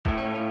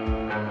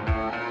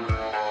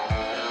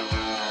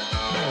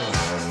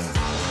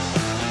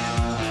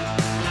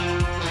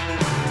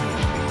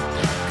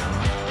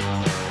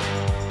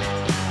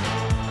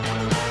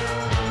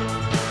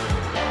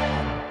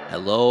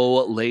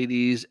Hello,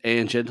 ladies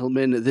and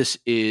gentlemen. This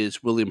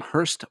is William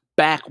Hurst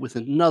back with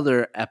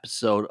another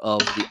episode of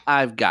the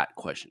I've Got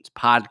Questions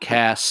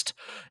podcast.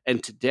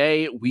 And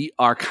today we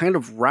are kind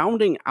of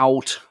rounding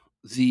out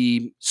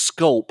the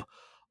scope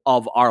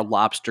of our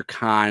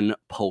Lobstercon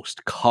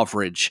post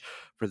coverage.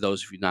 For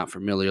those of you not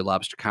familiar,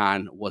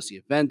 Lobstercon was the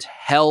event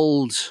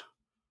held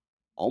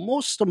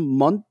almost a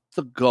month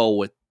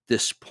ago at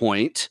this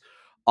point,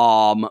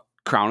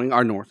 crowning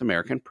our North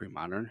American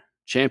Premodern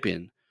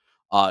champion.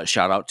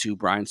 Shout out to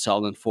Brian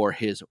Sullivan for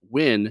his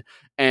win.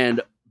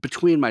 And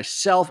between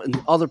myself and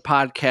the other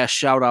podcast,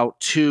 shout out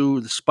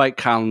to the Spike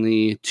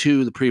Colony,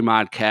 to the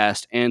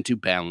Premodcast, and to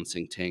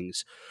Balancing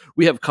Things.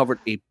 We have covered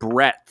a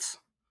breadth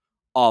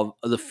of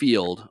the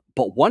field,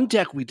 but one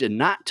deck we did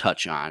not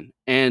touch on,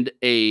 and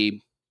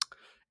a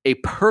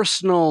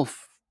personal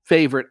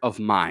favorite of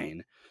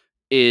mine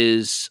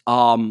is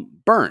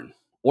Burn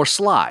or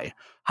Sly,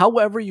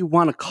 however you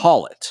want to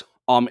call it.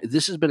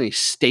 This has been a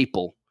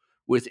staple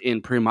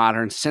within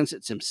Premodern since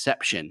its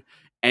inception,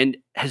 and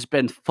has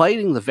been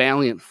fighting the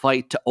valiant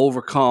fight to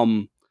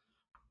overcome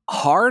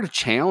hard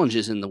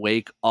challenges in the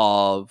wake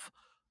of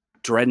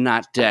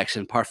Dreadnought decks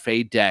and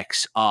Parfait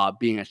decks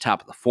being at the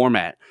top of the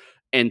format.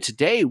 And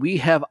today we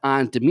have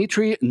on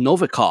Dmitri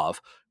Novikov,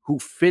 who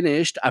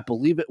finished, I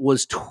believe it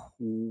was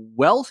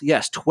 12th?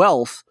 Yes,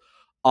 12th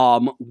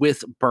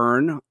with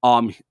Burn.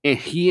 And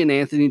he and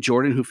Anthony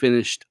Jordan, who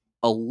finished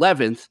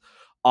 11th,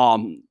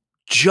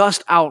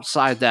 just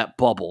outside that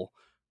bubble.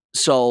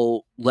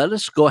 So let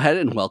us go ahead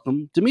and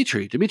welcome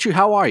Dmitri. Dmitri,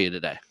 how are you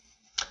today?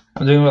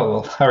 I'm doing well,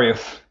 Will. How are you?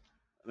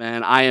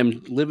 Man, I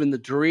am living the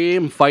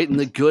dream, fighting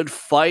the good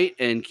fight,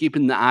 and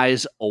keeping the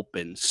eyes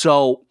open.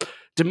 So,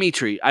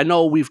 Dmitri, I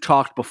know we've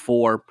talked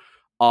before.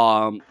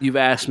 You've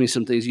asked me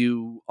some things.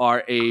 You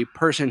are a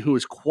person who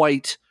is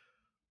quite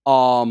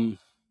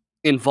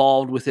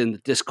involved within the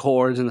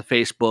Discords and the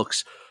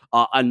Facebooks,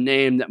 a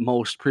name that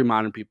most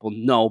Premodern people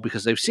know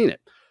because they've seen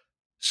it.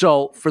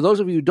 So, for those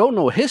of you who don't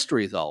know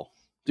history, though,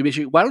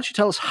 Dmitri, why don't you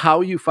tell us how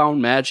you found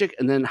Magic,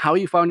 and then how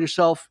you found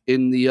yourself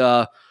in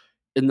the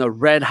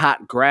red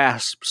hot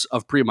grasps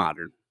of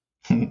Premodern?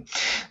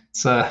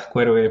 It's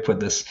quite a way to put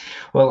this.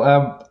 Well,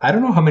 I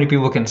don't know how many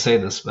people can say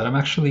this, but I'm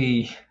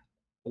actually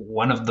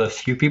one of the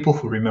few people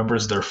who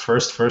remembers their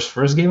first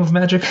game of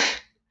Magic.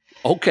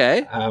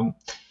 Okay.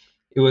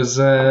 It was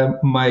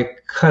my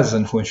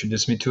cousin who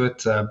introduced me to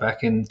it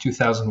back in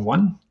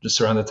 2001,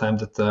 just around the time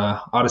that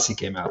Odyssey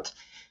came out.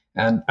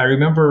 And I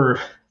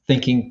remember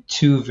thinking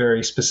two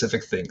very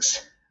specific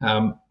things.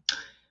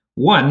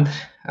 One,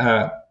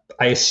 I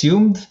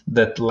assumed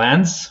that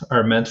lands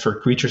are meant for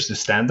creatures to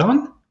stand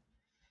on,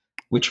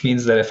 which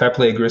means that if I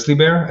play a grizzly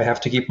bear, I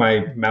have to keep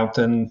my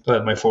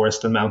my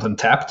forest and mountain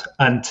tapped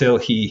until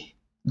he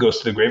goes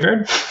to the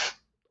graveyard.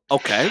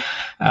 Okay.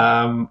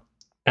 And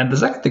the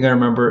second thing I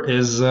remember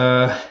is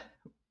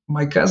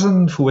my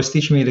cousin who was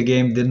teaching me the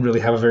game didn't really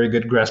have a very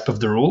good grasp of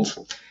the rules.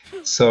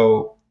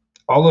 So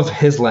all of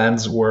his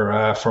lands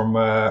were from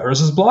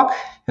Urza's block,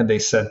 and they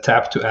said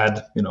tap to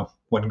add,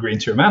 1 green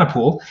to your mana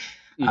pool.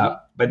 Mm-hmm.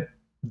 But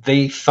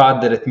they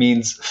thought that it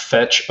means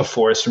fetch a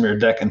forest from your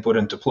deck and put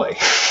into play.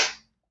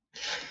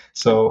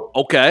 So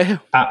okay,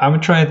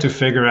 I'm trying to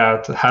figure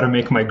out how to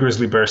make my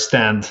grizzly bear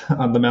stand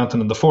on the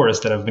mountain and the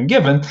forest that I've been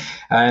given,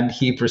 and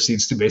he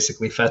proceeds to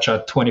basically fetch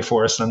out 20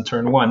 forests on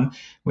turn 1,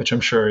 which I'm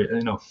sure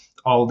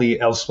all the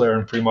Elves player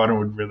in Premodern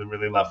would really,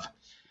 really love.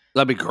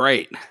 That'd be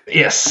great.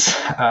 Yes.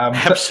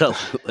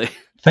 Absolutely.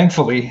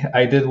 Thankfully,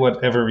 I did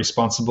what every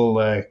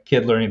responsible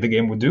kid learning the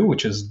game would do,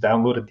 which is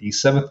downloaded the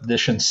 7th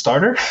edition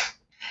starter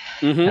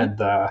and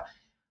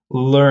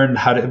learn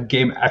how the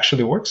game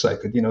actually works. So I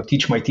could,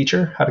 teach my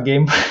teacher how the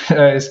game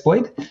is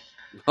played.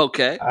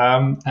 Okay.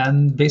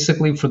 And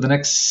basically for the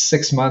next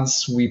 6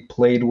 months, we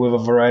played with a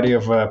variety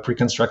of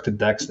pre-constructed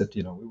decks that,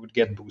 we would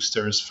get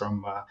boosters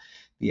from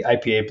the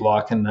IPA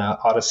block and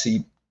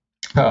Odyssey.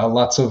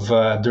 Lots of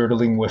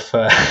dirtling with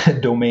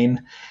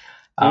Domain.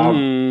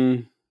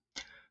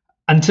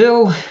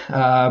 Until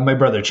my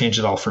brother changed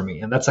it all for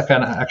me. And that's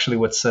kind of actually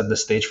what set the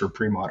stage for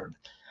Premodern.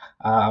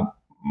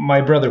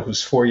 My brother,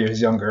 who's 4 years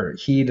younger,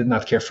 he did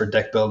not care for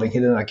deck building. He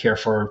did not care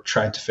for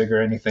trying to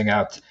figure anything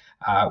out.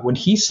 When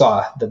he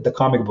saw that the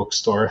comic book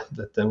store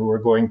that we were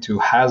going to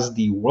has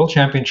the World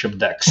Championship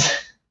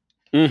decks,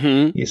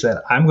 he said,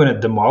 I'm going to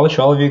demolish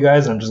all of you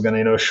guys. I'm just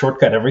going to,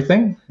 shortcut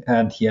everything.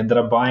 And he ended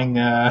up buying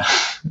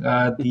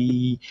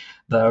the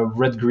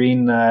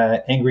red-green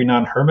Angry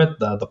Non-Hermit,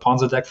 the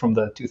Ponza deck from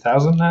the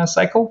 2000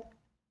 cycle.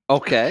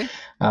 Okay.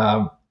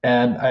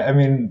 And I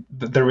mean,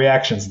 the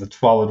reactions that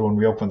followed when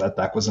we opened that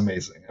deck was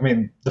amazing. I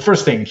mean, the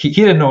first thing, he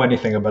didn't know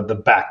anything about the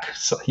back.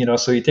 So,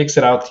 so he takes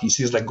it out, he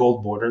sees like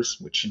gold borders,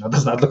 which,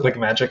 does not look like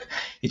Magic.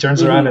 He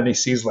turns around and he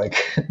sees like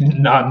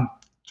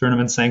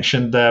non-tournament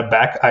sanctioned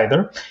back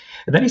either.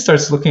 And then he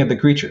starts looking at the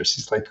creatures.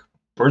 He's like,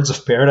 Birds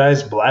of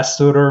Paradise,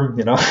 Blastoderm,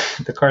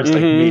 the cards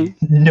like made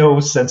no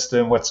sense to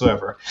him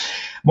whatsoever.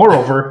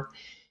 Moreover,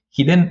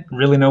 he didn't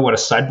really know what a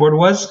sideboard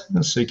was,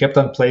 so he kept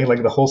on playing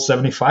like the whole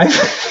 75.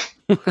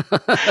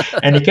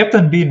 And he kept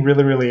on being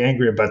really, really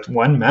angry about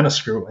one, Mana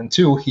Screw, and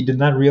two, he did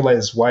not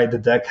realize why the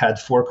deck had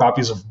 4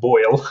 copies of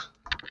Boil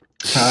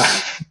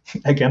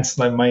against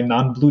my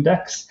non-blue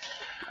decks.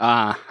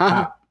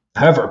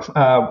 However,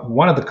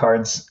 one of the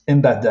cards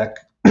in that deck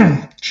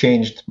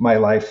changed my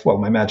life, well,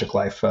 my Magic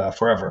life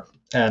forever.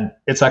 And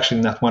it's actually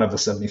not one of the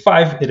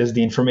 75. It is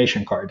the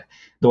information card,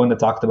 the one that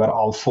talked about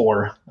all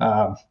 4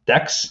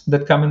 decks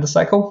that come in the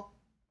cycle.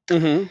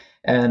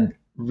 And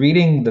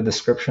reading the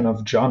description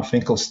of John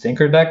Finkel's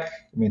Tinker deck,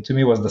 I mean, to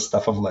me was the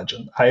stuff of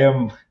legend. I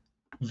am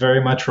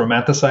very much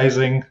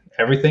romanticizing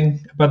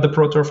everything about the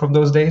Pro Tour from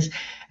those days,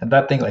 and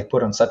that thing like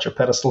put on such a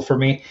pedestal for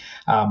me.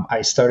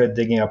 I started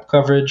digging up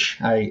coverage.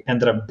 I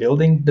ended up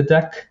building the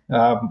deck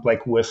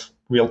like with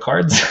real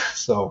cards.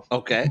 So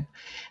okay,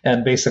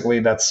 and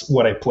basically that's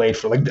what I played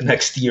for like the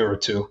next year or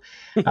two,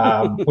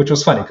 which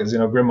was funny because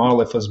Grim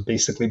Monolith was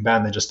basically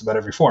banned in just about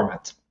every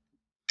format.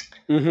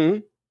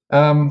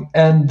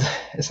 And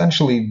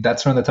essentially,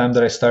 that's around the time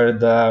that I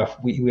started.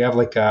 We have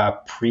like a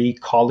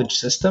pre-college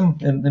system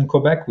in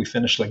Quebec. We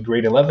finished like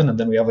grade 11, and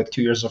then we have like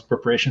 2 years of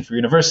preparation for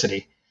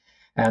university.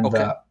 And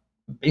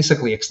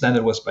basically,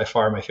 Extended was by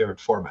far my favorite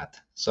format.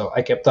 So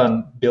I kept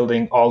on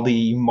building all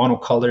the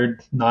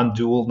monocolored,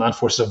 non-dual,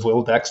 non-Force of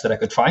Will decks that I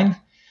could find.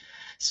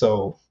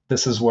 So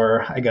this is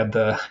where I got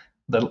the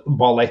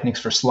Ball Lightnings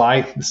for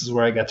Sly. This is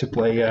where I got to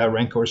play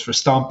Rancors for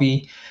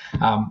Stompy.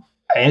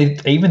 I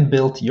even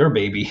built your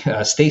baby,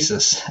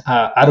 Stasis,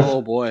 out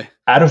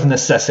of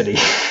necessity.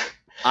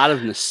 Out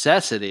of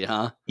necessity,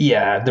 huh?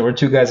 Yeah, there were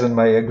 2 guys in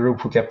my group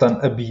who kept on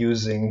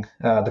abusing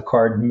the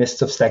card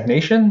Mist of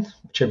Stagnation,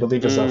 which I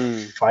believe is a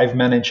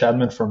 5-mana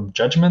enchantment from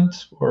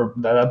Judgment, or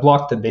that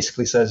block that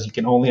basically says you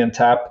can only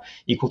untap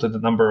equal to the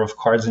number of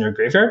cards in your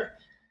graveyard.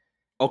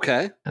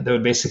 Okay. And they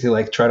would basically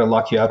like try to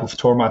lock you out with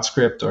Tormod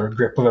Script or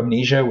Grip of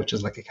Amnesia, which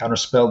is like a counter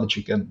spell that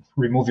you can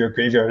remove your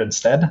graveyard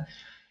instead.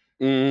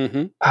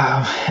 And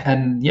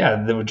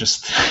yeah, they were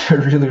just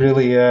really,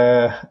 really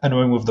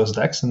annoying with those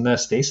decks, and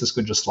Stasis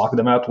could just lock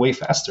them out way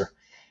faster.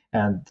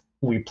 And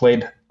we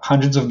played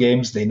hundreds of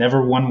games. They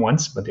never won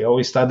once, but they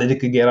always thought that they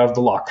could get out of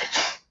the lock.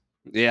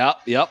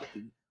 Yep.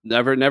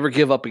 Never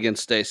give up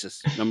against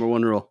Stasis. Number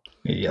 1 rule.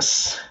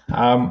 Yes.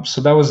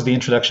 So that was the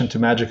introduction to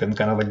Magic and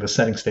kind of like the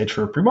setting stage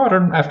for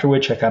Premodern, after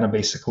which I kind of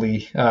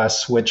basically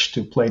switched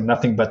to play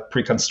nothing but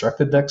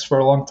pre-constructed decks for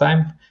a long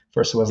time.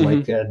 First, it was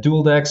like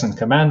Dual Decks and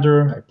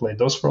Commander. I played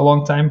those for a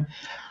long time.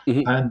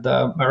 And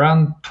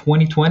around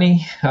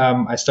 2020,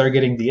 I started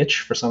getting the itch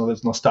for some of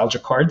those nostalgia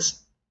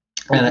cards.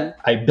 And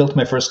I built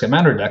my first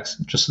Commander decks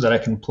just so that I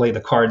can play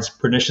the cards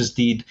Pernicious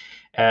Deed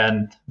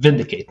and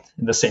Vindicate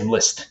in the same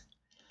list.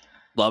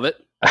 Love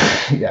it.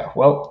 Yeah,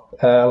 well,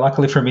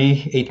 luckily for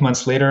me, 8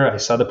 months later, I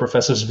saw the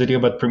professor's video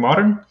about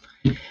Premodern.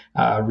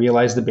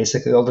 Realized that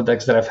basically all the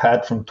decks that I've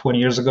had from 20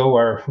 years ago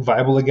are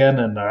viable again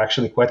and are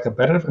actually quite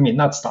competitive. I mean,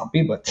 not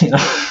Stompy, but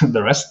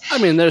the rest. I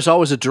mean, there's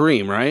always a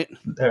dream, right?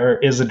 There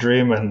is a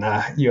dream, and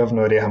you have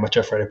no idea how much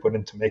effort I put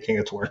into making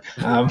it work.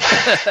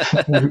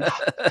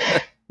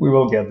 We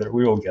will get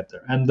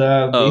there.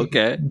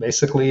 And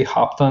basically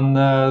hopped on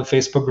the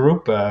Facebook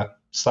group.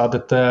 Saw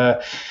that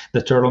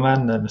the Turtle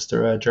Man,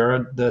 Mr.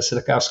 Jared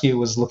Sidakowski,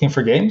 was looking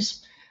for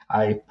games.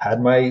 I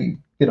had my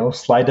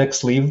slide deck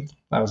sleeved.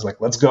 I was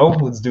like, let's go,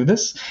 let's do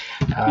this.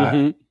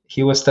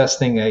 He was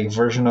testing a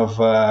version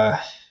of I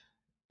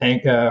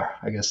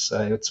guess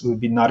it would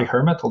be Naughty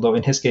Hermit, although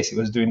in his case he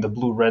was doing the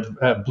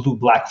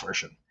blue-black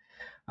version.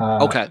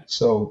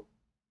 So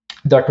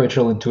Dark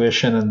Ritual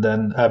Intuition, and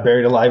then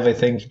Buried Alive, I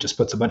think. He just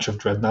puts a bunch of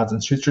Dreadnoughts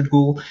and Sutured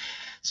Ghoul.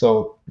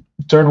 So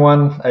turn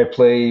 1, I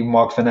play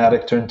Mog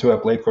Fanatic. Turn 2, I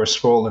play Curse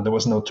Scroll, and there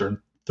was no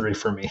turn 3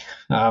 for me.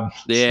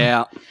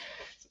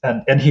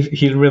 And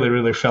he really,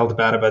 really felt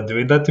bad about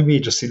doing that to me.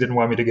 He didn't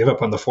want me to give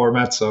up on the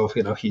format. So,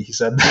 he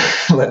said,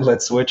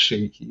 let's switch.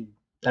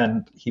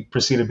 He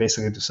proceeded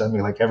basically to send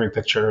me like every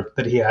picture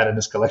that he had in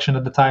his collection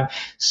at the time.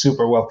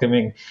 Super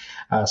welcoming,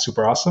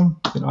 super awesome.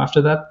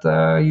 After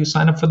that, you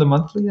sign up for the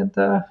monthly, and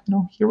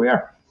here we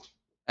are.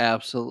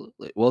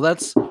 Absolutely. Well,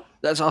 that's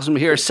awesome to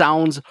hear.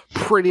 Sounds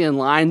pretty in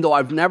line, though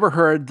I've never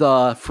heard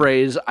the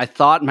phrase, I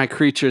thought my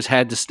creatures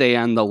had to stay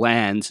on the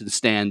lands and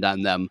stand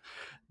on them.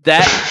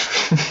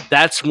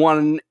 That's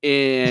one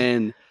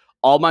in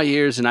all my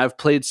years, and I've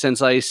played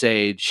since Ice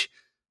Age,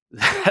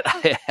 that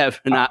I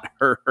have not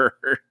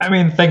heard. I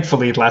mean,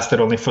 thankfully it lasted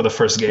only for the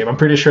first game. I'm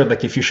pretty sure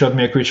like if you showed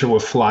me a creature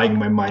with flying,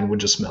 my mind would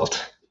just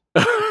melt.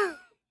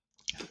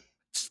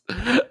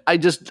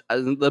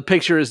 The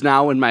picture is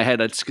now in my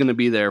head. It's going to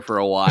be there for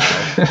a while.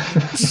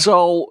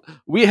 So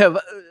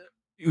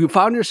you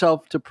found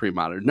yourself to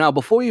Premodern. Now,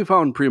 before you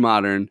found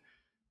Premodern,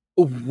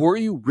 were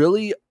you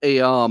really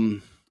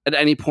at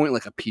any point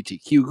like a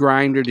PTQ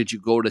grinder? Did you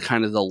go to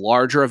kind of the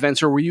larger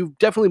events, or were you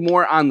definitely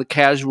more on the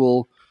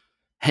casual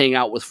hang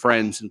out with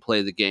friends and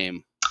play the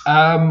game?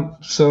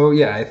 So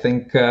yeah, I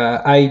think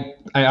I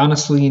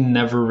honestly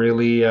never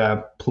really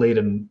played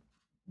in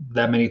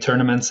that many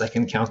tournaments. I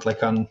can count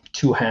like on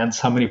two hands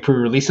how many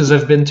pre-releases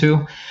I've been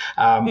to.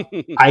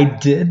 I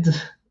did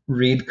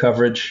read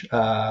coverage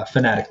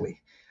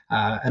fanatically.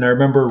 And I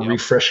remember Yep.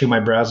 refreshing my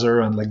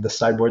browser on like the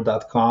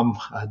sideboard.com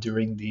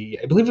during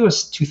I believe it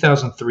was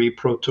 2003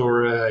 Pro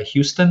Tour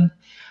Houston.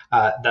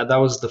 That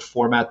was the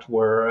format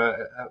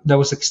where that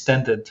was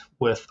extended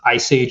with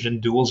Ice Age and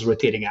duels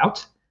rotating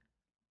out.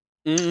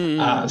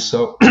 Mm,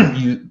 So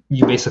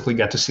you basically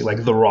got to see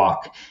like The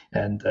Rock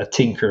and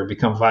Tinker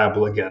become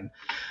viable again.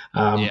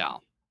 Um, yeah.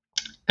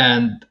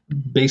 and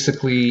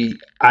basically,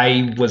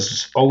 I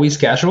was always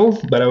casual,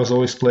 but I was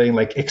always playing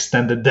like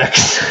extended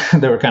decks.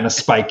 They were kind of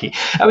spiky.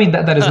 I mean,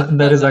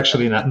 that is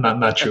actually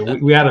not true.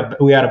 We had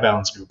a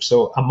balanced group.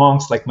 So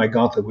amongst like my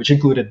gauntlet, which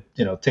included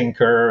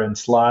Tinker and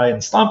Sly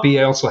and Stompy,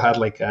 I also had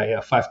like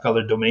a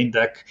 5-color domain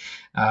deck,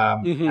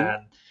 Hmm.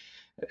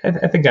 and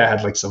I think I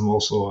had like some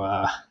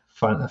also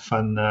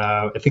fun.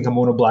 I think a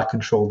mono black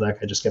control deck.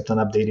 I just kept on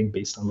updating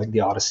based on like the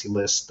Odyssey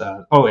list.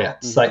 Oh yeah,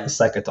 Hmm.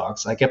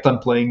 Psychotogs. I kept on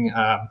playing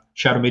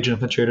Shadow Mage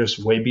Infiltrators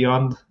way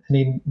beyond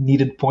any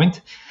needed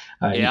point.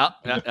 Yeah, yeah,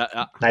 yeah,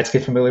 yeah.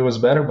 Nightscape Familiar was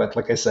better, but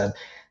like I said,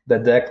 the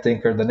deck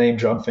thinker, the name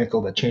John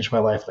Finkel, that changed my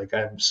life. Like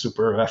I'm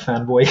super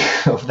fanboy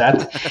of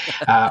that.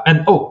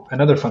 And oh,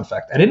 another fun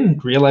fact: I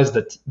didn't realize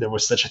that there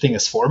was such a thing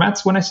as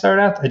formats when I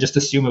started out. I just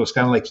assumed it was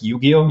kind of like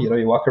Yu-Gi-Oh.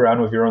 You walk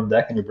around with your own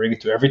deck and you bring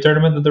it to every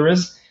tournament that there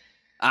is.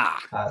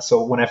 Ah.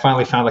 So when I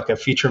finally found like a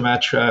feature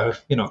match,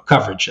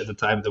 coverage at the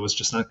time, there was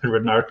just a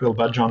written article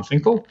about John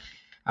Finkel.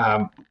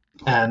 Um,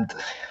 and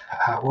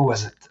what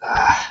was it?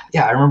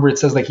 Yeah, I remember it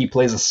says like he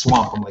plays a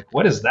swamp. I'm like,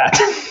 what is that?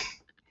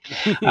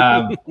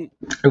 um,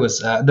 it was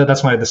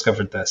that's when I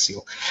discovered the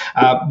seal.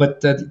 But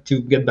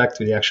to get back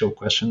to the actual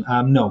question,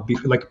 no,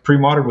 like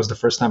pre-modern was the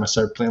first time I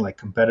started playing like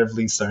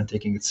competitively, started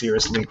taking it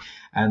seriously,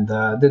 and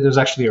there's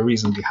actually a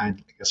reason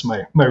behind, I guess,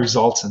 my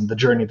results and the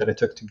journey that I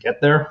took to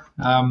get there.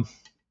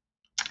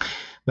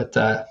 But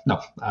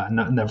no,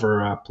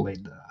 never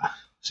played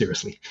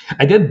seriously.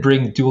 I did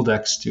bring dual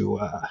decks to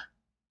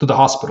the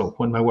hospital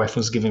when my wife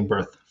was giving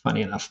birth.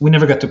 Funny enough, we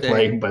never got to Hey,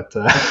 play, but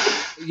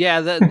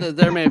yeah,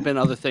 there may have been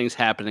other things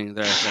happening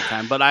there at that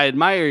time, but I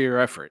admire your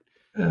effort.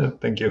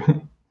 thank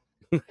you.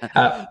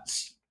 Uh,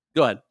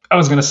 Go ahead. I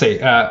was gonna say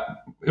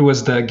it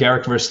was the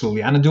Garrick versus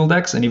Liliana dual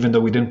decks, and even though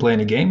we didn't play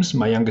any games,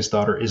 my youngest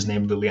daughter is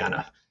named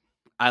Liliana.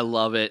 I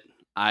love it.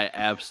 I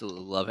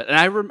absolutely love it,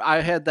 and I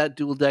had that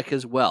dual deck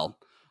as well.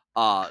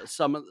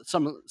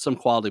 Some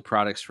quality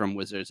products from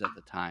Wizards at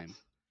the time.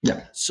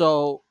 Yeah.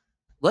 So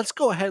let's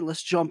go ahead and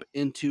let's jump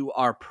into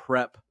our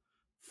prep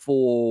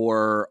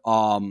for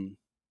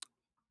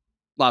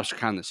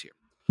Lobstercon this year.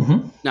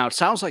 Hmm. Now it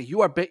sounds like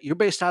you're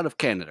based out of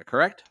Canada,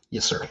 correct?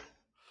 Yes, sir.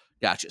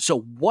 Gotcha. So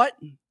what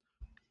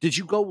did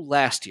you go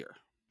last year?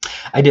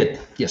 I did.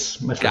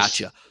 Yes, my first.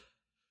 Gotcha.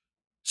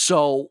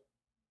 So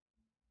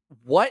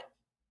what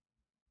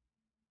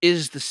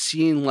is the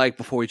scene like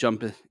before we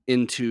jump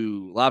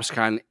into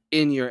LobsterCon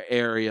in your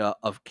area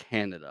of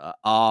Canada?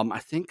 I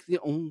think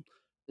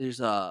there's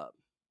a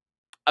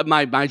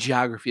my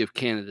geography of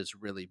Canada is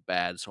really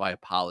bad, so I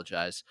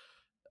apologize.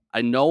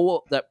 I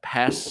know that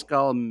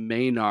Pascal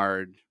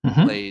Maynard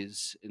Hmm.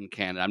 plays in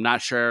Canada. I'm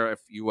not sure if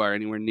you are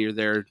anywhere near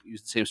there,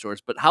 use the same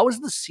stores, but how is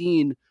the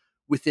scene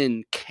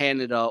within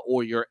Canada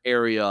or your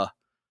area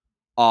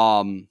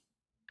um,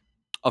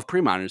 of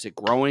pre-modern? Is it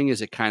growing?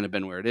 Is it kind of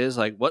been where it is?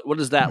 Like, what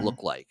does that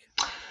look like?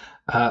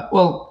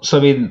 Well, so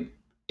I mean,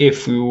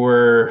 if we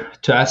were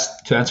to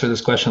answer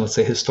this question, let's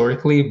say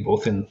historically,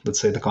 both in let's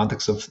say the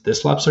context of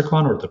this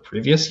LobsterCon or the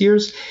previous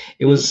years,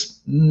 it Mhm. was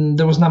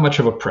there was not much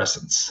of a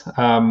presence.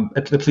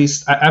 At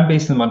least I'm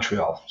based in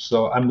Montreal,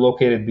 so I'm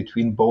located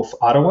between both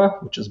Ottawa,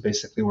 which is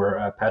basically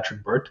where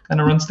Patrick Burt kind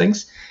of runs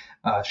things.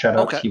 Shout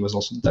out, Okay. he was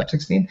also in Type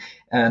 16,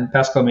 and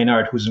Pascal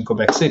Maynard, who's in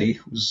Quebec City,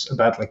 who's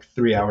about like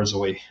 3 hours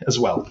away as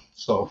well.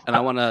 So And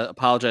I want to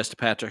apologize to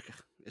Patrick.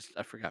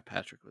 I forgot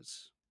Patrick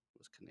was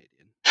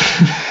Canadian.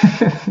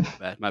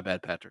 My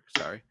bad, Patrick.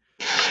 Sorry.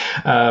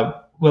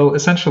 Well,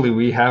 essentially,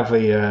 we have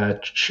a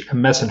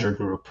messenger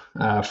group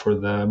for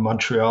the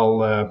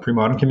Montreal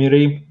pre-modern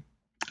community,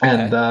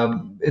 and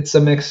Okay. it's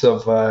a mix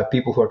of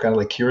people who are kind of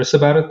like curious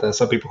about it.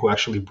 Some people who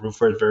actually brew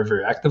for it very,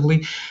 very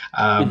actively.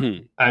 Hmm.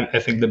 I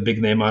think the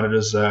big name on it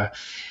is.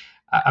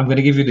 I'm going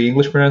to give you the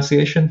English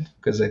pronunciation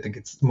because I think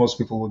most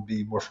people would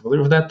be more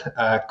familiar with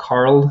that.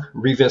 Carl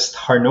Rivest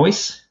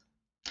Harnois.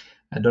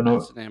 I don't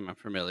That's know. the name I'm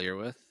familiar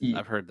with.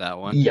 I've heard that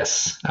one.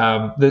 Yes,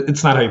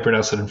 it's not how you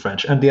pronounce it in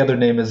French. And the other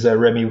name is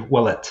Remy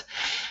Wallet.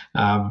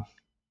 Um,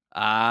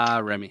 Ah,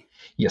 Remy.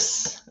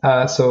 yes.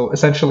 So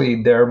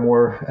essentially, they're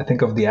more, I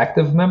think, of the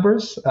active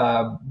members,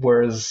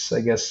 whereas I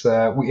guess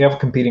we have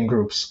competing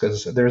groups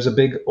because there's a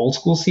big old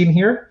school scene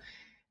here.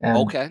 And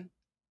Okay.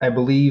 I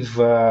believe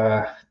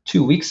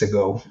 2 weeks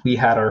ago, we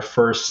had our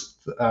first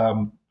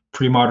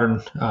pre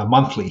modern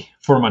monthly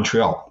for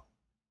Montreal.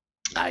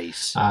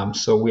 Nice.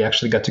 So we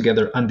actually got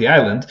together on the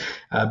island.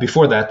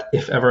 Before that,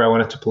 if ever I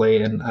wanted to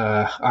play an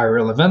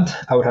IRL event,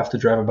 I would have to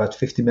drive about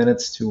 50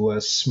 minutes to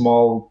a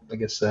small, I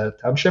guess,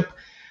 township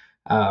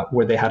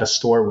where they had a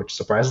store, which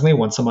surprisingly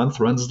once a month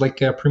runs like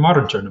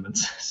pre-modern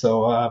tournaments.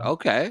 So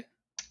Okay.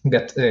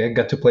 got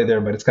to play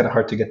there, but it's kind of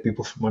hard to get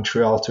people from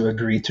Montreal to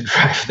agree to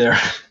drive there.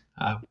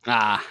 Um,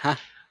 Ah,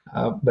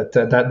 but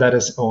that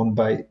is owned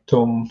by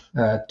Tome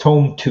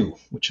 2,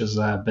 which is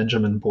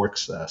Benjamin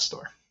Bork's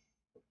store.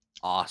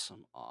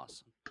 awesome,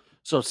 awesome.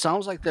 So it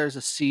sounds like there's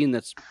a scene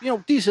that's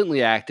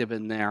decently active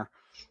in there,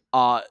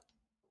 uh,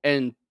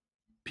 and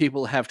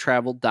people have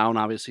traveled down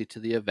obviously to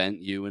the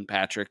event. You and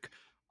Patrick.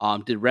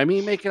 Did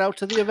Remy make it out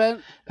to the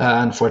event?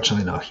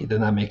 Unfortunately, no, he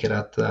did not make it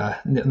out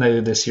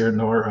neither this year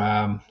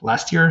nor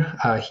last year.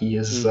 He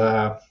is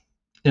Mm.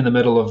 in the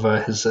middle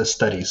of his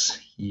studies.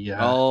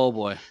 Oh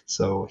boy.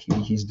 So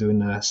he's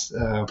doing an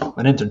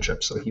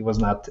internship, so he was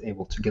not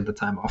able to get the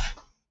time off.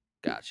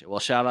 Gotcha. Well,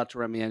 shout out to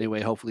Remy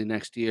anyway. Hopefully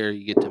next year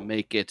you get to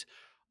make it.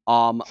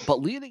 But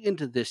leading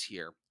into this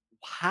year,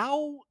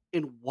 how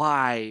and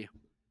why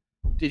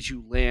did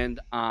you land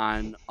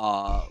on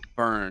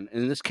burn,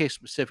 and in this case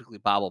specifically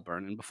bobble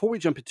burn? And before we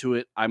jump into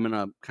it, I'm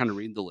gonna kind of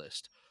read the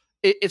list.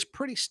 It's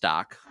pretty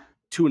stock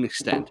to an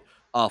extent.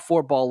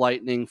 4 ball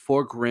lightning,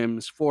 4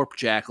 grims, 4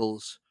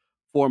 jackals,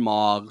 4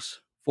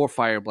 mogs, 4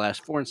 fire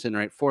blast, 4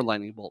 incinerate, 4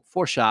 lightning bolt,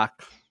 4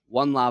 shock,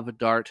 1 lava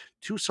dart,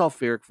 2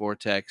 sulfuric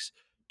vortex,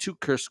 2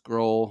 curse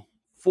scroll,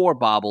 4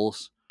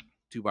 bobbles,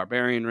 2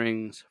 barbarian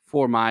rings,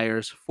 4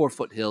 myers, 4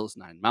 foothills,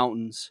 9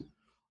 mountains,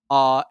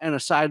 and a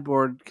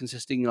sideboard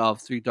consisting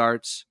of 3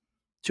 darts,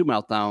 2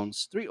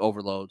 meltdowns, 3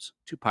 overloads,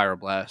 2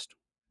 pyroblast,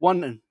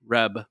 1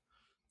 reb,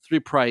 3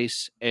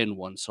 price, and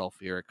 1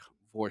 sulfuric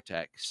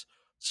vortex.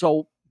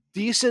 So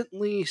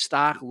decently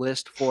stock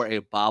list for a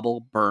bobble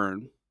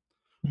burn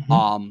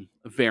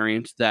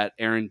variant that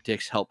Aaron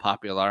Dix helped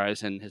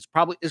popularize, and is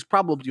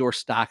probably your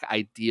stock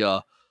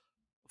idea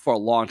for a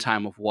long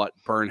time of what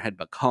burn had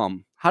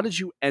become. How did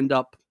you end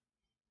up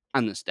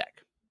on this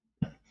deck?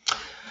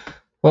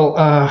 Well,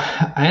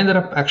 I ended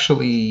up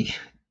actually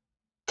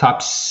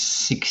top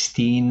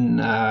 16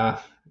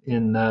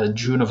 in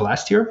June of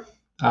last year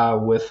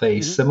with a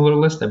Mm-hmm. similar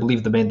list. I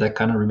believe the main deck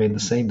kind of remained the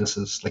same. This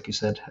is, like you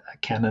said,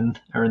 Canon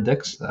Aaron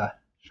Dix.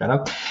 Shout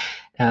out.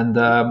 And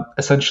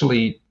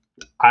essentially,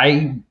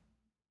 I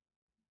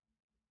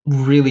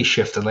really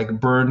shifted. Like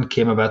Burn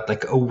came about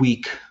like a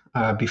week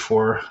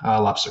before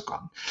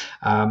Lobstercon.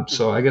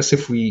 So I guess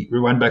if we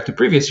rewind back to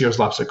previous year's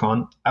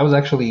Lobstercon, I was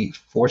actually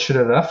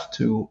fortunate enough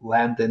to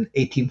land in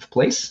 18th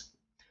place,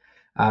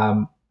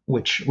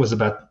 which was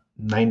about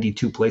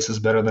 92 places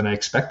better than I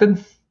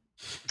expected,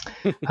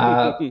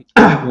 uh,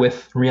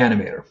 with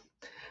Reanimator.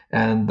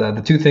 And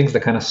the two things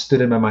that kind of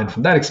stood in my mind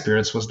from that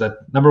experience was that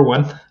number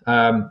one,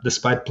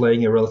 despite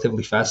playing a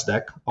relatively fast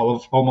deck,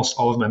 almost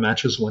all of my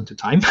matches went to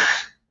time.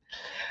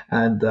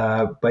 And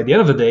by the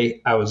end of the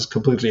day, I was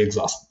completely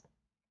exhausted.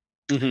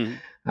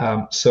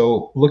 Mm-hmm.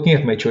 So looking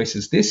at my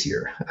choices this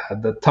year,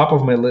 the top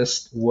of my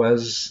list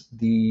was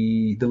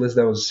the list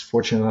that I was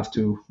fortunate enough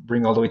to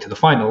bring all the way to the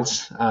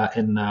finals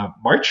in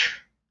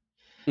March,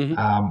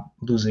 Mm-hmm.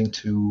 losing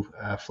to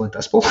Flint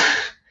Espel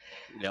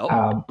Yep.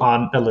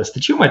 on a list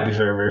that you might be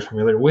very, very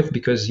familiar with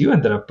because you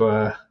ended up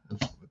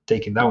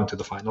taking that one to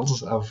the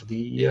finals of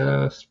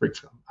the spring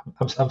film.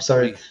 I'm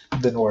sorry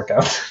it didn't work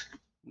out.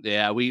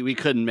 Yeah, we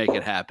couldn't make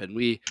it happen.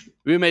 We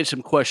made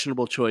some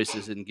questionable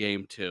choices in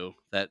game 2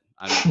 that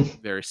I'm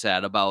very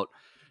sad about.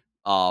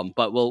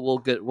 But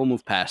we'll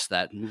move past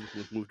that and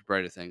move to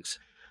brighter things.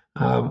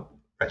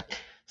 Right.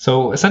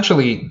 So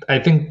essentially, I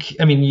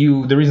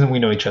mean, the reason we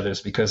know each other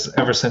is because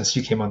ever since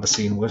you came on the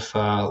scene with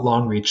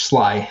Long Reach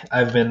Sly,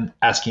 I've been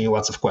asking you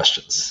lots of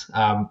questions.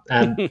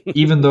 And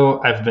even though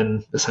I've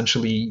been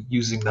essentially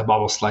using the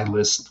Bobble Slide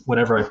list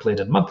whenever I played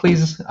in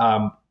monthlies,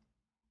 I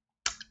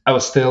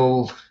was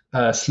still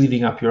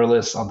sleeving up your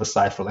list on the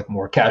side for like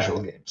more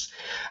casual games.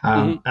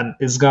 And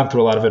it's gone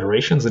through a lot of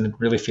iterations, and it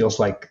really feels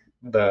like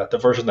the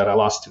version that I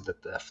lost to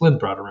that Flynn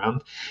brought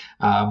around,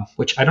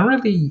 which I don't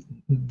really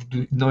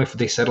know if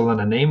they settled on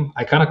a name.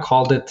 I kind of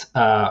called it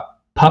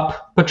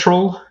Pup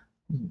Patrol,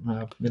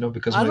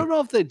 because I don't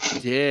know if they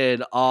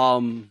did.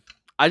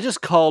 I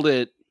just called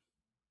it.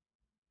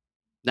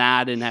 Nah,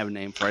 I didn't have a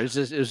name for it.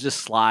 It was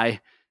just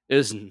Sly. It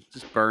was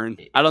just Burn.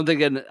 I don't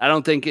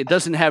think it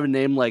doesn't have a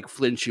name like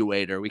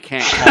Flinchuator. We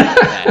can't call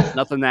it that.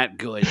 Nothing that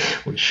good.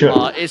 We should.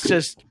 It's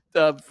just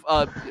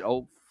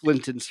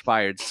Flint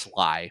inspired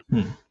Sly,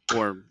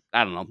 or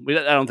I don't know.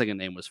 I don't think a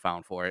name was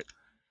found for it.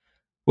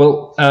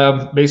 Well,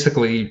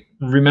 basically,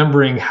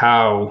 remembering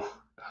how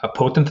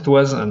potent it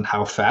was and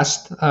how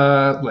fast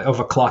of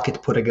a clock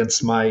it put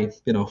against my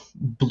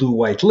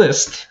blue-white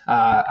list,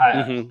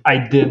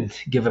 I did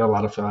give it a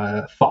lot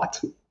of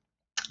thought.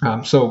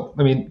 So,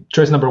 I mean,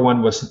 choice number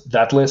one was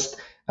that list.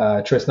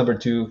 Choice number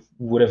two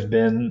would have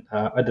been,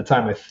 at the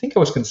time, I think I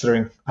was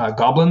considering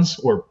Goblins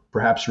or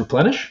perhaps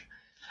Replenish.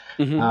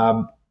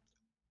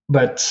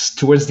 But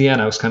towards the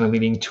end, I was kind of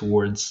leaning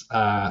towards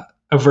a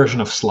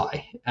version of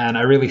Sly. And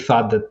I really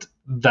thought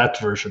that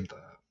version,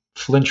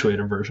 flinch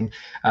raider version,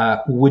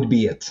 would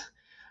be it.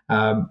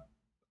 Um,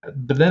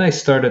 but then I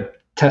started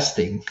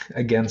testing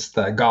against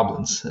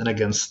goblins and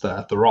against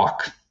the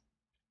rock,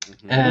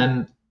 Mm-hmm.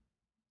 and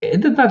it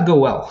did not go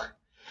well.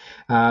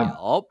 Um,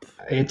 Yup.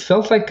 it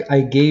felt like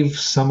I gave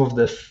some of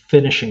the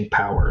finishing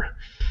power.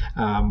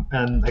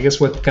 And I guess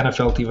what kind of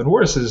felt even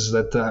worse is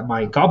that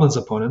my Goblins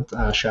opponent,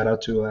 shout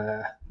out to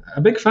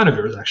a big fan of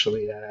yours,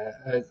 actually,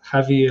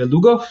 Javi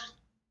Lugo.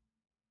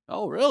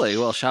 Oh, really?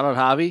 Well, shout out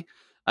Javi.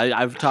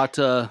 I've talked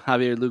to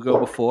Javier Lugo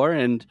before,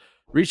 and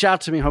reach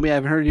out to me, homie. I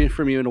haven't heard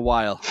from you in a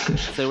while.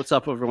 Say what's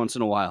up every once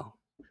in a while.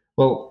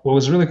 Well, what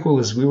was really cool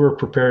is we were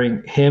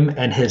preparing him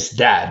and his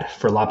dad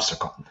for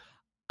Lobstercon.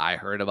 I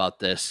heard about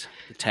this.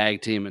 The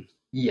tag teaming.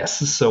 Yes,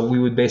 so we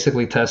would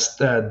basically test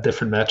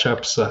different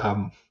matchups,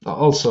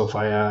 also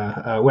via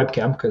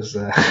webcam, because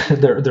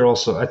they're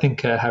also, I think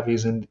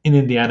Javi's in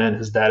Indiana and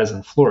his dad is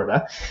in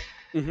Florida.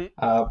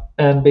 Mm-hmm.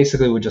 And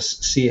basically we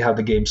just see how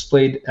the game's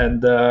played.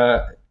 And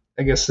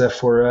I guess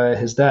for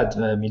his dad,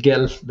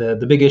 Miguel,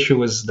 the big issue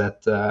was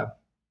that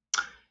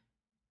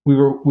we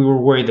were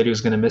worried that he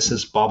was going to miss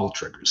his bobble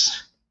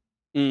triggers.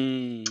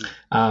 Mm.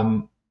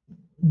 Um,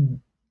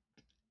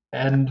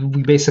 and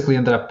we basically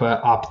ended up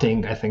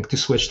opting, I think, to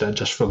switch that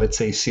just for, let's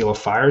say, Seal of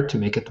Fire to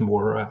make it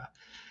more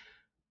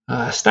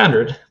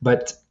standard.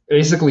 But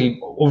basically,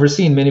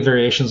 overseeing many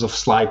variations of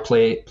Sly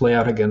play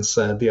out against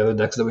the other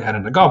decks that we had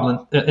in the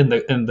Goblin in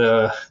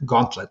the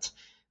Gauntlet.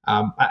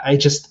 I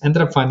just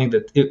ended up finding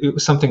that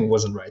something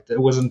wasn't right. It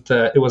wasn't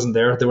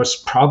there. There was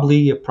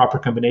probably a proper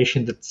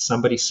combination that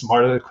somebody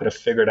smarter could have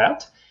figured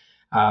out.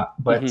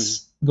 But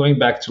Mm-hmm. going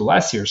back to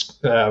last year's,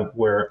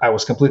 where I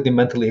was completely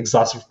mentally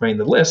exhausted from playing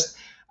the list,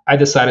 I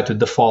decided to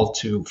default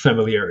to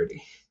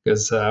familiarity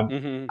because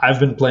Mm-hmm. I've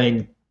been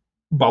playing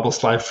Bobble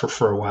Slide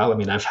for a while. I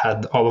mean, I've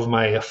had all of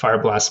my Fire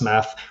Blast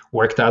math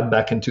worked out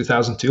back in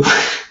 2002.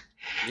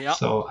 Yep.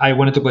 So I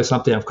wanted to play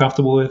something I'm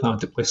comfortable with. I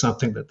wanted to play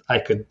something that I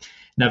could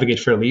navigate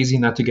fairly easy,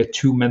 not to get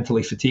too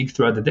mentally fatigued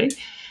throughout the day.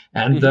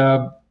 And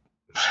Mm-hmm.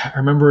 I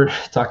remember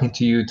talking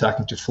to you,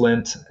 talking to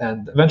Flint,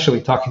 and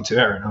eventually talking to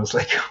Aaron. I was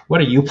like, "What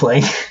are you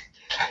playing?"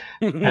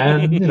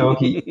 And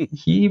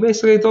he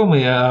basically told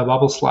me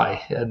Bobble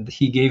Sly, and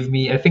he gave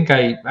me. I think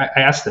I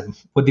asked him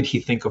what did he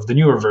think of the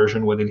newer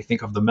version, what did he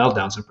think of the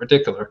meltdowns in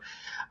particular.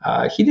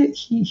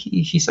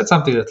 He said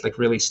something that like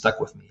really stuck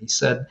with me. He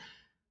said,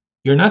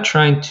 "You're not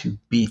trying to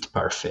beat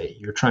Parfait,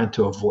 you're trying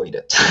to avoid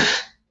it."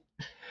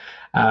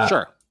 uh,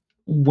 Sure.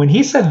 when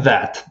he said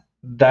that,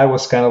 that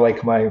was kind of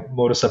like my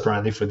modus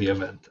operandi for the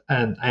event,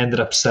 and I ended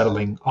up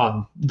settling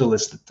on the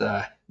list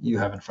that you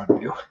have in front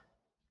of you.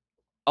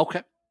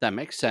 Okay. That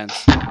makes sense.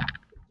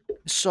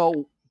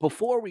 So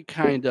before we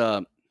kind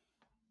of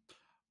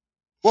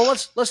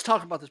let's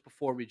talk about this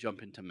before we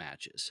jump into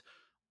matches.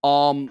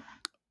 Um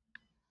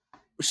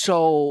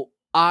so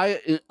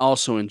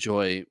also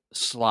enjoy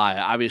Sly.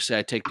 Obviously,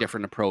 I take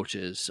different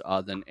approaches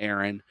than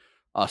Aaron.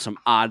 Some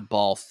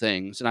oddball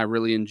things, and I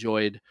really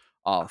enjoyed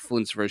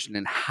Flint's version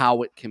and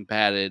how it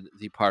combated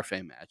the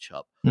Parfait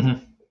matchup.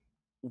 Mm-hmm.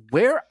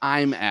 Where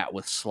I'm at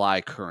with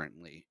Sly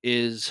currently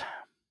is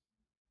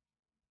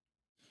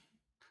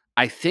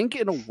I think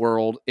in a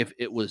world if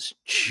it was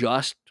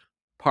just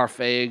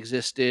Parfait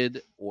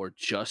existed or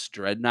just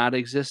Dreadnought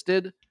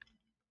existed,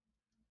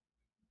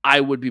 I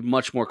would be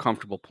much more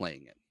comfortable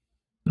playing it.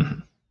 Mm-hmm.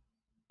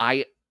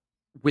 I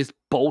with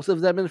both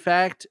of them, in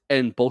fact,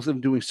 and both of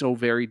them doing so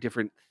very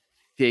different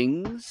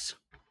things,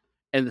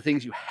 and the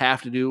things you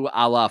have to do,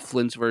 a la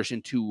Flint's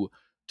version, to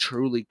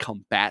truly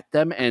combat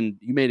them. And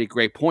you made a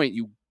great point.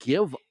 You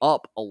give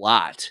up a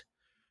lot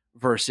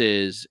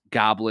versus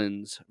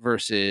goblins,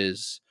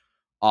 versus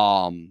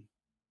um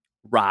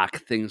rock,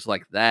 things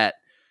like that.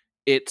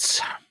 It's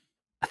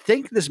I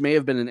think this may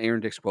have been an Aaron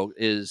Dix quote,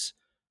 is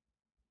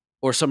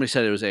or somebody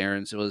said it was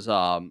Aaron's. It was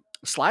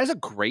Sly's a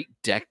great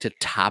deck to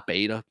top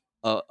eight a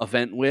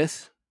event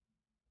with,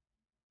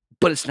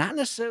 but it's not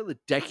necessarily the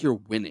deck you're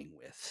winning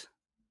with.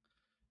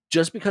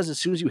 Just because as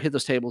soon as you hit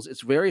those tables,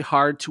 it's very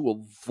hard to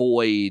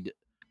avoid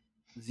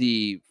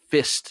the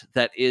fist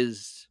that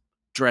is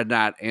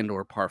Dreadnought and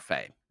or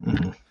Parfait.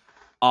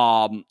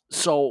 Mm-hmm.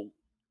 So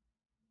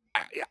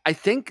I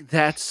think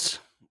that's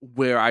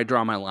where I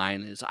draw my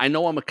line. Is I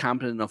know I'm a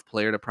competent enough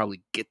player to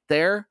probably get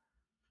there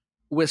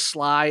with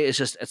Sly. It's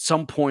just at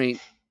some point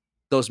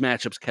those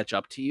matchups catch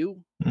up to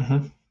you,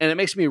 Mm-hmm. and it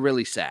makes me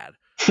really sad.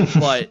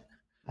 But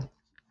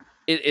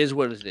it is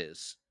what it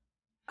is.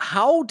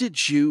 How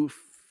did you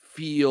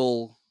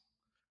feel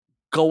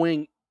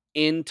going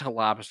into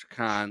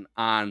Lobstercon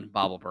on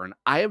Bobble Burn?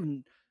 I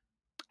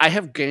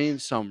have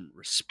gained some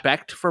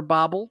respect for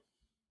Bobble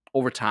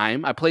over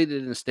time. I played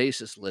it in a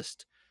stasis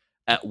list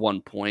at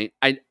one point.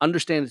 I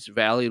understand its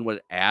value and what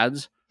it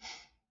adds.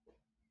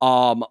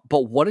 But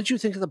what did you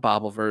think of the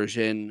Bobble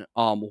version?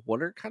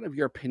 What are kind of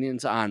your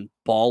opinions on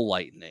Ball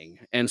Lightning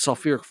and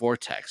Sulfuric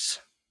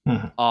Vortex?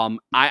 Mm-hmm.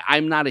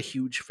 I'm not a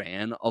huge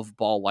fan of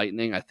Ball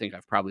Lightning. I think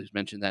I've probably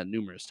mentioned that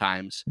numerous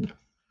times.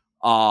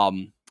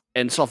 Um,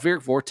 and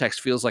Sulfuric Vortex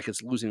feels like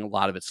it's losing a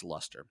lot of its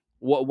luster.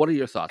 What are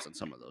your thoughts on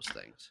some of those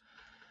things?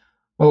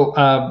 Well,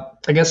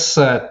 I guess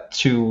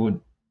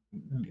to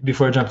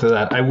before I jump to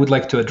that, I would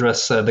like to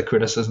address the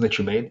criticism that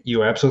you made.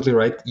 You are absolutely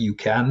right. You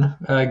can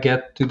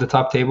get to the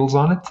top tables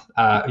on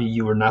it.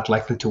 You were not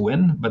likely to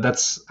win, but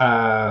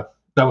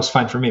that was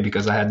fine for me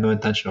because I had no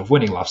intention of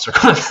winning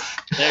Lobstercon.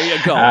 There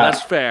you go. uh,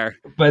 That's fair.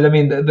 but I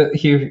mean,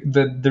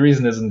 the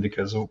reason isn't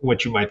because of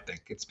what you might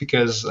think. It's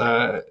because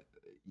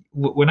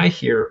when I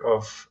hear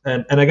of,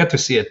 and I got to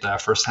see it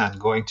firsthand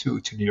going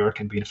to New York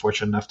and being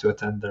fortunate enough to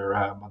attend their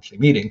monthly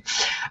meeting,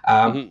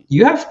 Hmm.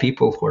 you have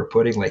people who are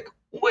putting like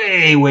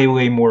way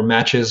more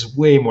matches,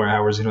 way more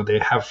hours. They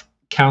have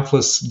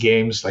countless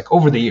games like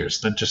over the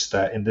years, not just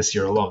in this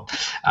year alone,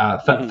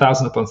 Hmm.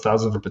 thousand upon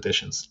thousands of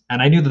repetitions.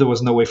 And I knew that there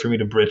was no way for me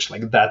to bridge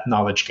like that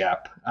knowledge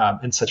gap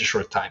in such a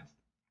short time.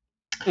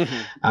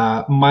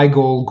 Hmm. My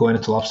goal going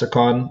into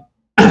LobsterCon,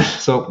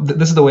 so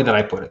this is the way that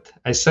I put it.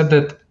 I said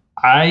that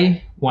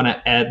I want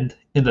to end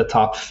in the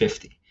top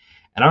 50.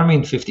 And I don't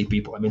mean 50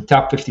 people, I mean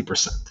top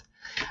 50%.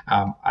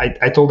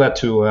 I told that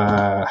to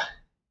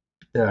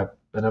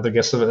another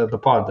guest of the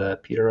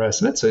pod, Peter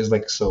Smith. So he's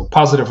like, so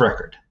positive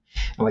record.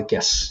 I'm like,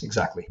 yes,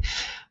 exactly.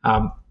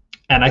 Um,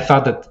 and I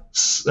thought that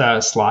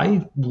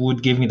Sly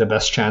would give me the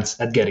best chance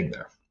at getting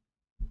there.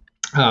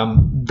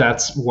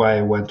 That's why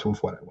I went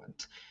with what I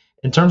went.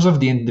 In terms of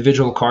the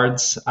individual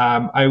cards,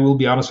 I will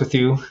be honest with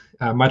you,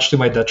 much to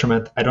my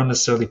detriment, I don't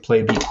necessarily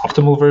play the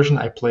optimal version.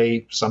 I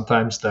play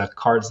sometimes the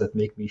cards that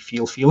make me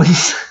feel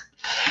feelings.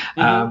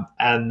 Hmm.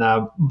 And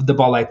the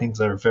ball lightnings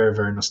are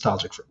very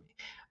nostalgic for me.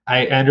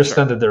 I Sure.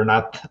 understand that they're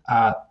not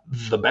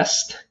the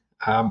best,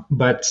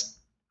 but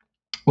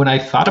when I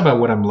thought about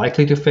what I'm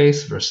likely to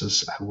face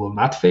versus I will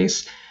not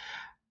face,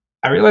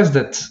 I realized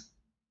that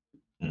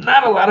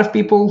not a lot of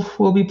people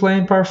will be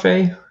playing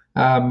Parfait.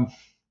 Um,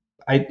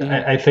 Hmm.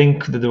 I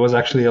think that there was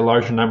actually a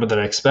larger number than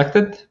I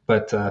expected,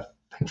 but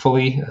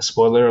thankfully,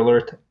 spoiler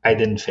alert, I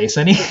didn't face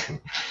any.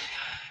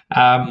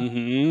 um,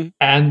 Hmm.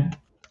 and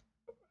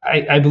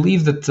I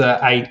believe that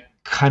I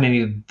kind of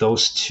needed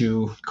those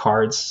two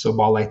cards, so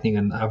Ball Lightning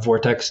and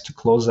Vortex, to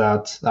close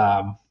out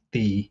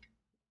the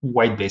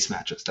white base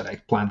matches that I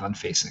planned on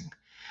facing.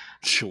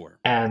 Sure.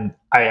 And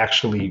I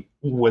actually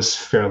was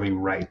fairly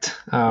right,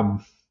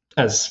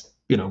 as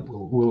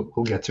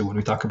we'll get to when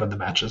we talk about the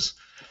matches.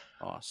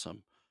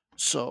 Awesome.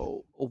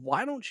 So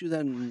why don't you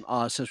then,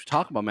 since we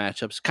talk about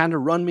matchups, kind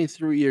of run me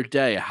through your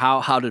day?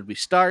 How did we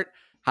start?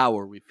 How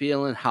were we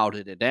feeling? How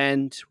did it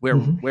end?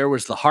 Mhm. Where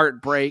was the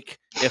heartbreak,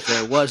 if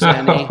there was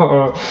any?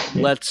 Yeah.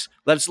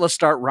 Let's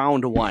start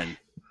round one.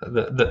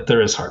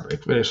 There is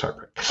heartbreak. There is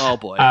heartbreak. Oh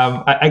boy,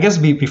 I guess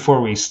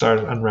before we start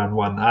on round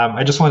one,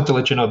 I just wanted to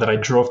let you know that I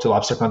drove to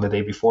LobsterCon the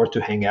day before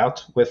to hang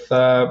out with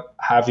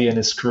Javi and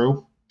his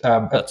crew,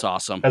 that's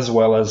awesome. as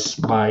well as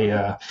my,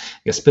 I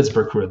guess,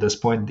 Pittsburgh crew at this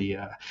point, the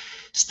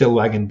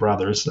Stillwagon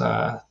brothers,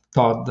 Todd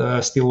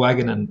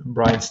Stillwagon and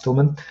Brian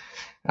Stillman.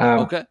 Um,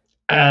 Okay.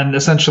 and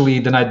essentially,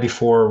 the night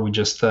before, we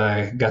just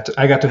I got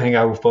to hang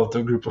out with both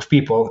a group of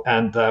people.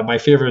 And my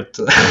favorite,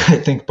 I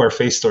think,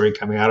 parfait story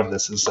coming out of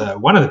this is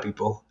one of the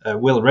people,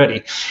 Will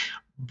Reddy,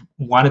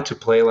 wanted to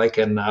play like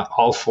an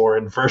all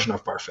foreign version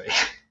of parfait.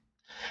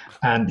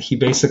 And he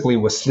basically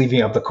was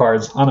sleeving up the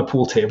cards on a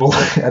pool table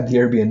at the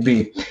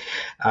Airbnb.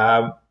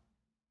 Um,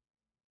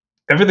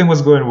 Everything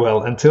was going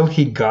well until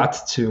he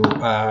got to.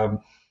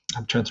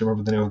 I'm trying to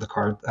remember the name of the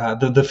card.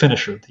 The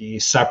finisher, the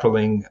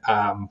Saproling.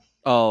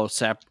 Oh,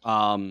 Sap.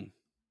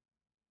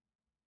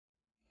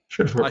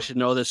 Should I should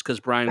know this because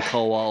Brian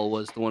Colwell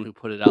was the one who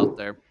put it out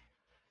there.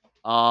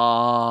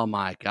 Oh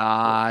my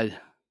God,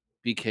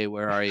 BK,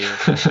 where are you?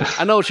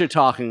 I know what you're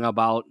talking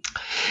about.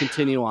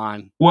 Continue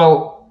on.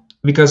 Well,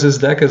 because his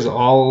deck is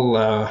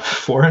all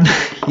foreign,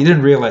 he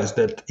didn't realize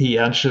that he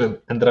actually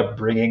ended up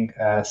bringing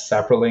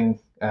Saproling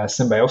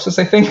Symbiosis,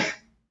 I think.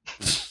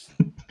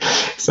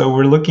 So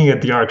we're looking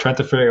at the art, trying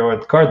to figure out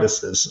what card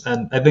this is.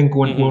 And I think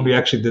when Hmm. we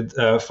actually did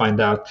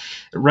find out,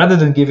 rather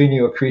than giving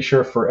you a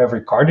creature for every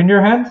card in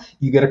your hand,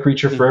 you get a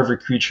creature for Hmm. every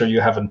creature you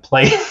have in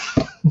play.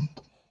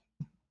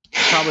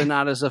 Probably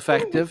not as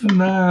effective.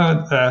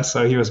 No,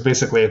 so he was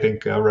basically, I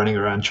think, running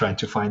around trying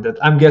to find it.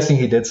 I'm guessing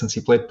he did since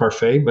he played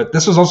Parfait, but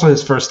this was also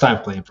his first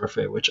time playing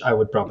Parfait, which I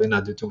would probably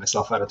not do to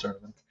myself at a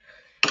tournament.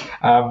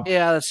 Um,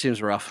 Yeah, that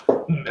seems rough.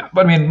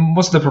 but I mean,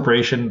 most of the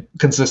preparation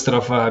consisted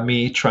of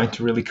me trying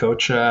to really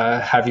coach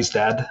Javi's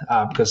dad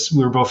because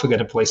we were both going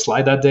to play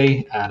slide that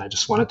day, and I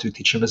just wanted to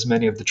teach him as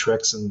many of the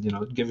tricks and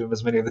give him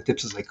as many of the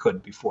tips as I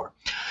could before.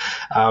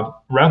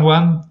 Round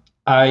one,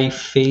 I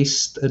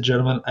faced a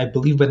gentleman, I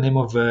believe by the name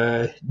of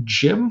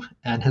Jim,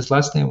 and his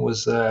last name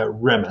was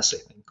Remes, I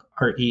think,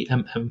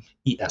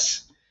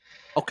 Remmes.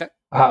 Okay.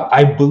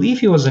 I believe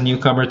he was a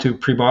newcomer to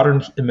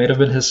Premodern. It may have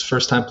been his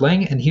first time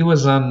playing, and he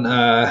was on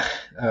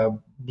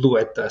Blue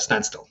at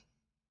Standstill.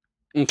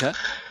 Okay.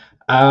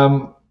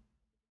 Um,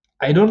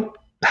 I don't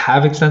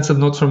have extensive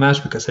notes from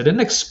match because I didn't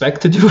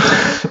expect to do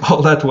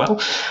all that well.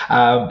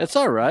 It's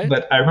all right.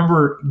 But I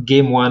remember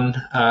game one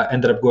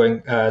ended up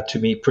going to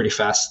me pretty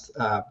fast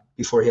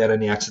before he had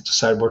any access to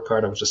sideboard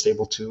card, I was just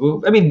able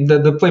to. I mean,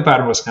 the play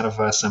pattern was kind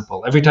of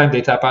simple. Every time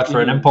they tap out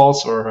for an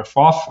impulse or a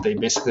FOF, they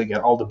basically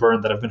get all the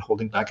burn that I've been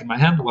holding back in my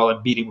hand while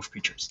I'm beating with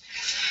creatures.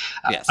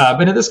 Yes.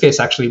 But in this case,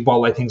 actually,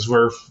 ball lightnings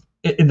were,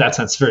 in that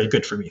sense, very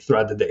good for me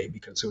throughout the day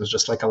because it was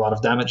just like a lot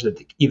of damage that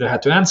they either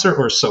had to answer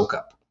or soak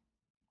up.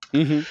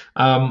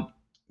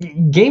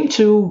 Game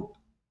 2,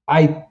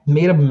 I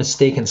made a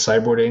mistake in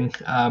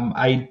sideboarding.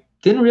 I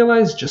didn't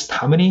realize just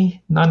how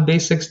many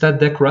non-basics that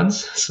deck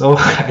runs, so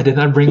I did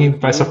not bring in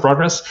Price of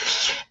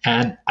Progress,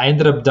 and I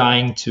ended up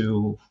dying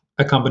to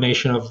a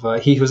combination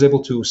of he was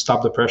able to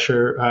stop the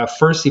pressure.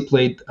 First, he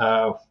played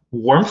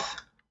Warmth,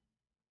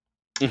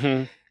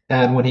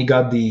 and when he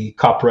got the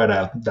Cop Red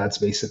out, that's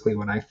basically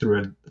when I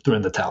threw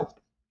in the towel.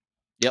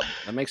 Yep,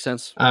 that makes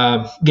sense.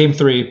 Game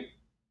 3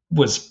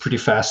 was pretty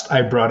fast.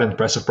 I brought in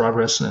Press of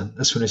Progress, and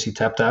as soon as he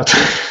tapped out,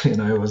 it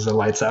was the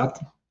lights out.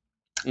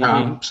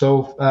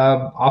 So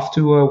off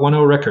to a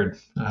 1-0 record.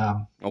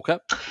 Okay.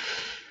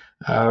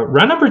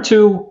 Round number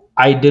 2,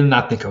 I did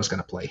not think I was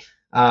going to play.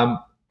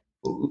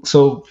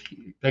 So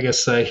I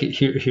guess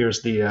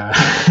here's the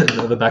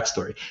the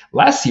backstory.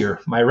 Last year,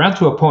 my round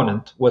 2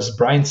 opponent was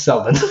Brian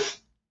Selden.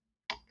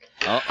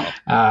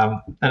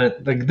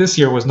 And this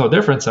year was no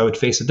different. So I would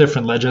face a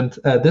different legend.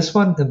 This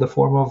one in the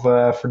form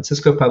of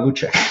Francisco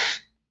Palucek.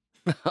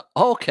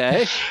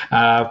 Okay.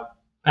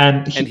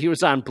 And he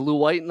was on Blue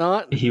White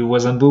Knot? He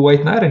was on Blue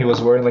White Knot, and he was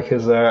wearing like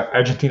his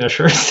Argentina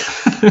shirt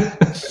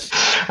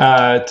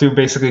to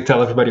basically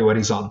tell everybody what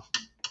he's on.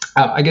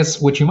 I guess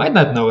what you might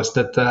not know is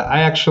that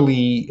I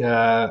actually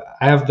I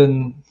have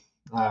been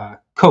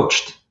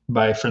coached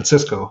by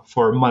Francisco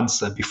for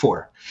months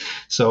before.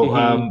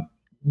 So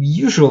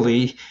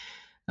usually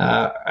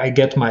I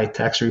get my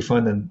tax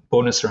refund and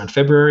bonus around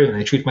February, and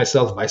I treat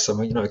myself by some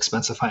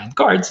expensive high-end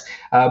cards.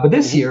 But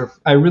this year,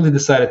 I really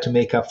decided to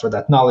make up for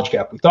that knowledge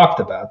gap we talked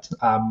about.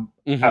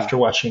 After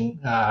watching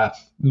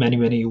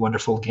many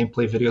wonderful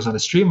gameplay videos on the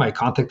stream, I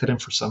contacted him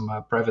for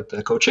some private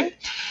coaching.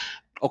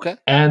 Okay.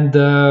 And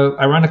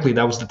ironically,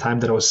 that was the time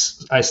that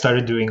I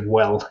started doing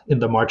well in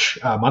the March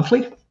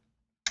monthly.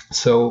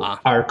 So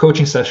our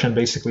coaching session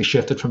basically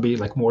shifted from being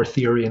like more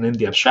theory and in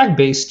the abstract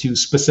base to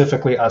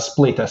specifically us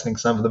playtesting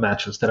some of the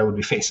matches that I would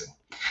be facing.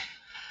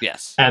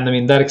 Yes. And I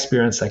mean, that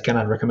experience, I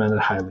cannot recommend it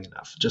highly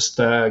enough. Just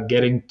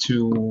getting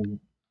to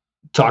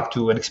talk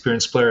to an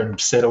experienced player and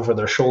sit over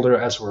their shoulder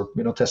as we're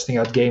testing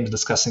out games,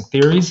 discussing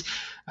theories.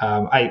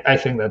 I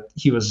think that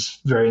he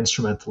was very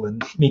instrumental in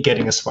me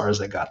getting as far as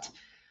I got.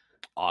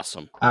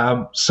 Awesome.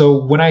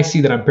 So when I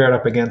see that I'm paired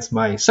up against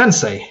my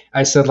sensei,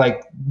 I said,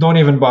 like, don't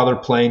even bother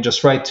playing.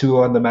 Just write 2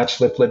 on the match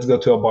slip. Let's go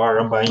to a bar.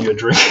 I'm buying you a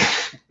drink.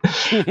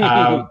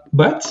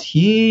 But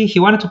he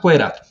wanted to play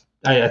it out.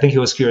 I think he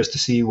was curious to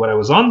see what I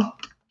was on.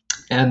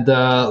 And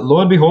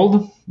lo and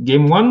behold,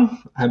 game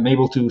 1, I'm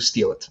able to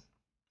steal it.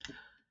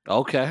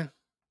 Okay.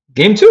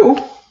 Game 2,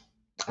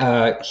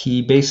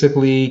 he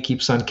basically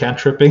keeps on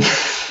cantripping.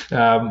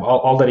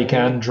 All that he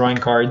can, drawing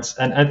cards.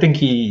 And I think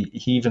he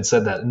even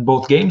said that in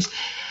both games.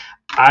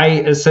 I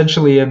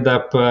essentially end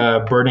up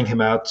burning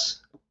him out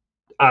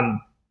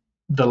on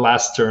the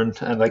last turn.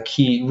 And like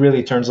he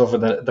really turns over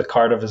the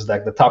card of his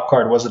deck. The top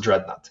card was a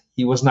Dreadnought.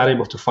 He was not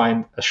able to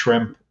find a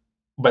shrimp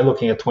by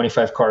looking at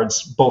 25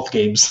 cards both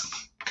games.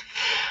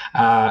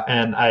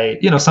 And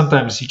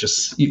sometimes you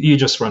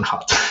just run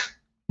hot.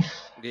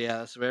 Yeah,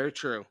 that's very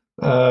true.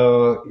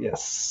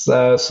 Yes.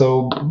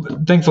 So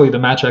thankfully, the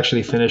match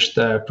actually finished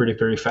pretty,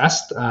 very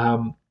fast,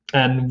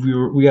 and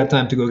we had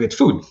time to go get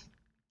food.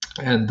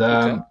 And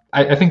okay.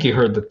 I think you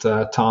heard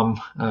that Tom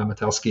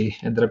Matelski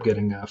ended up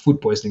getting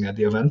food poisoning at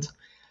the event.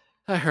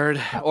 I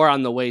heard, or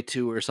on the way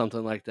to, or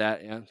something like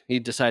that. Yeah, he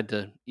decided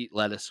to eat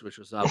lettuce, which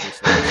was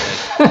obviously a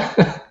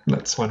mistake.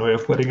 That's one way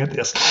of putting it.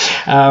 Yes.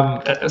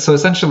 So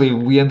essentially,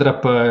 we ended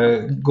up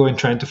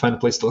trying to find a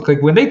place to look.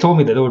 Like when they told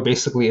me that they were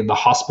basically in the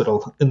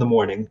hospital in the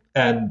morning,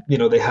 and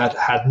they had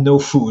no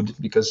food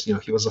because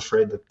he was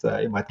afraid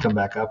that it might come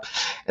back up,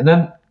 and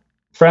then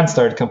Fran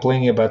started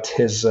complaining about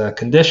his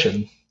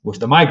condition with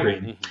the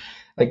migraine. Mm-hmm.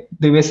 Like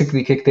they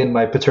basically kicked in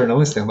my paternal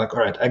instinct. I'm like,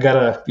 all right, I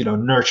gotta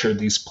nurture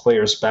these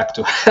players back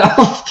to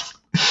health.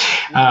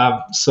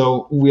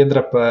 So we ended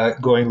up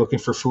going looking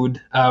for food.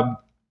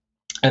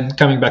 And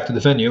coming back to the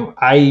venue,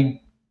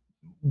 I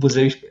was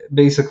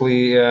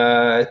basically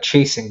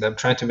chasing them,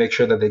 trying to make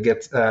sure that they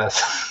get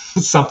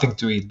something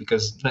to eat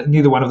because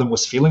neither one of them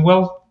was feeling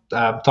well.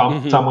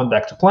 Tom went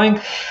back to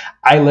playing.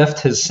 I left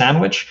his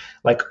sandwich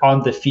like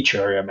on the feature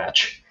area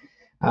match,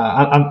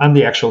 on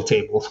the actual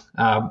table.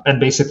 And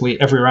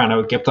basically every round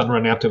I kept on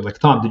running up to him like,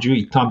 Tom, did you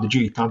eat? Tom, did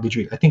you eat? Tom, did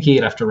you eat? I think he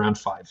ate after round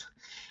 5.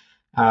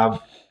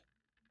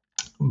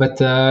 But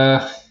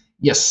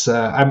yes,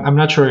 I'm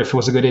not sure if it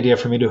was a good idea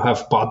for me to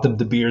have bought them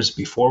the beers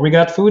before we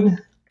got food.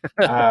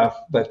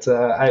 But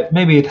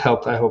maybe it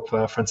helped. I hope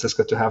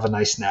Francisco to have a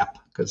nice nap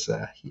because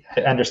I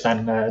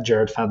understand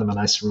Jared found him a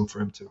nice room for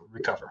him to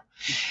recover.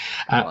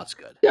 That's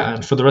good. Yeah,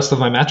 and for the rest of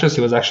my matches,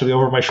 he was actually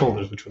over my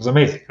shoulders, which was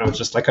amazing. It was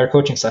just like our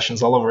coaching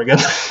sessions all over again.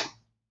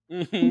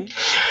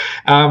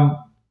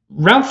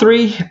 Round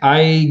three,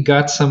 I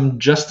got some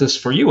justice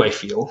for you, I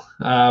feel.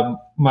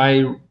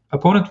 My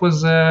opponent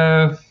was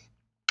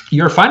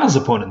your finals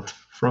opponent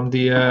from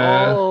the,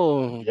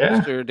 Oh, yeah,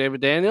 Mr.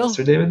 David Daniel?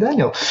 Mr. David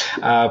Daniel,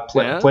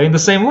 Yeah. playing the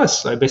same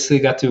list. So I basically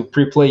got to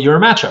pre-play your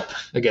matchup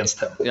against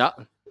him. Yeah.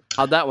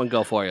 How'd that one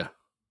go for you?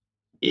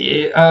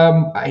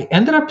 I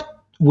ended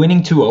up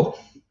winning 2-0.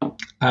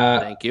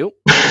 Thank you.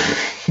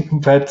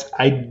 But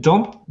I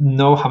don't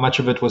know how much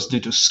of it was due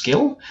to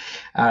skill,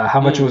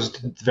 how much was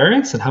due to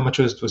variance, and how much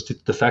was due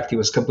to the fact he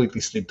was completely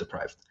sleep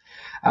deprived.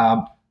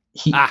 Um,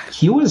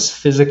 he was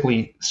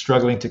physically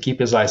struggling to keep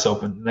his eyes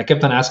open, and I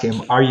kept on asking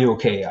him, "Are you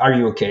okay? Are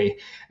you okay?"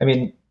 I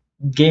mean,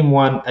 game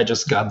one, I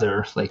just got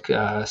there like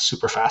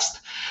super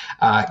fast.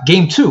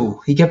 Game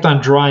two, he kept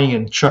on drawing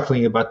and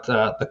chuckling about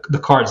the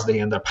cards they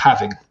end up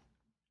having.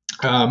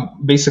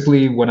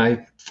 Basically, when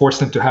I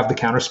forced him to have the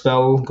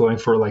counterspell going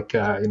for like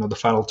the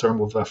final turn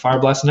with Fire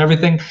Blast and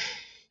everything,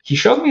 he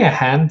showed me a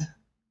hand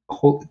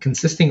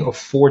consisting of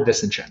 4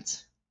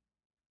 disenchants.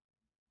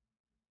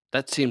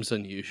 That seems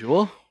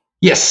unusual.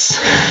 Yes,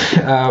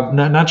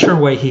 not sure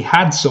why he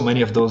had so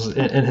many of those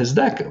in his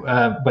deck,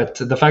 but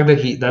the fact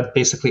that that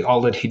basically all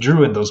that he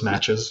drew in those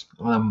matches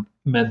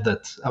meant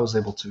that I was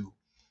able to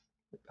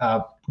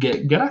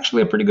get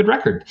actually a pretty good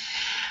record.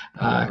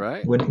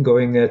 Right.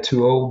 Going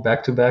 2-0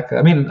 back to back.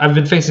 I mean, I've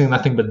been facing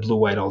nothing but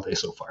blue-white all day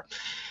so far.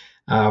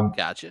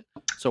 Gotcha.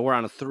 So we're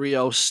on a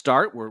 3-0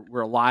 start.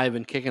 We're alive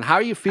and kicking. How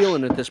are you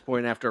feeling at this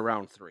point after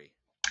round 3?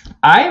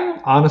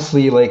 I'm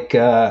honestly like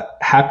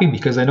happy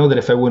because I know that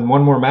if I win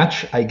one more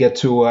match, I get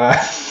to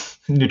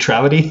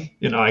neutrality.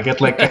 I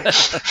get like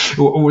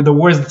the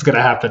worst that's going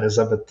to happen is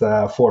I'm at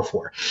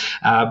 4-4.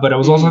 But I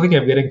was also thinking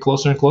I'm getting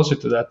closer and closer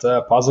to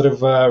that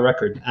positive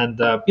record. And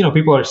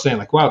people are saying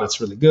like, "Wow,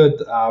 that's really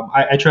good."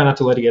 I try not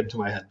to let it get into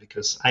my head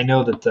because I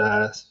know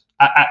that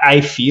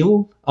I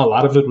feel a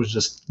lot of it was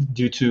just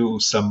due to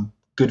some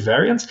good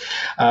variance.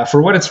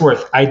 For what it's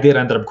worth, I did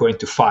end up going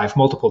to 5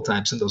 multiple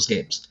times in those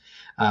games.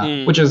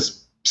 Which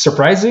is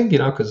surprising,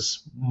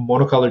 because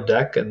monocolored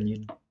deck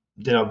and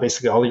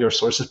basically all of your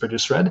sources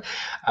produce red.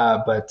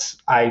 But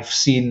I've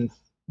seen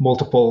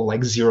multiple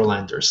like 0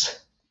 landers.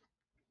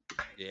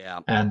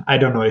 Yeah. And I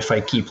don't know if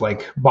I keep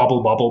like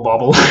bobble.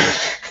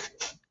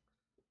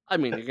 I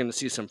mean, you're going to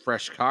see some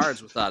fresh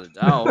cards without a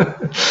doubt.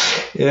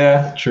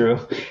 Yeah,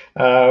 true.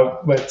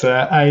 But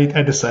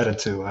I decided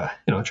to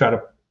try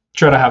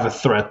to have a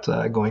threat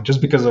going just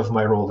because of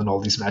my role in all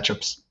these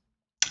matchups.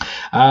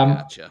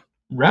 Gotcha.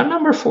 Round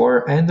number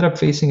 4, I ended up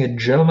facing a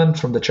gentleman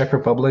from the Czech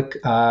Republic.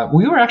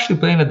 We were actually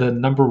playing at the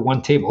number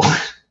 1 table.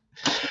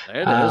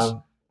 There it is. I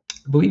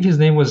believe his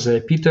name was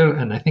Peter,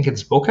 and I think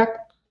it's Bokak.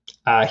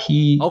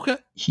 He's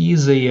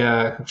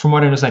from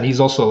what I understand,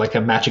 he's also like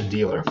a magic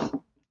dealer.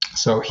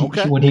 So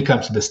when he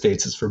comes to the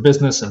States, it's for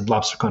business, and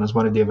Lobstercon is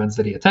one of the events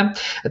that he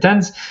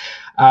attends.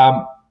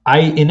 I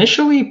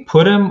initially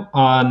put him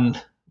on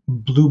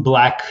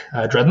blue-black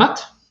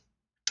Dreadnought,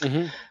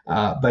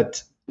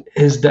 but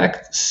his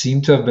deck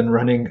seemed to have been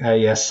running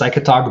a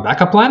Psychotog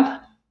backup plan.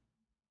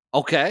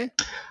 Okay.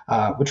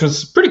 Which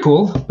was pretty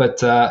cool,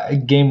 but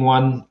game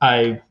 1,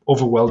 I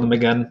overwhelmed him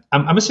again.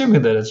 I'm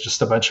assuming that it's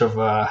just a bunch of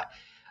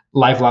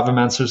live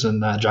Lavamancers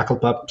and Jackal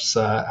Pups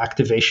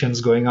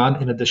activations going on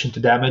in addition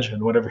to damage,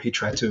 and whenever he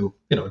tried to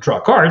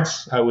draw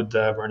cards, I would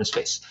burn his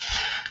face.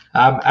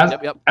 As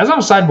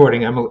I'm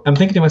sideboarding, I'm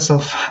thinking to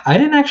myself, I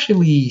didn't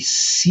actually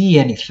see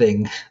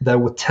anything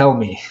that would tell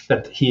me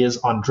that he is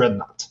on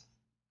Dreadnought.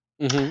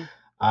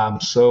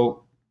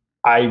 So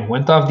I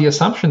went off the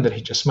assumption that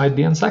he just might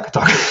be on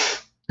Psychotog.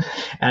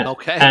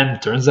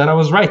 And turns out I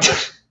was right.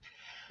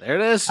 There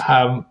it is.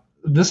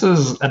 This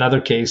is another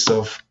case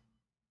of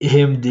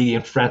him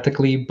digging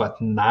frantically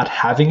but not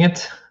having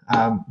it.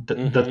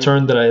 The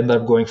turn that I ended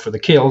up going for the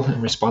kill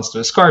in response to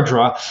his card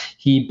draw,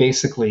 he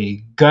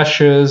basically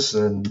gushes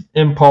and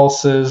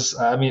impulses.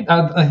 I mean,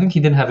 I think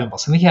he didn't have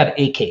impulse. I think he had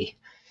AK.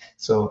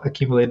 So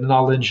accumulated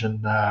knowledge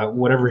and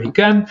whatever he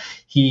can.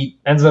 He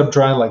ends up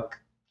drawing like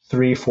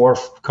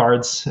 3-4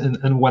 cards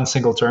in one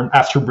single turn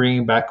after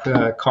bringing back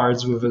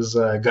cards with his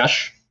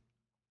gush.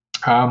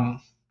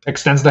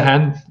 Extends the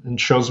hand and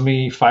shows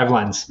me 5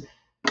 lands.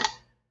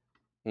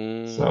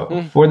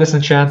 So 4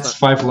 disenchants,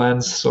 5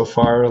 lands so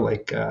far.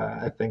 Like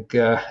I think,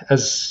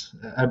 as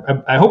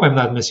I hope I'm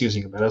not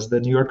misusing it, but as the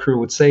New York crew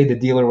would say, the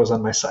dealer was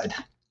on my side.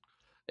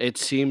 It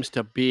seems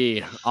to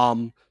be.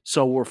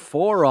 So we're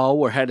 4-0.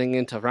 We're heading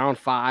into round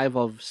 5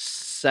 of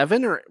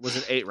 7, or was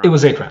it 8 rounds? It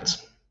was 8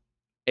 rounds.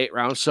 8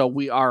 rounds. So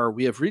we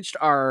have reached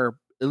at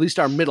least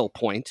our middle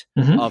point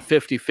of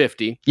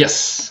 50-50.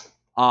 Yes.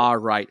 All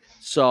right.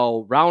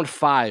 So round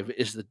 5,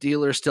 is the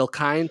dealer still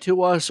kind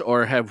to us,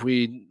 or have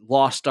we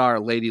lost our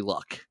lady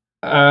luck?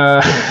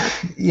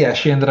 Yeah,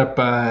 she ended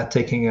up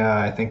taking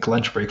I think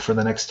lunch break for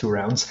the next 2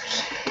 rounds.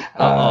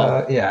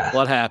 Yeah.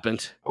 What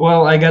happened?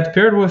 Well, I got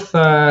paired with.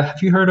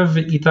 Have you heard of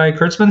Itai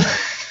Kurtzman?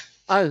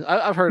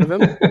 I've heard of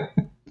him.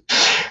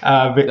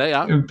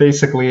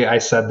 Basically, I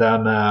sat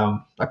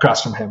down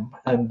across from him,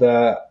 and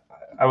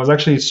I was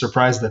actually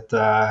surprised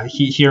that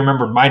he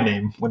remembered my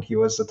name when he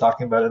was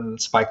talking about it in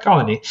Spike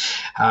Colony.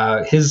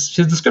 His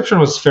description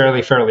was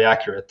fairly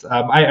accurate.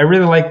 I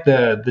really like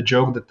the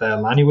joke that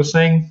Lani was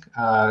saying.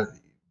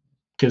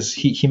 Because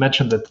he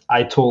mentioned that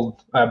I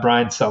told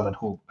Brian Selden,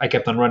 who I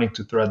kept on running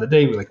to throughout the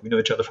day, we know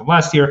each other from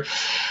last year.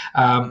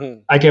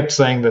 I kept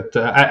saying that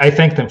I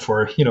thanked him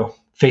for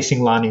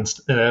facing Lani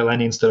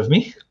instead of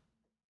me.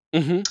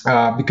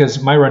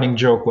 Because my running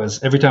joke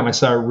was every time I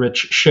saw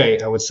Rich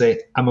Shea, I would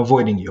say, "I'm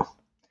avoiding you."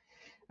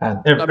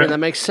 And that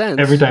makes sense.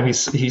 Every time he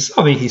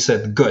saw me, he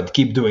said, "Good,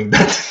 keep doing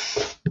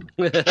that."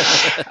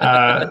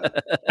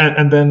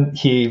 And then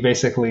he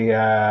basically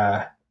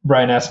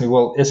Brian asked me,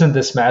 "Well, isn't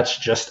this match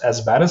just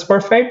as bad as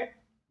Parfait?"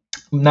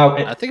 Now,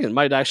 I think it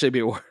might actually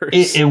be worse.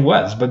 It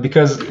was, but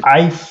because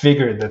I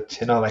figured that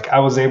I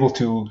was able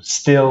to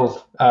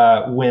still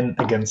win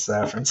against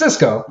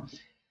Francisco,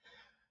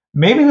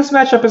 maybe this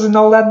matchup isn't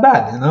all that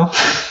bad,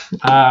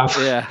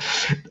 Yeah.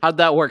 How'd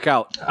that work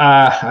out?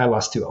 I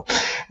lost 2-0.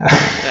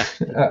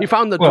 He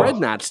found the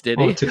dreadnoughts, did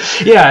he?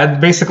 Yeah,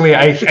 basically,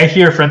 I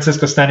hear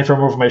Francisco standing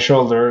from over my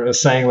shoulder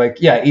saying,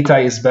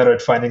 Itai is better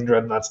at finding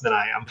dreadnoughts than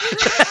I am.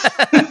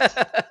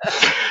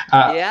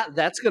 Yeah,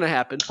 that's going to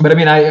happen. But I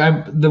mean,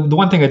 the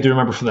one thing I do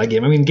remember from that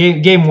game, I mean,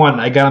 game 1,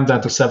 I got him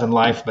down to 7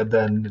 life, but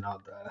then,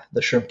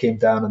 the shrimp came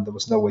down and there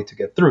was no way to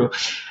get through.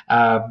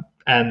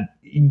 And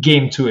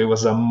game 2, it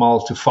was a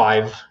mull to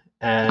 5.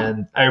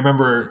 And I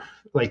remember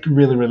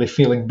really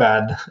feeling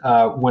bad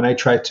when I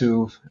tried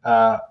to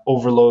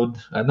meltdown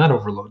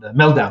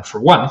for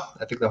 1.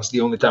 I think that was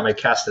the only time I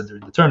cast it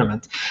during the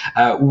tournament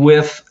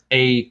with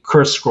a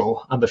curse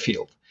scroll on the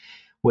field,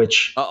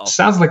 which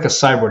sounds like a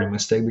sideboarding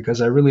mistake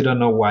because I really don't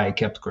know why I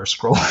kept curse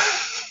scroll.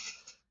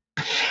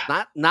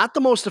 Not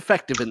the most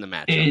effective in the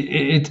match.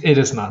 It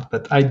is not,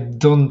 but I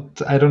don't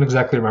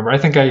exactly remember. I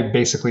think I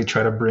basically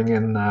try to bring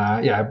in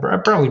I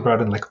probably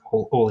brought in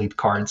all 8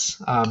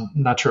 cards.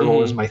 Not sure what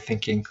was my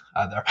thinking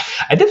there.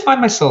 I did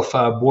find myself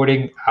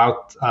boarding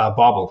out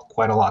Bobble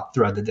quite a lot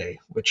throughout the day,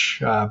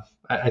 which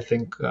I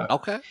think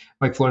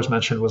like Flores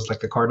mentioned was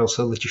a cardinal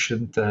sin that you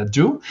shouldn't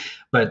do,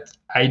 but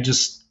I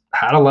just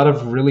had a lot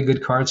of really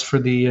good cards for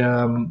the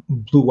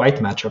blue-white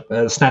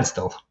matchup,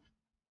 standstill.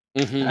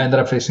 I ended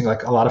up facing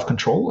a lot of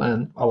control,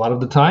 and a lot of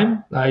the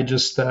time I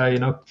just I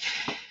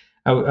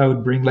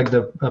would bring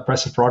the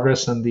oppressive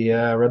progress and the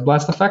red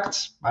blast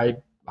effects. I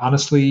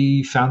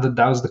honestly found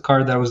that was the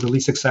card that I was the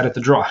least excited to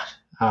draw.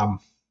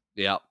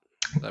 Yeah,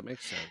 that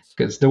makes sense.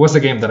 Because there was a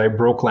game that I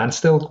broke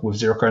Landstill with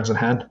 0 cards in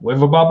hand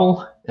with a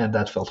bubble, and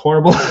that felt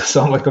horrible.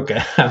 So I'm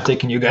okay, I'm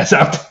taking you guys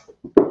out.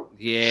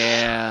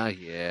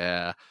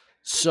 Yeah.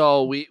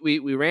 So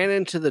we ran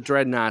into the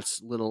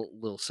Dreadnought's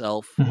little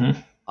self.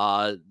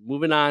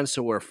 Moving on,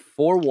 so we're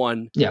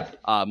 4-1. Yeah.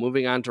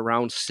 Moving on to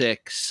round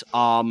 6.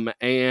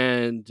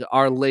 And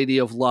Our Lady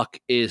of Luck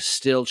is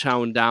still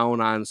chowing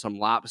down on some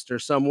lobster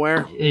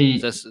somewhere.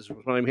 This is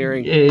what I'm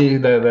hearing.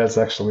 That's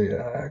actually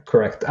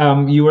correct.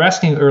 You were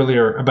asking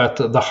earlier about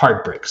the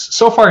heartbreaks.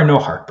 So far, no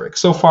heartbreaks.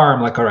 So far,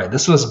 I'm all right,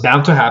 this was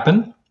bound to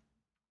happen.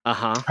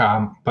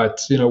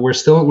 But we're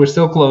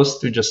still close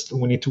to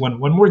we need to win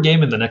one more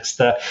game in the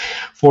next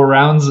 4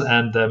 rounds,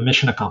 and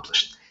mission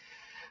accomplished.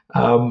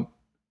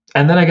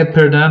 And then I get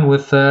paired down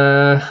with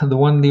the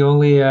one, the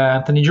only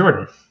Anthony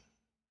Jordan,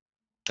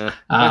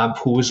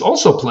 who is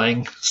also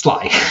playing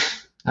Sly.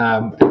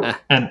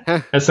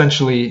 And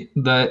essentially,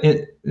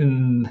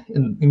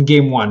 in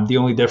game 1, the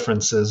only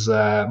difference is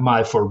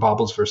my 4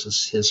 baubles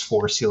versus his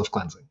 4 Seal of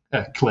Cleansing.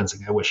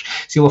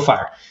 Seal of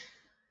Fire.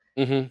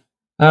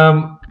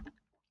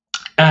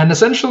 And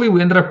essentially,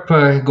 we ended up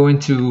going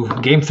to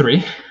game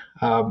 3.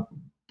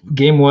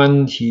 Game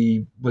 1,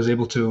 he was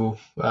able to.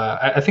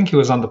 I think he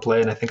was on the play,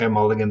 and I think I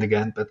mulliganed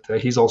again. But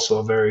he's also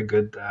a very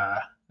good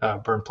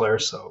burn player,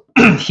 so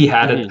he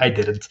had it. I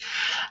didn't.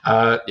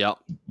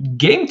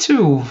 Game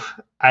 2,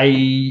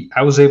 I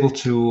was able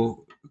to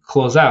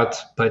close out,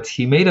 but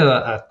he made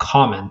a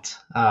comment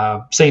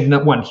saying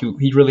that 1,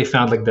 he really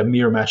found the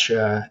mirror match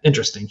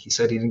interesting. He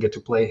said he didn't get to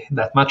play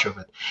that much of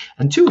it,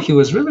 and 2, he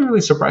was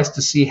really surprised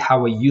to see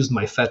how I used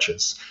my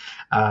fetches,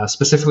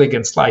 specifically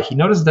against Sly. He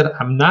noticed that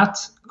I'm not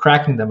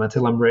cracking them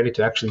until I'm ready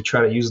to actually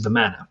try to use the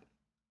mana,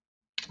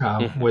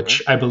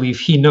 which I believe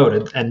he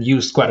noted and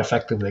used quite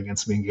effectively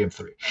against me in game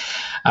 3,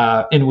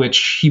 in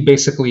which he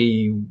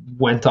basically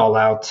went all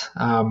out.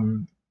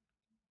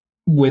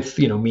 With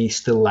me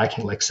still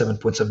lacking 7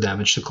 points of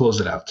damage to close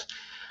it out.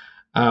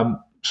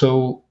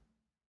 So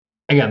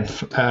again,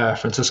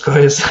 Francisco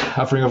is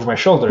hovering over my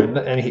shoulder,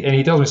 and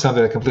he tells me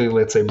something that completely,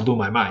 let's say, blew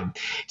my mind.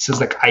 He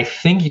says I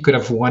think you could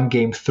have won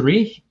game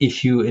 3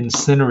 if you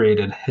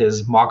incinerated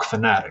his Mog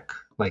Fanatic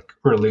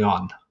early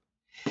on.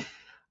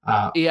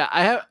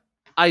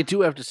 I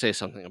do have to say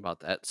something about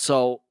that.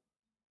 So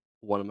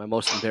one of my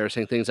most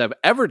embarrassing things I've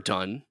ever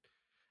done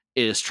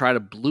is try to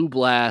blue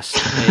blast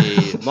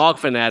a Mog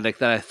Fanatic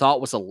that I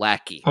thought was a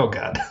lackey. Oh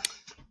God.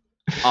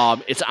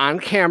 It's on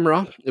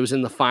camera. It was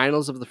in the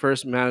finals of the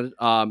first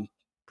Premodern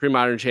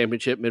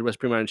Championship, Midwest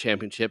Premodern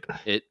Championship.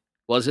 It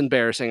was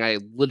embarrassing. I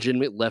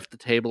legitimately left the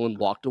table and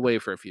walked away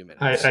for a few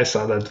minutes. I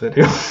saw that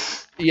video.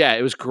 Yeah,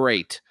 it was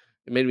great.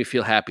 It made me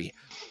feel happy.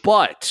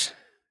 But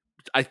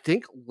I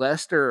think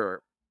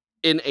Lester,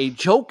 in a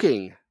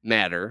joking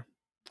manner,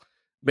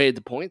 made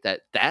the point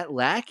that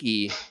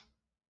lackey,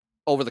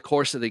 over the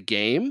course of the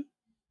game,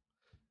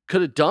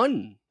 could have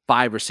done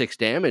 5 or 6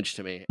 damage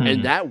to me.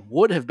 And that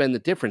would have been the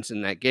difference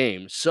in that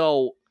game.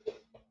 So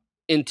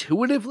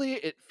intuitively,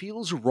 it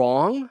feels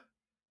wrong.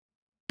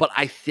 But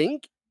I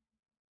think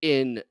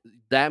in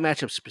that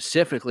matchup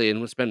specifically,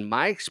 and what's been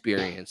my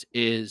experience,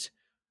 is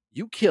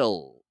you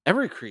kill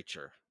every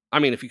creature. I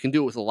mean, if you can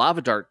do it with a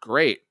lava dart,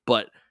 great.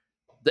 But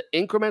the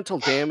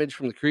incremental damage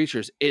from the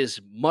creatures is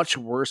much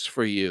worse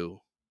for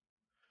you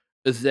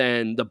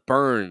than the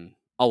burn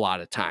a lot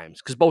of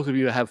times, because both of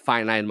you have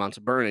finite amounts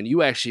of burn, and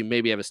you actually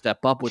maybe have a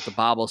step up with the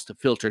baubles to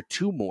filter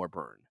 2 more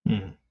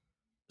burn.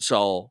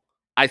 So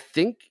I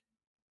think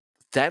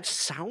that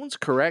sounds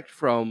correct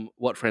from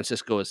what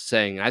Francisco is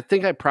saying. I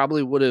think I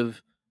probably would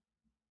have,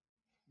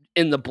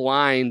 in the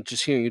blind,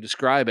 just hearing you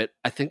describe it,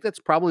 I think that's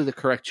probably the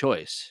correct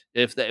choice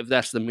if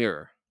that's the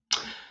mirror.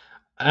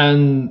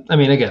 And I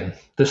mean, again,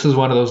 this is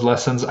one of those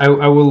lessons. I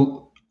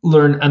will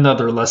learn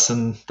another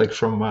lesson, like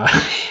from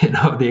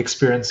the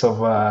experience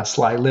of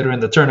Sly later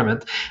in the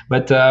tournament.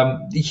 But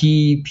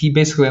he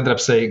basically ended up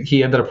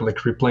like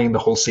replaying the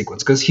whole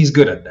sequence, because he's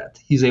good at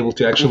that. He's able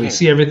to actually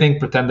see everything,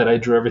 pretend that I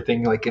drew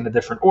everything like in a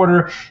different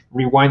order,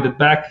 rewind it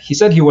back. He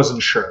said he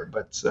wasn't sure,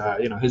 but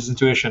his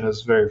intuition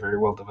is very, very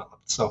well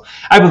developed. So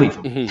I believe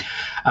him.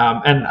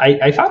 And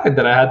I thought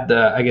that I had,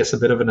 I guess, a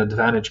bit of an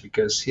advantage,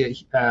 because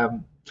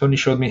Tony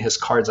showed me his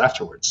cards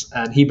afterwards,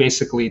 and he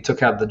basically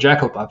took out the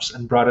Jackal Pups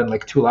and brought in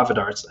like 2 Lava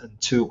Darts and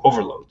 2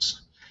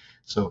 Overloads.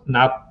 So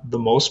not the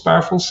most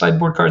powerful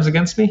sideboard cards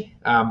against me.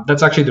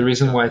 That's actually the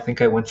reason why I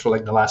think I went for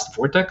like the last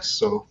Vortex.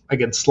 So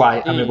against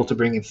Sly, I'm able to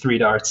bring in 3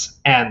 darts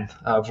and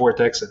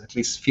Vortex, and at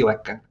least feel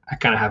like I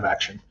kind of have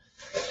action.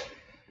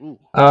 You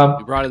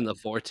brought in the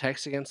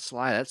Vortex against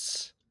Sly.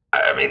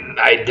 I mean,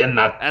 I did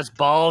not. That's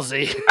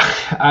ballsy.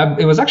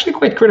 It was actually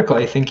quite critical,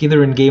 I think,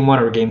 either in game 1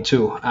 or game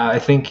 2. I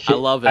think. I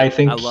love it. I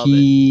think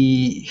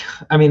he.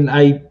 I mean,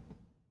 I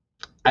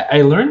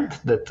learned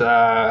that.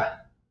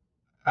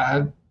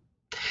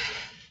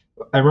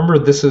 I remember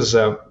this is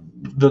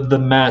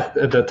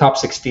the top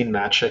 16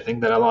 match, I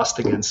think, that I lost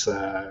against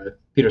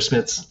Peter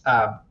Smits.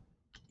 I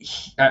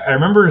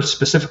remember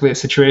specifically a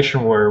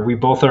situation where we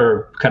both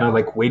are kind of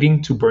like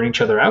waiting to burn each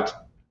other out,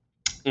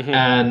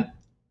 and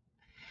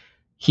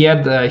he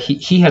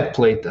had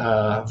played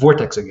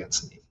Vortex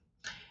against me,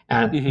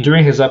 and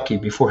during his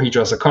upkeep, before he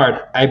draws a card,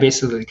 I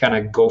basically kind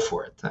of go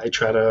for it. I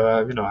try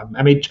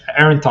to,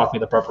 Aaron taught me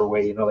the proper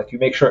way, like you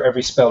make sure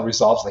every spell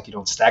resolves, like you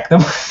don't stack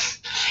them.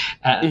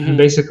 And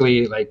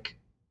basically, like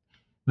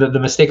the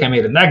mistake I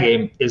made in that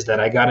game is that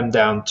I got him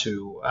down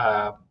to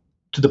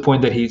the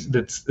point that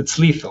it's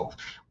lethal.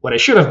 What I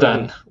should have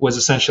done was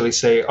essentially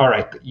say, all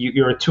right,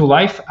 you're at 2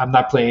 life. I'm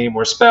not playing any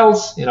more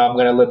spells. I'm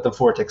going to let the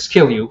Vortex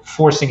kill you,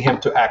 forcing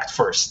him to act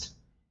first.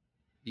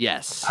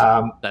 Yes,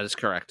 that is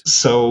correct.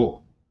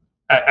 So,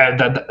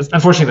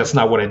 unfortunately, that's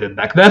not what I did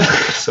back then.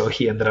 So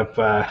he ended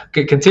up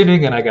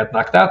continuing, and I got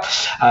knocked out.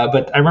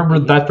 But I remember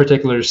that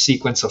particular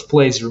sequence of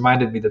plays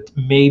reminded me that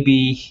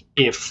maybe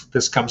if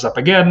this comes up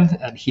again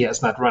and he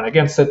has not run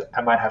against it,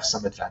 I might have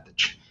some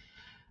advantage.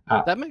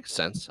 That makes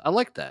sense. I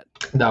like that.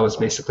 That was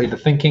basically the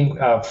thinking.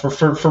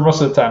 For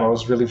most of the time, I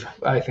was really,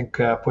 I think,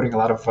 putting a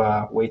lot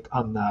of weight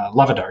on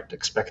Lava Dart,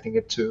 expecting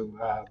it to,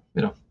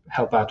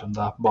 help out in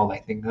the Ball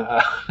Lightning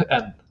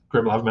and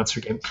Grim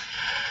Lavamancer game.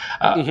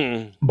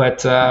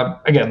 But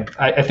again,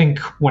 I think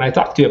when I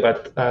talked to you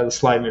about the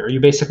Sly Mirror, you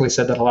basically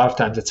said that a lot of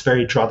times it's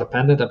very draw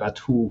dependent about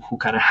who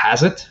kind of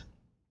has it.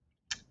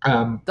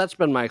 That's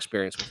been my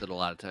experience with it a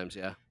lot of times,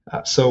 yeah.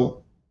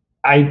 So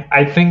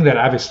I think that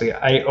obviously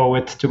I owe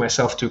it to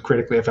myself to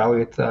critically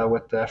evaluate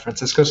what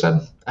Francisco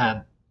said,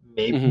 and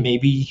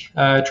maybe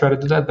try to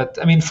do that. But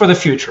I mean, for the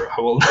future,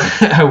 I will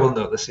I will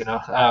know this,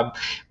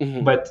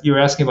 But you were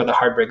asking about the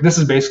heartbreak. This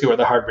is basically where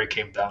the heartbreak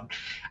came down.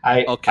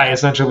 I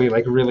essentially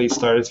like really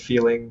started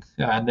feeling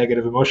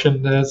negative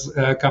emotion as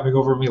coming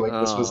over me. Like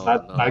this was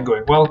not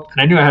going well,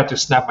 and I knew I had to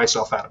snap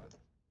myself out of it.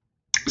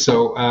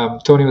 So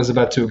Tony was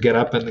about to get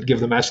up and give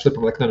the match slip.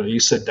 I'm like, no, you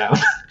sit down.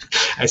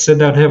 I sit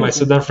down him. I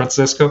sit down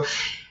Francisco.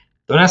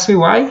 Don't ask me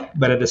why,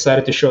 but I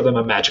decided to show them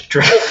a magic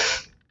trick.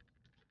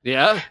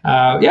 Yeah?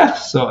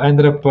 So I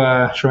ended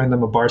up showing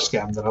them a bar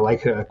scam that I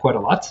like quite a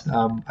lot.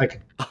 I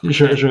could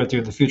show it to you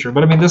in the future.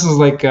 But I mean, this is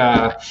like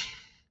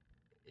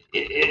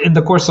in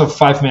the course of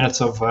 5 minutes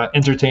of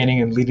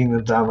entertaining and leading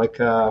them down like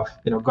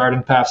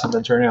garden paths and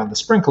then turning on the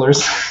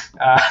sprinklers.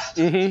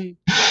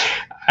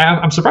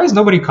 I'm surprised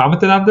nobody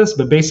commented on this,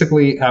 but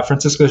basically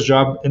Francisco's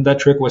job in that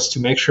trick was to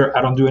make sure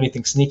I don't do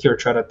anything sneaky or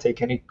try to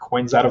take any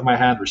coins out of my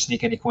hand or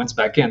sneak any coins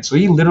back in. So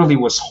he literally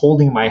was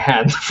holding my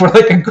hand for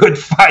like a good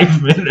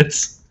 5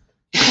 minutes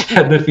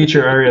at the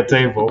feature area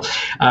table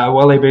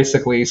while I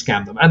basically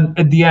scammed them. And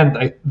at the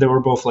end, they were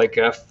both like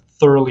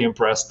thoroughly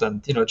impressed,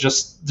 and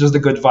just the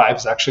good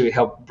vibes actually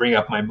helped bring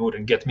up my mood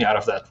and get me out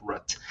of that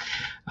rut.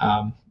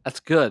 That's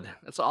good.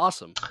 That's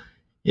awesome.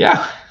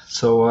 Yeah.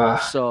 So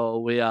So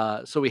we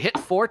hit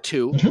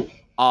 4-2.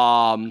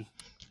 Mhm.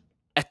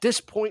 At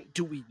this point,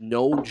 do we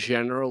know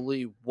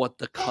generally what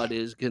the cut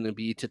is going to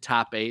be to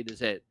top 8?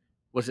 Did it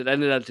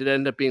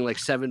end up being like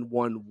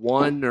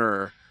 7-1-1,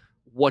 or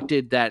what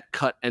did that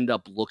cut end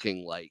up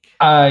looking like?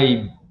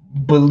 I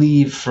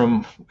believe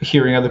from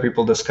hearing other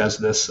people discuss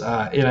this,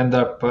 it ended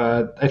up.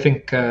 I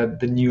think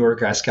the New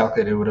York guys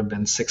calculated it would have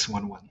been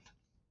 6-1-1.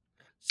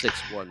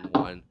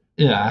 6-1-1.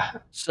 Yeah.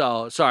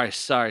 So sorry,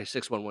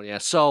 6-1-1. Yeah.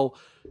 So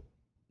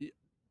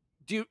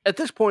do you, at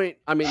this point,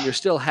 I mean, you're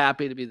still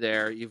happy to be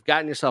there. You've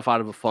gotten yourself out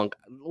of a funk.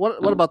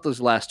 What about those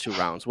last 2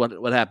 rounds?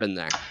 What happened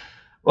there?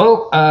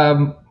 Well,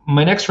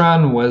 my next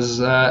round was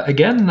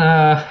again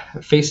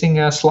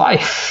facing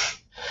Sly.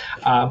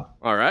 All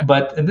right.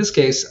 But in this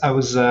case, I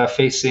was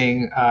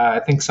facing, I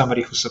think,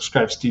 somebody who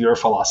subscribes to your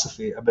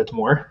philosophy a bit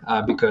more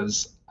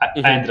because I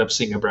ended up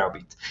seeing a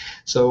browbeat.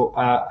 So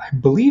I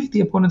believe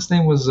the opponent's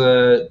name was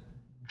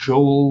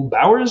Joel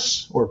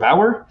Bowers or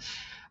Bauer.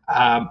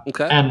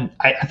 Okay. And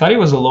I thought he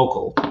was a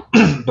local,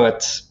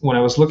 but when I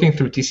was looking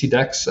through TC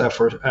decks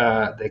for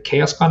the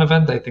ChaosCon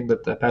event, I think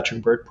that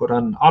Patrick Bird put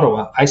on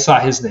Ottawa, I saw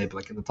his name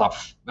like in the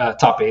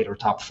top 8 or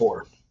top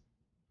 4.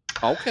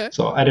 Okay.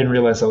 So I didn't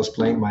realize I was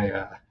playing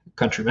my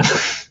countryman.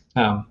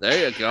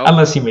 There you go.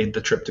 Unless he made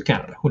the trip to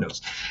Canada, who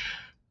knows?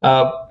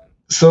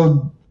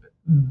 So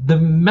the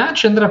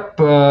match ended up,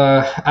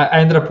 I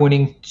ended up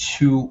winning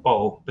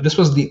 2-0, but this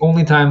was the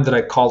only time that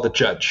I called a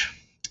judge.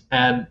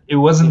 And it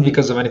wasn't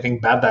because of anything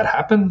bad that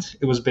happened.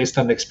 It was based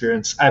on the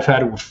experience I've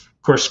had with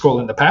Curse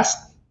Scroll in the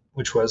past,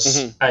 which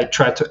was I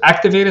tried to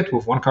activate it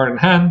with 1 card in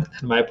hand,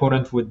 and my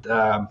opponent would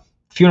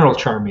Funeral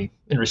Charm me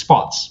in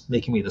response,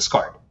 making me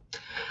discard.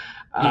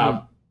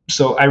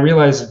 So I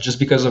realized that just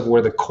because of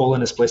where the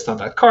colon is placed on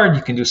that card,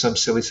 you can do some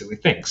silly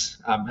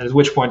things. At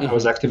which point I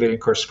was activating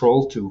Curse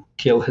Scroll to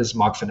kill his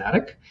Mog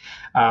Fanatic.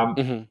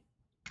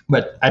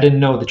 But I didn't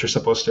know that you're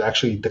supposed to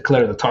actually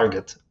declare the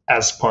target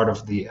as part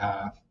of the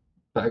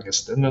I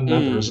guess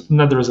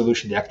another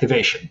resolution, the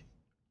activation.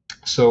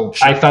 So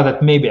I thought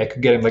that maybe I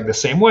could get him like the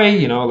same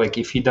way, like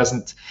if he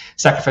doesn't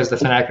sacrifice the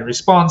Fanatic in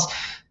response,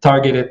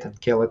 target it and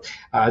kill it.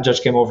 Judge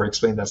came over,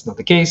 explained that's not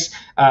the case.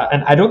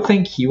 And I don't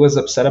think he was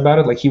upset about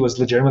it. Like he was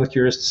legitimately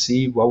curious to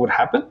see what would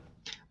happen.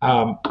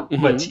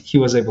 But he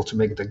was able to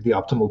make the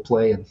optimal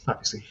play and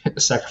obviously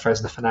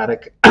sacrifice the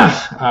Fanatic.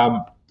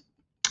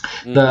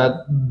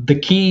 The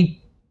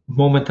key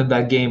moment in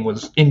that game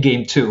was in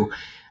game 2.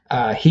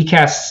 He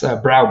casts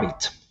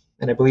Browbeat,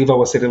 and I believe I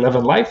was at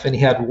 11 life, and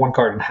he had 1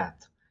 card in hand.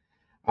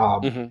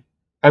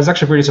 I was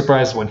actually pretty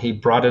surprised when he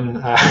brought in,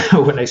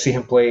 when I see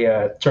him play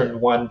turn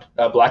 1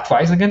 Black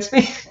Fives against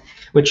me,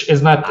 which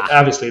is not,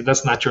 obviously,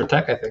 that's not your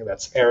tech. I think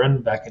that's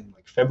Aaron back in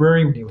like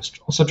February when he was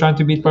also trying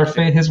to beat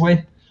Parfait his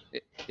way.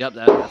 Yep,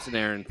 that's an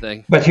Aaron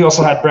thing. But he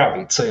also had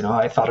Browbeat, so,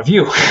 I thought of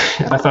you,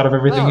 and I thought of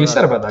everything you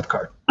said about that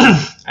card.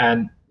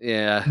 And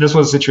yeah, this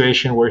was a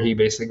situation where he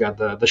basically got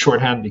the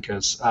shorthand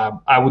because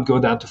I would go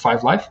down to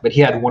 5 life, but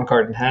he had 1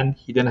 card in hand.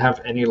 He didn't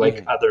have any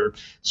other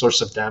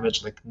source of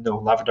damage, like no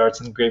Lava Darts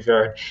in the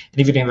graveyard.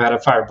 And even if I had a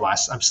Fire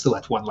Blast, I'm still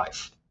at 1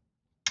 life.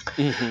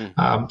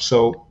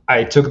 So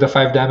I took the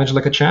 5 damage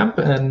like a champ,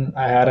 and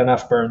I had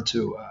enough burn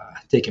to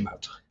take him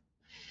out.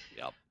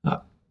 Yep.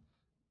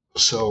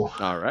 So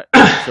all right.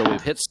 So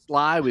we've hit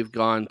Sly. We've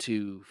gone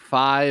to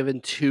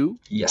 5-2.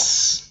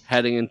 Yes.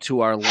 Heading into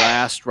our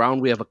last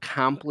round, we have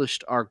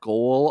accomplished our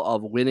goal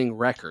of winning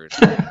record.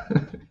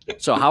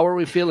 So how are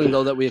we feeling,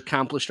 though, that we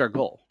accomplished our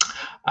goal?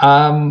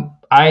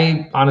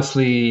 I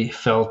honestly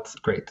felt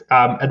great.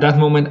 At that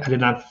moment, I did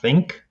not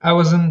think I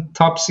was in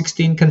top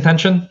 16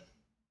 contention.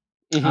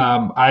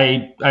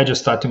 I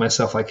just thought to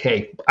myself, like,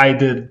 hey, I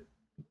did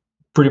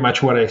pretty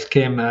much what I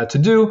came to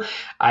do.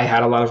 I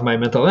had a lot of my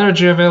mental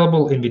energy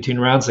available in between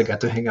rounds. I got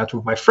to hang out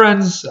with my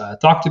friends,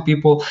 talk to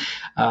people,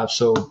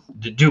 so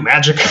do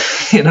magic.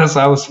 So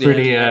I was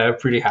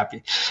pretty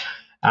happy.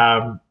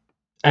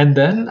 And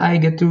then I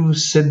get to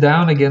sit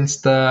down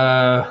against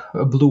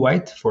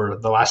blue-white for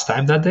the last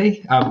time that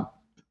day.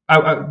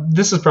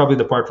 This is probably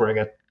the part where I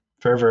got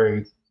very,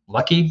 very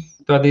lucky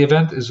throughout the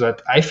event, is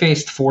that I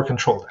faced 4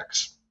 control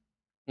decks.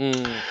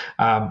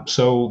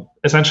 So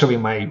essentially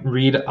my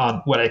read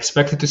on what I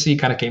expected to see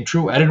kind of came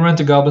true. I didn't run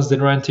to goblins,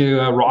 didn't run to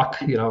rock,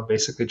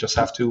 basically just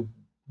have to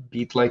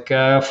beat like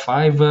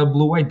 5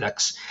 blue-white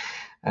decks.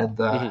 And,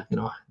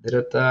 did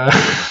it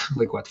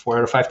like 4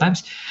 out of 5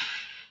 times.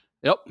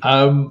 Yep.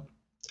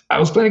 I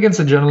was playing against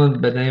a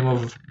gentleman by the name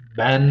of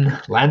Ben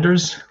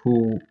Landers,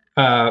 who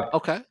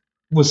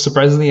was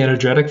surprisingly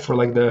energetic for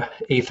like the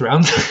 8th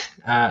round.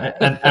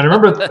 And I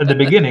remember at the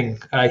beginning,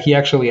 he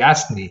actually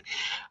asked me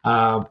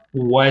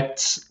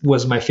what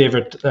was my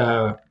favorite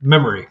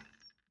memory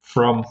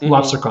from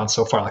Lobstercon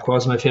so far. Like, what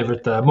was my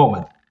favorite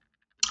moment?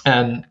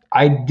 And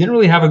I didn't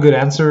really have a good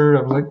answer.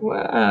 I was like,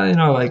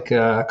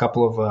 well, a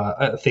couple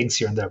of things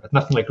here and there, but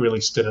nothing like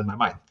really stood in my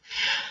mind.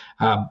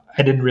 I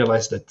didn't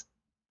realize that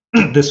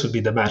this would be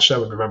the match I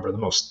would remember the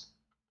most.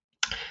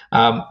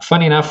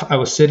 Funny enough, I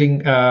was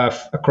sitting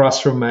across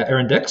from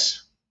Aaron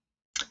Dix,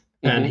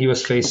 and he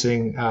was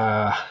facing,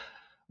 I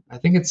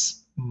think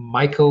it's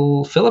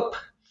Michael Phillip,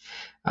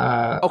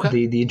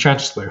 Okay. the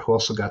Enchantress player, who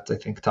also got, I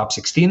think, top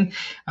 16.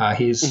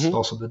 He's Hmm.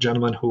 also the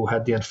gentleman who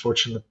had the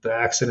unfortunate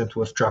accident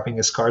with dropping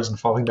his cards and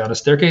falling down a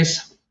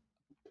staircase.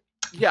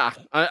 Yeah,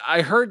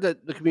 I heard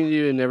that the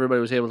community and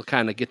everybody was able to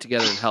kind of get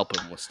together and help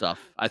him with stuff.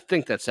 I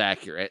think that's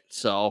accurate.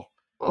 So,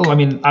 Well, I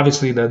mean,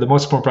 obviously, the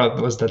most important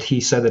part was that he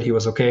said that he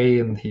was okay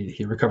and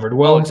he recovered oh,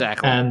 well.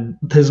 exactly. And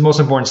his most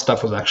important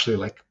stuff was actually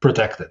like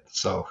protected.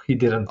 So he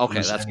didn't Okay,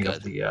 lose that's any of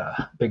good.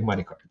 the big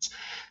money cards.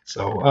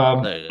 So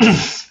There you go.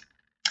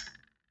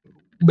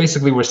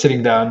 basically, we're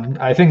sitting down.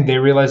 I think they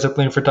realized they're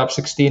playing for top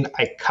 16.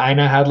 I kind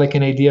of had like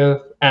an idea.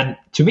 And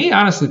to me,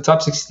 honestly,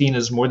 top 16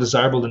 is more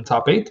desirable than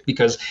top 8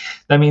 because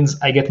that means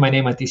I get my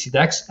name on TC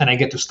Decks and I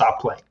get to stop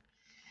playing.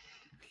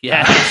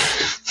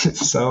 Yes.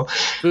 So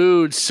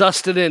Food,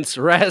 sustenance,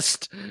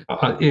 rest.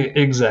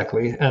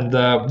 exactly. And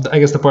I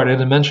guess the part I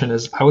didn't mention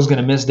is I was going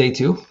to miss day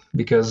 2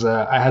 because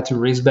I had to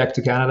race back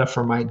to Canada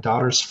for my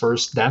daughter's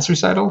first dance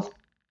recital.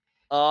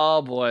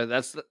 Oh boy,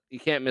 you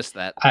can't miss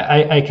that.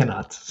 I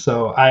cannot.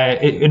 So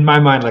in my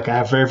mind, like I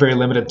have very, very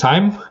limited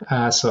time.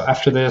 So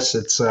after this,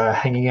 it's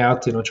hanging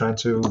out, trying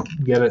to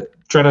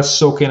try to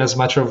soak in as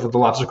much of the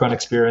Lobstercon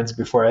experience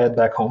before I head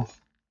back home.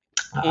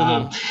 Um,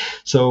 Mm-hmm.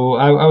 so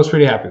I was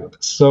pretty happy with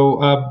this.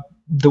 So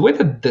the way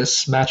that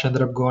this match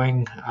ended up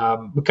going,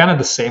 kind of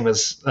the same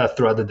as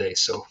throughout the day.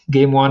 So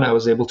game 1, I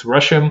was able to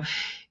rush him.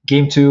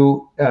 Game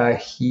 2,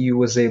 he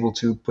was able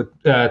to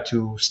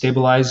to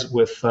stabilize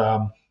with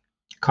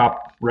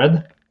Cop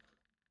Red.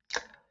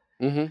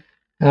 Mm-hmm.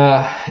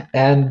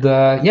 And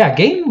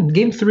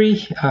game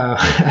 3,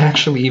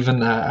 actually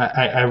even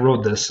I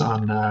wrote this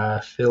on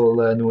Phil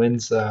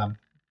Nguyen's.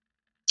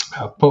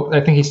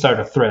 I think he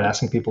started a thread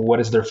asking people what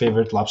is their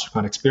favorite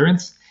LobsterCon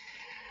experience.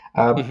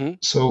 Mm-hmm.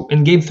 So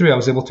in game 3, I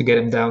was able to get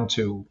him down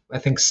to I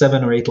think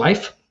 7 or 8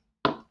 life.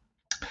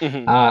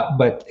 Mm-hmm.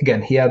 But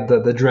again, he had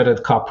the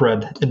dreaded Cop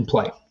Red in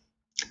play,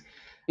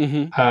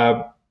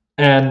 Mm-hmm.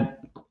 and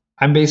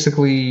I'm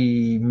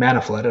basically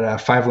mana flooded. I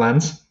have 5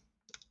 lands,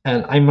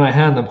 and in my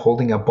hand I'm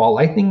holding a Ball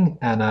Lightning,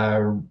 and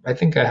I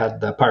think I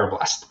had the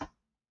Pyroblast.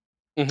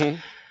 Mm-hmm.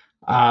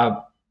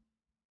 Uh,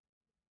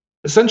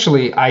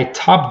 Essentially, I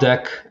top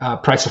deck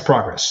Price of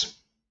Progress.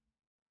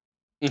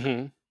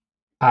 Mm-hmm.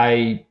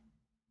 I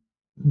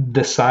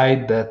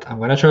decide that I'm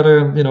gonna try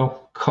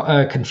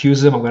to,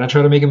 confuse him. I'm gonna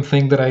try to make him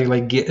think that I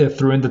like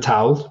threw in the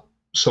towel.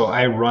 So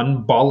I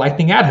run Ball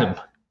Lightning at him.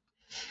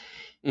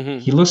 Mm-hmm.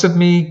 He looks at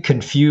me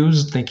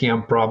confused, thinking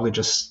I'm probably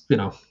just,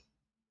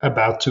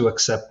 about to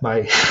accept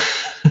my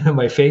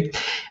my fate.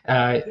 He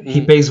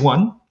Mm-hmm. pays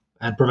 1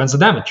 and prevents the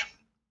damage.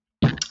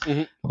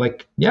 Mm-hmm. I'm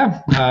like,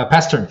 yeah,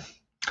 pass turn.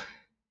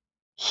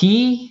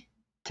 He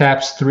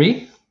taps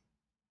 3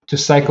 to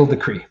cycle Mm-hmm.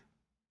 Decree.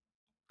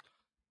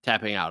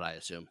 Tapping out, I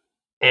assume.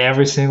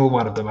 Every single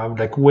one of them. I'm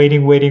like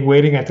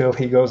waiting until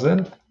he goes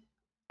in.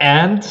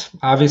 And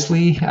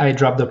obviously, I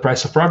dropped the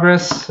Price of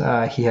Progress.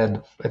 He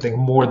had, I think,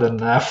 more than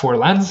 4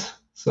 lands,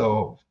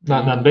 so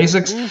not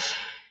basics. Mm-hmm.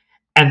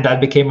 And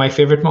that became my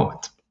favorite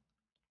moment.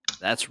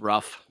 That's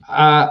rough.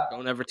 Uh,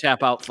 Don't ever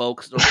tap out,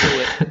 folks. Don't do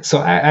it.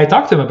 so I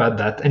talked to him about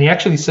that, and he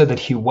actually said that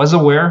he was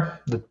aware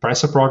that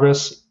Price of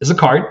Progress is a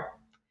card.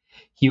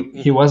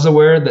 He was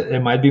aware that it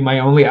might be my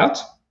only out.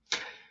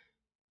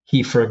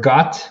 He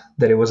forgot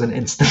that it was an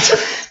instant.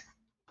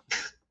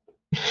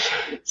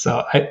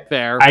 So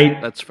Fair. I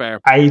That's fair.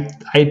 I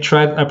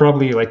tried. I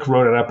probably like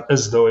wrote it up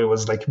as though it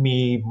was like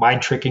me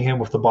mind tricking him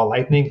with the Ball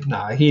Lightning.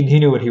 No, he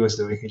knew what he was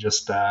doing. He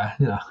just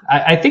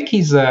I think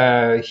he's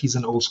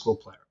an old school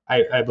player.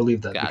 I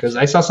believe that because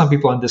Gotcha. I saw some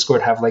people on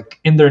Discord have like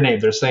in their name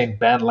they're saying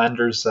Van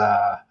Lander's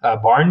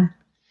barn.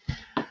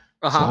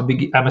 So Uh-huh.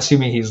 I'm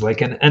assuming he's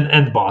like an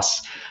end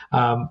boss.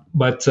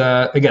 But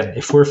again,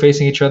 if we're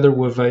facing each other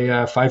with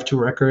a 5-2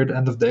 record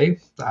end of day,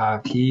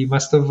 he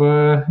must have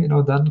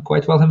done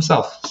quite well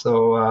himself.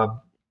 So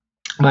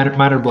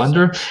minor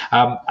blunder.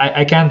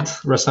 I can't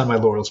rest on my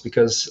laurels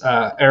because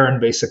Aaron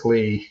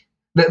basically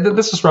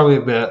this was probably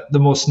the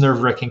most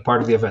nerve wracking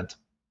part of the event.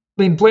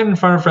 I mean, playing in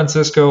front of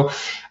Francisco,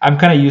 I'm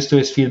kind of used to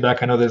his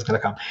feedback. I know that it's going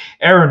to come.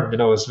 Aaron,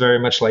 is very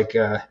much like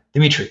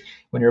Dmitri.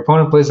 When your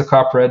opponent plays a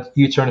cop red,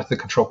 you turn it to the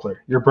control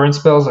player. Your burn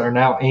spells are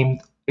now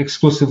aimed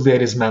exclusively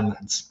at his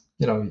manlands.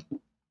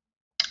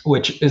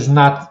 Which is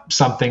not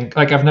something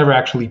like I've never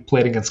actually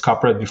played against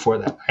cop red before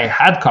that. I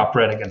had cop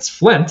red against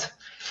Flint,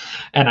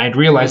 and I'd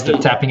realized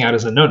that tapping out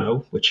is a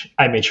no-no, which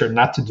I made sure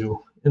not to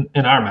do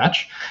in our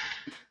match.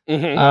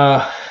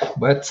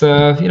 But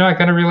I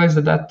kind of realized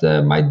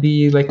that might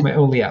be like my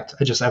only out.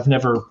 I've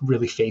never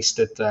really faced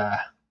it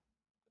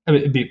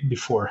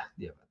before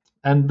the event,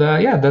 and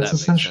that's That makes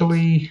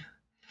essentially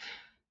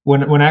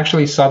when I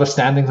actually saw the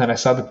standings and I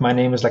saw that my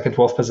name is like a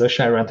 12th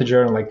position. I ran to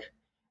Jared and like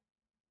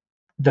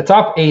the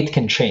top 8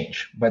 can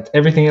change, but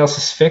everything else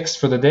is fixed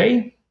for the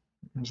day.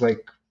 I was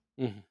like,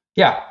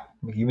 yeah,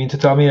 you mean to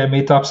tell me I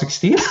made top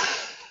 16?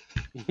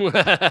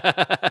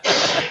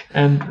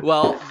 And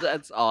Well,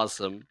 that's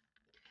awesome.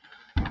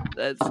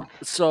 That's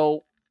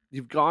so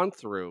you've gone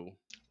through,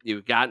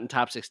 you've gotten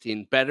top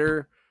 16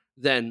 better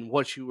than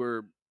what you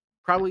were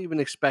probably even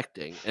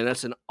expecting, and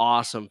that's an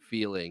awesome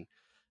feeling.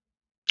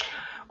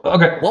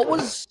 okay, What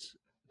was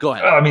Go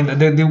ahead. I mean,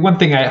 the one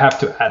thing I have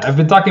to add, I've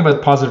been talking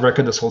about positive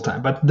record this whole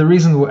time, but the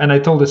reason, and I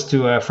told this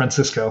to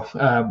Francisco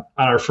on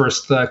our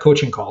first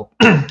coaching call,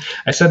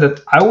 I said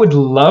that I would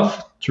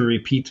love to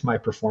repeat my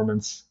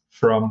performance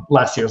from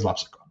last year's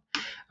Lobstercon.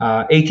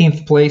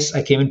 18th place,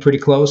 I came in pretty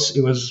close.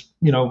 It was,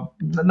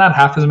 not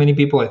half as many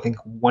people. I think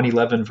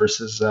 111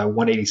 versus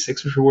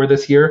 186, which we were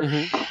this year.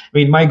 Mhm. I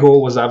mean, my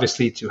goal was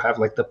obviously to have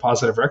like the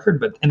positive record,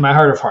 but in my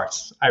heart of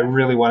hearts, I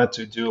really wanted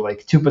to do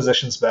like two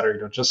positions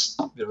better.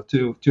 Just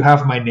to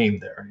have my name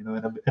there,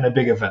 in a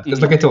big event.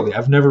 Because like Mhm. I told you,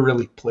 I've never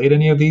really played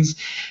any of these.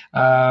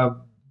 Uh,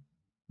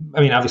 I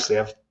mean, obviously,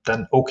 I've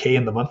done okay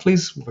in the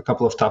monthlies with a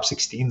couple of top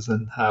 16s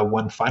and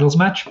one finals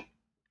match.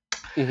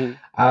 Mhm.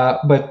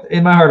 But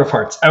in my heart of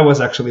hearts, I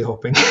was actually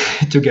hoping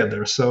to get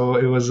there. So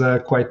it was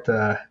quite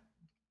the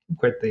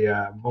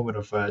moment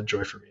of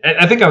joy for me.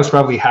 I think I was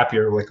probably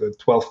happier like with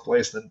 12th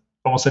place than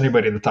almost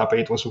anybody in the top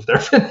 8 was with their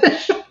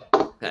finish.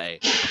 Hey,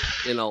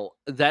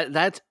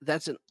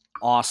 that's an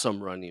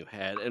awesome run you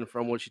had, and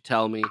from what you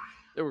tell me,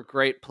 there were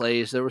great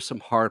plays, there was some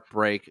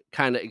heartbreak,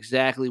 kinda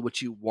exactly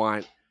what you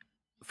want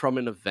from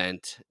an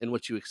event and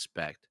what you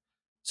expect.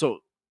 So,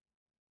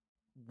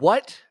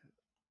 what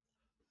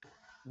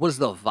was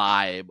the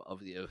vibe of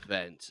the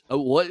event?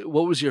 What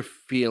was your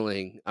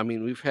feeling? I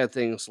mean, we've had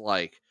things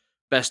like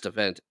best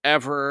event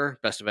ever,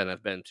 best event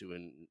I've been to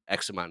in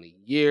X amount of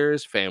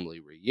years, family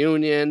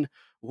reunion.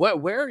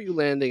 Where are you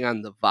landing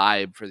on the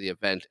vibe for the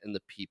event and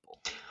the people?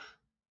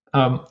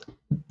 Um,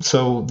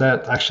 so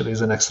that actually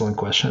is an excellent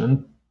question.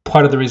 And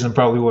part of the reason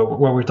probably where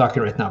we're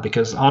talking right now,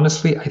 because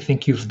honestly, I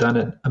think you've done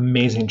an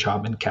amazing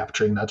job in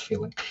capturing that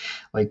feeling.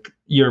 Like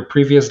your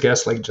previous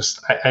guest, like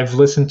I've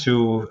listened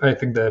to, I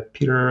think the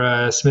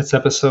Peter Smith's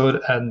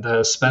episode and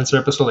the Spencer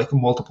Mhm. episode like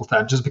multiple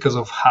times just because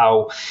of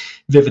how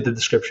vivid the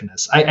description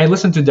is. I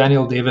listened to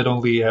Daniel David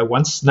only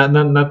once, not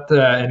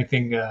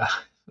anything. Uh,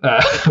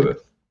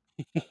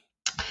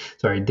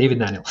 Sorry, David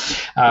Daniel.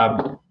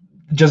 Um,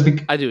 just be,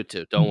 I do it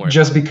too. Don't worry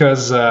just about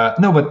because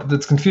no, but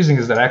that's confusing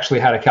is that I actually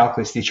had a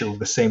calculus teacher with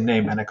the same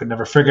name and I could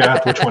never figure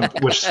out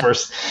which is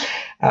first.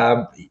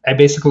 I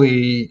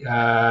basically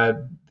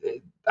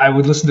I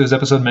would listen to his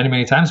episode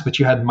many times, but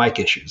you had mic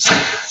issues,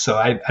 so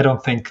I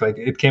don't think like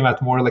it came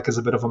out more like as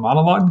a bit of a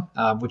monologue,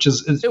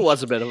 it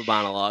was a bit of a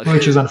monologue.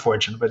 which is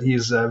unfortunate, but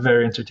he's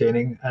very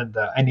entertaining, and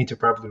I need to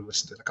probably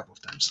listen to it a couple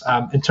of times.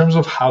 In terms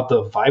of how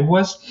the vibe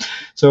was,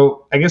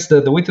 so I guess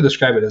the way to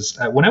describe it is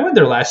when I went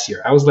there last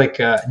year, I was like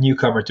a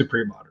newcomer to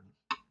Premodern.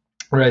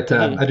 Right,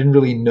 Mhm. I didn't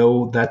really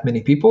know that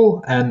many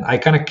people, and I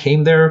kind of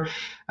came there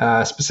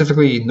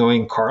specifically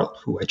knowing Carl,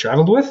 who I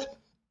traveled with,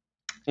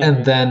 and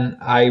Mhm. then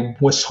I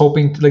was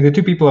hoping like the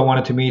two people I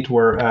wanted to meet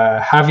were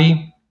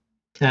Javi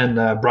and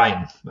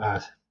Brian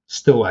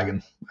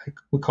Stillwagon. Like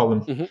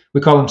Mhm.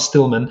 we call him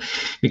Stillman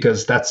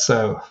because that's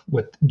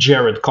what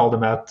Jared called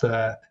him out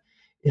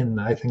in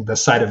I think the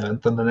side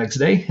event on the next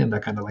day, and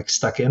that kind of like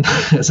stuck in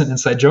as an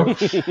inside joke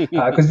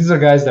because these are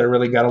guys that I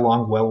really got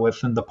along well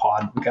with in the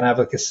pod. We kind of have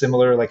like a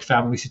similar like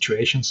family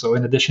situation. So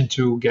in addition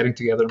to getting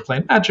together and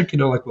playing Magic,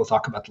 like we'll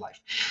talk about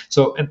life.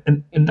 So in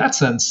Mhm. that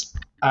sense.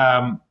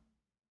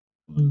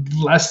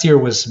 Last year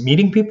was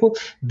meeting people.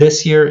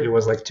 This year it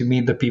was like to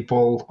meet the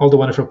people, all the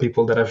wonderful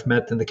people that I've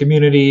met in the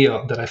community,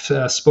 that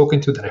I've spoken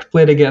to, that I've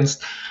played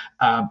against.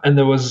 And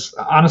there was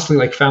honestly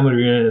like family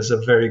reunion is a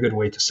very good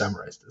way to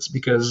summarize this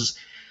because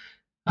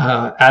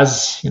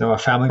as a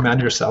family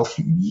man yourself,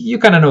 you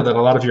kind of know that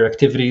a lot of your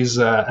activities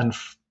and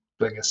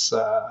I guess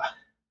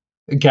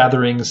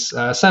gatherings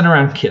center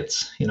around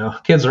kids.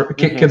 Kids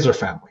Mhm. are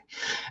family,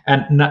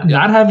 and not Yep.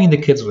 not having the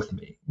kids with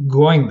me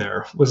going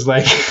there was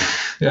like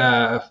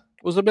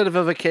Was a bit of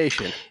a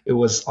vacation. it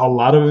was a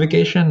lot of a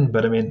vacation,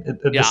 but I mean,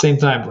 at the Yeah. same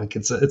time, like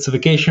it's a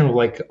vacation with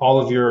like all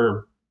of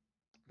your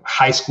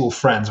high school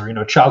friends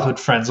or childhood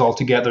friends all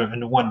together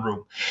in one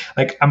room.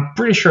 Like I'm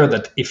pretty sure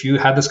that if you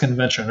had this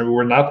convention and we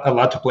were not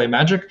allowed to play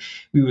Magic,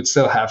 we would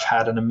still have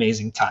had an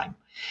amazing time.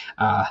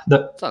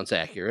 The Sounds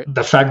accurate.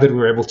 fact that we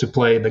were able to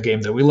play the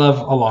game that we love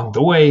along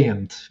the way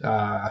and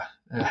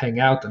hang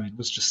out, I mean, it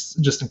was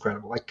just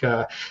incredible. Like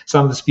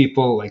some of these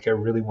people, like I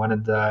really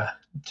wanted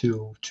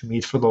to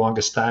meet for the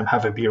longest time,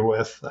 have a beer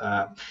with.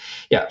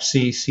 Yeah,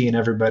 seeing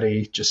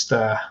everybody, just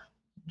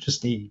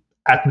the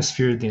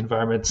atmosphere, the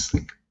environment's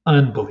like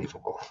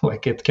unbelievable.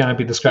 Like it cannot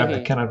be described. I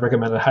Mhm. cannot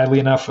recommend it highly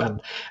enough,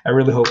 and I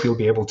really hope you'll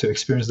be able to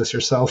experience this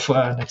yourself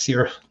next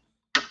year.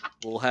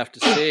 We'll have to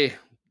see.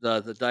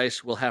 The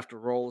dice will have to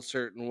roll a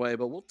certain way,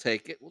 but we'll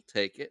take it. We'll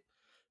take it.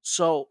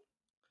 So,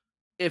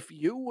 if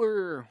you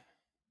were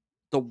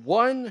the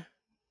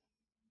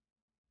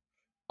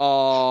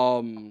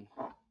um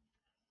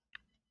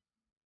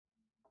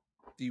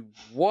the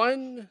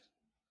one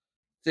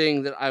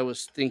thing that I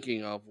was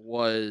thinking of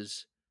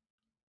was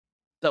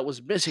that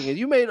was missing, and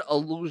you made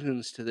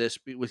allusions to this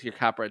with your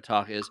copyright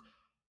talk is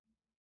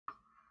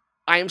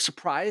I am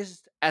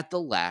surprised at the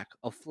lack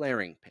of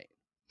flaring pain.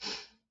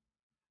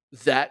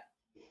 That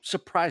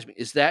surprised me.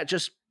 Is that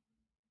just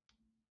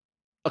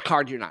a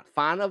card you're not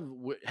fond of?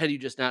 Had you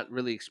just not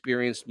really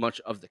experienced much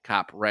of the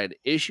cop red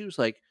issues?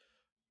 Like,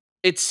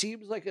 it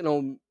seems like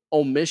an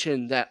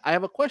omission that I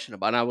have a question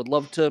about, and I would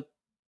love to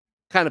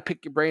kind of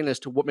pick your brain as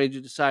to what made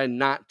you decide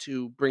not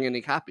to bring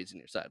any copies in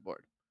your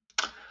sideboard.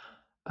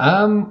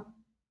 Um,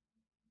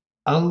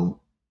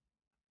 I'll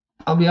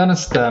I'll be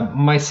honest.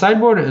 My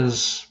sideboard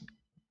is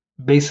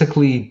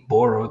basically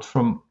borrowed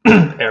from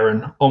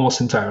Aaron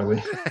almost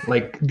entirely.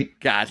 Like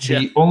Gotcha.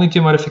 the only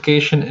two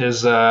modification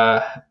is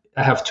I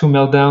have two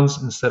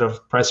meltdowns instead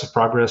of Price of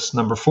Progress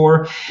number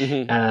 4,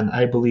 and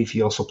I believe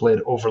he also played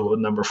Overload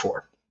number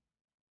 4.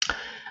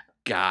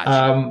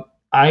 Gotcha.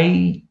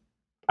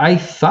 I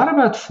thought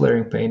about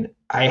Flaring Pain.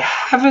 I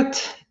have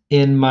it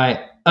in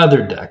my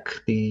other deck,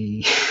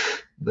 the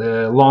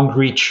the Long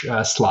Reach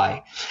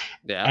Sly,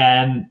 Yeah.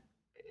 and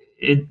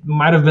it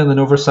might have been an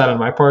oversight on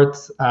my part.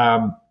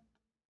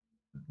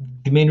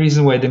 The main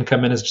reason why it didn't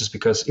come in is just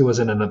because it was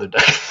in another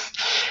deck.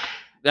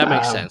 That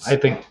makes sense. I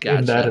think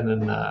in that and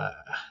in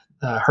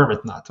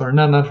Hermit Knot, or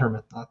not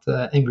Hermit Knot,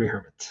 Angry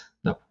Hermit.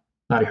 No,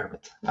 Naughty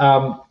Hermit.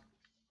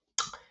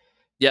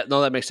 Yeah,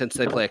 no, that makes sense.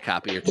 They play a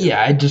copy or two.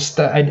 Yeah, I just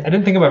I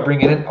didn't think about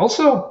bringing it.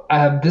 Also,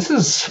 this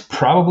is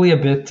probably a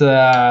bit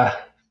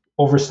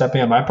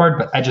overstepping on my part,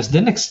 but I just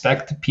didn't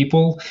expect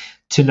people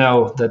to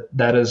know that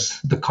that is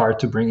the card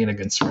to bring in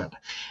against red.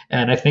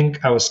 And I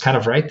think I was kind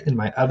of right in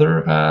my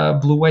other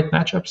blue-white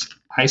matchups.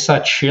 I saw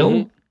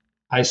Chill,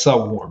 I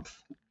saw Warmth.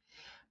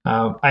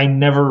 I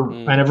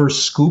never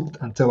scooped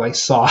until I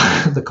saw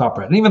the Cop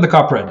Red. And even the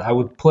Cop Red, I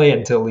would play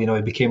until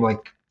it became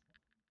like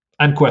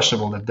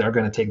unquestionable that they're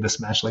going to take this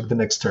match like the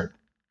next turn.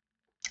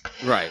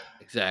 Right,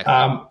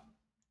 exactly.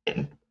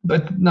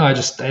 But no, I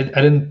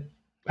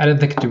didn't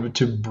think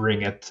to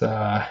bring it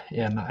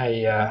in.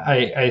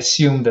 I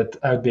assumed that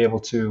I'd be able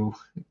to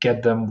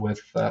get them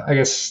with. I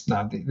guess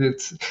no.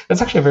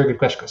 That's actually a very good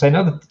question, because I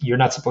know that you're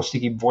not supposed to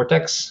keep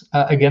Vortex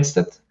against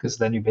it, because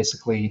then you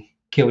basically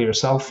kill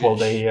yourself while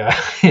they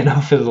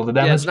fizzle the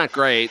damage. Yeah, it's not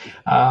great.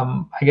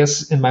 I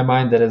guess in my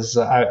mind that is,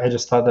 I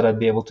just thought that I'd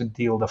be able to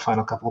deal the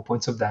final couple of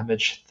points of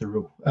damage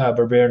through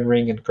Barbarian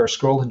Ring and Curse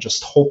Scroll, and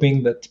just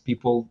hoping that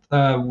people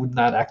would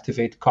not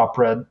activate Cop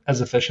Red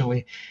as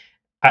efficiently.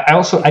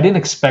 I didn't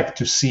expect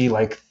to see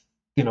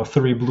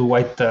 3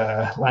 blue-white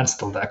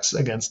Landstill decks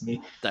against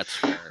me. That's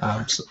fair.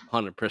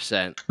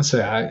 100%. So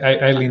yeah,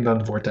 I leaned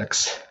on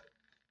Vortex.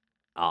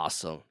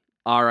 Awesome.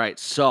 All right,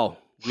 so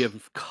we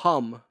have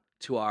come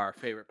to our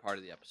favorite part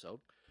of the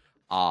episode.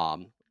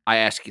 I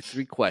ask you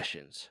 3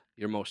 questions.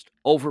 Your most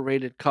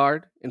overrated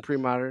card in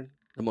Premodern,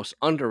 the most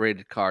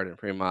underrated card in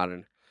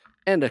Premodern,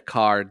 and a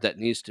card that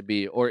needs to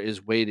be or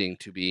is waiting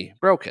to be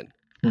broken.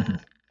 Mm-hmm.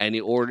 Any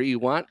order you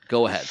want,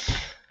 go ahead.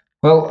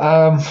 Well,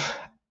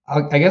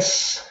 I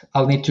guess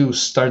I'll need to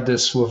start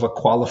this with a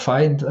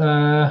qualified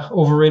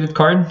overrated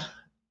card.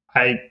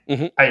 I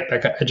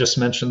just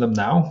mentioned them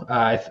now.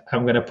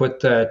 I'm going to put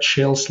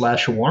Chill /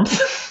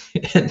 Warmth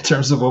in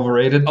terms of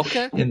overrated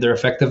in their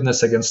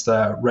effectiveness against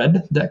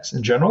red decks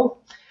in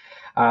general.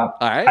 All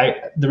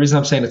right. The reason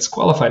I'm saying it's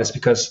qualified is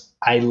because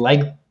I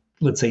like,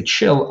 let's say,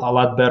 Chill a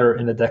lot better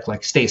in a deck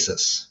like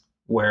Stasis,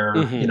 where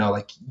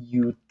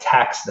you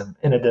tax them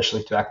in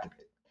addition to activate.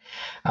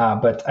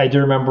 But I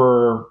do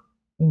remember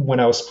when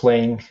I was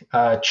playing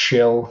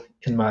Chill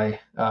in my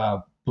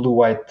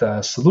blue-white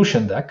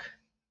solution deck.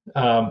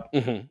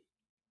 Every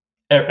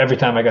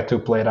time I got to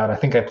play it out, I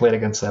think I played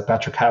against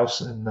Patrick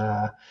House in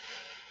the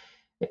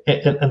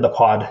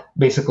pod.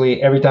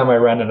 Basically, every time I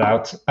ran it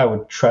out, I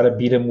would try to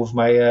beat him with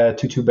my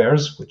 2/2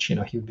 bears, which he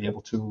would be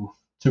able to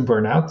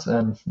burn out.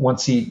 And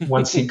once he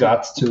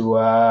got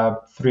to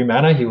 3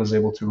 mana, he was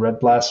able to Red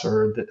Blast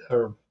or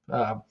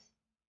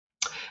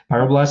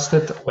Pyroblast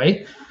it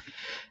away,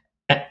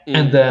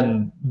 and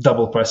then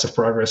double Price of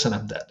Progress, and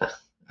I'm dead.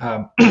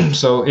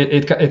 So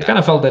it kind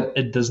of felt that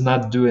it does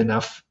not do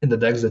enough in the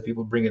decks that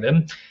people bring it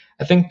in.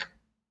 I think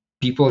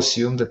people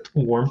assume that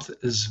Warmth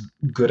is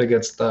good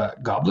against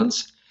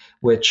goblins,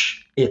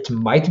 which it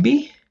might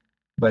be,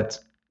 but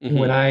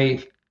when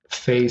I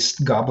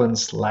faced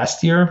goblins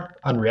last year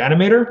on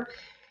Reanimator,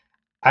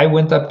 I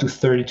went up to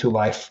 32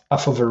 life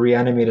off of a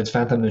reanimated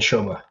Phantom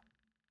Nishoba.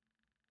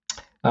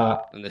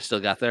 And they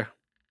still got there?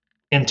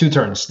 In 2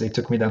 turns, they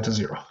took me down to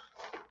 0.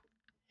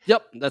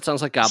 Yep, that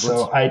sounds like goblins.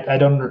 So I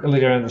don't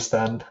really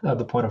understand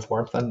the point of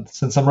Warmth, and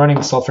since I'm running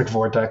Sulfuric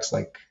Vortex,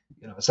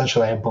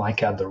 essentially I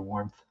blank out their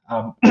Warmth.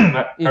 I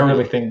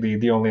really think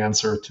the only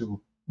answer to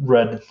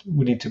red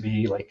would need to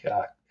be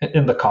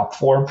in the cop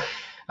form,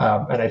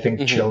 and I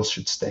think Chills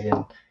should stay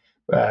in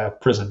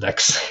prison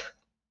decks.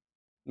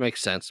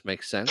 Makes sense.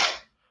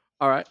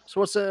 All right,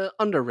 so what's an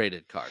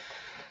underrated card?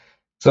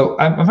 So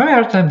I'm having a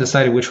hard time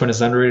deciding which one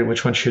is underrated,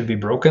 which one should be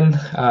broken.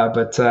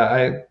 But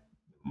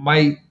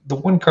the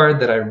one card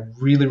that I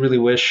really, really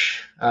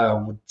wish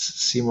would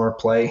see more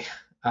play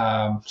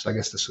So I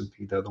guess this would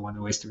be the one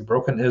that ways to be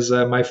broken. Is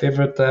my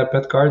favorite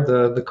pet card,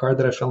 the card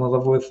that I fell in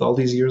love with all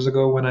these years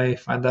ago when I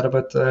found out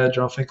about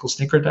John Finkel's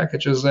Tinker deck,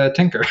 which is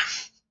Tinker.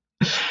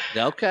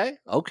 Okay,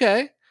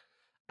 okay.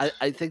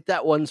 I think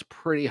that one's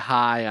pretty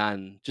high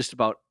on just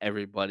about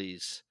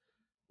everybody's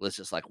list.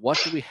 It's like,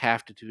 what do we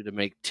have to do to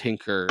make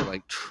Tinker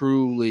like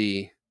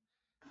truly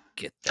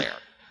get there?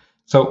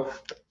 So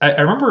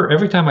I remember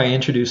every time I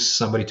introduce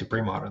somebody to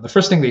Premodern, the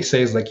first thing they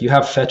say is like, you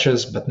have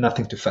fetches, but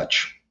nothing to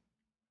fetch.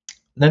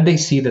 Then they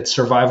see that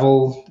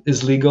survival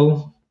is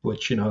legal,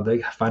 which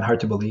they find hard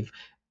to believe.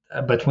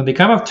 But when they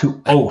come up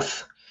to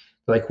oath,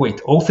 like,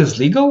 wait, oath is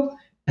legal?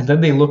 And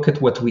then they look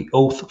at what we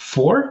oath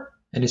for,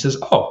 and he says,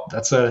 oh,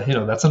 that's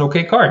an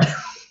okay card.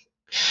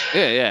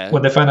 Yeah, yeah.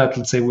 When they find out,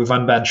 let's say we've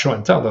unbanned show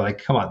and tell, they're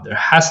like, come on, there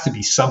has to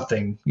be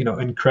something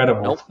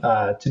incredible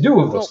to do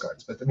with those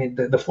cards. But I mean,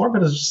 the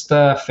format is just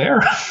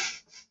fair.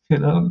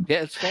 Yeah,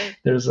 it's fair.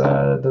 There's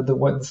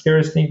the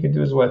scariest thing you can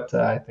do is what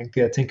I think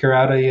Tinker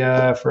out a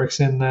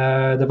Phyrexian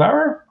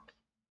Devourer.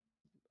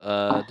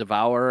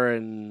 Devour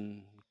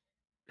and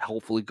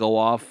hopefully go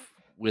off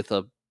with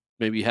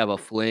maybe you have a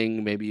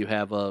fling, maybe you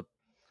have a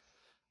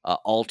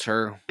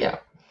altar. Yeah,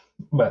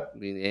 but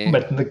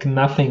like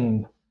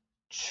nothing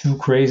too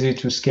crazy,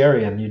 too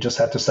scary, and you just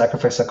have to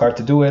sacrifice a card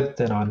to do it,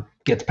 and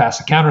get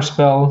past a counter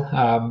spell.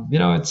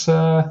 It's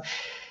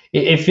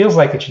it feels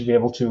like it should be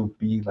able to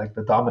be like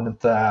the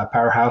dominant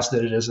powerhouse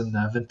that it is in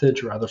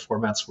Vintage or other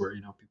formats where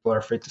people are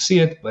afraid to see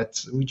it,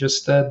 but we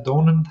just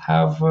don't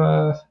have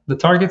the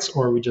targets,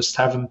 or we just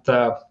haven't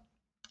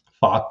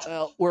thought.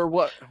 We're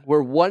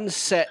one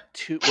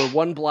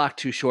block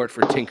too short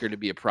for Tinker to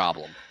be a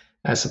problem,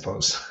 I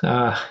suppose.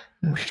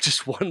 We're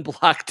just one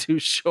block too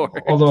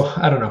short. Although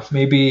I don't know,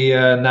 maybe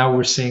now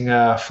we're seeing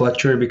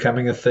Fluctuary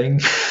becoming a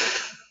thing.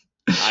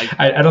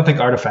 I don't think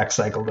Artifact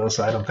cycle though,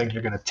 so I don't think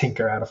you're going to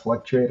Tinker out of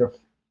Fluctuator.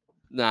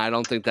 No, I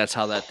don't think that's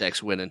how that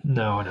deck's winning.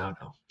 No.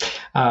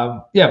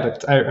 Yeah,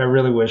 but I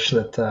really wish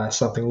that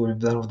something would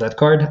be done with that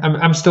card.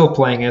 I'm still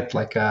playing it.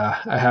 Like I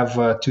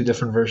have two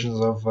different versions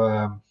of.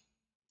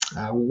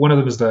 One of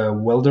them is the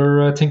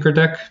Welder Tinker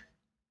deck,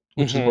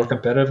 which is more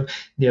competitive.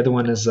 The other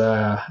one is,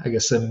 I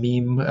guess, a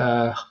meme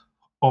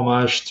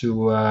homage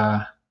to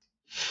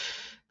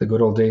the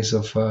good old days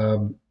of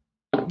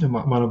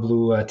Mono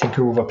Blue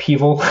Tinker with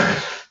Upheaval.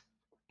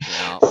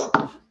 Yeah.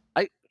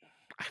 I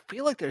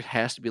feel like there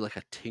has to be like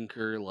a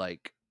Tinker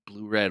like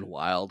Blue-Red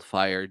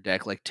Wildfire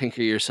deck, like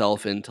tinker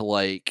yourself into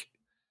like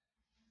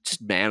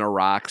just mana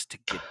rocks to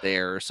get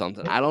there or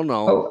something. I don't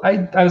know. Well,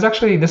 I was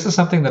actually, this is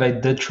something that I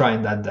did try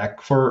in that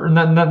deck for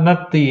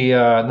not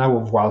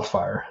with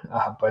Wildfire,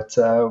 but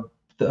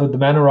the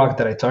mana rock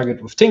that I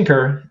target with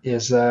Tinker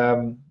is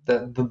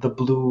the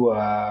blue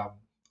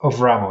of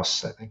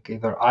Ramos. I think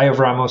either Eye of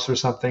Ramos or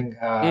something,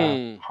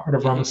 Heart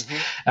of Ramos,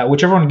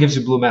 whichever one gives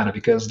you blue mana.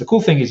 Because the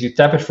cool thing is you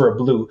tap it for a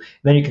blue,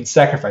 then you can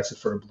sacrifice it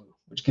for a blue,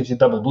 which gives you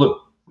double blue,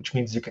 which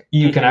means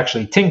you can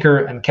actually Tinker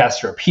and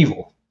cast your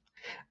Upheaval.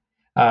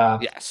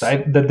 Yes.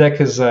 The deck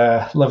is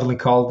lovingly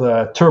called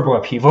Turbo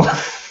Upheaval.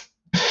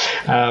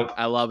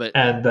 I love it.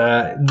 And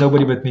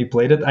nobody but me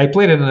played it. I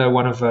played it in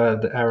one of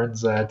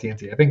Aaron's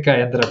TNT. I think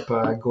I ended up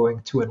going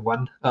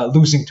 2-1,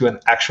 losing to an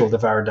actual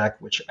Devour deck,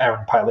 which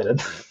Aaron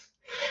piloted.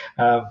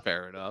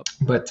 Fair enough.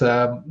 But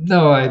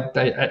no,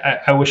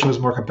 I wish it was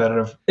more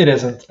competitive. It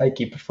isn't. I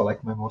keep it for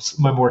like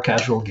my more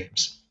casual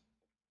games.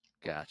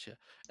 Gotcha.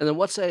 And then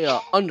what's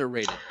a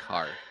underrated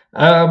card?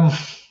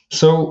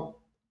 So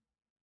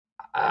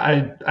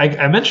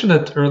I mentioned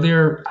it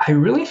earlier. I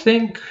really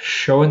think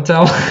Show and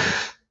Tell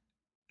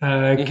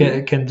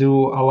can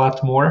do a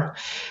lot more.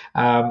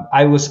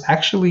 I was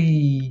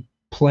actually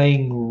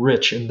playing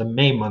Rich in the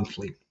May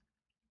monthly,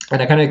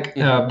 and I kind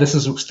of this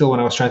is still when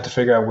I was trying to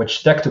figure out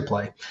which deck to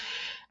play,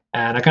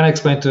 and I kind of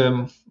explained to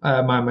him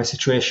my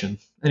situation,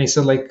 and he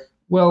said like,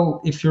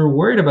 well, if you're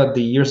worried about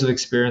the years of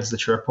experience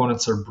that your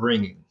opponents are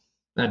bringing.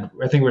 And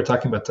I think we were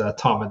talking about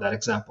Tom in that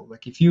example.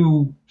 Like, if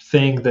you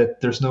think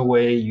that there's no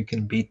way you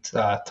can beat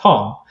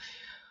Tom,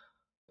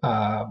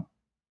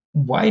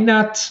 why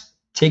not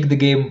take the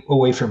game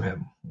away from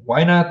him?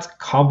 Why not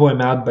combo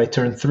him out by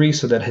turn 3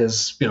 so that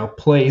his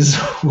plays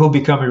will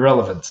become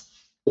irrelevant?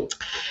 That's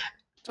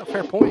a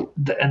fair point.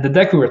 And the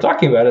deck we were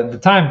talking about at the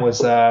time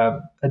was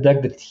a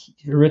deck that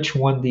Rich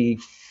won the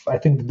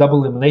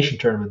double elimination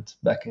tournament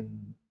back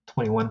in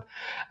 21.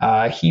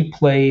 He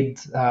played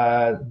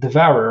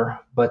Devourer,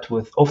 but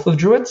with Oath of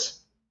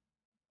Druids.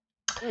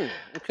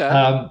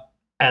 Okay.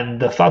 And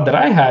the thought that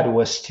I had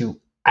was to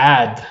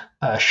add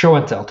Show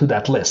and Tell to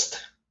that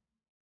list.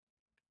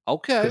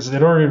 Okay. Because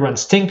it already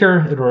runs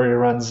Tinker, it already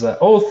runs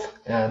Oath,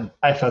 and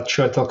I thought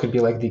Show and Tell could be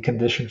like the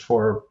condition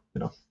for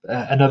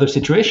another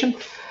situation.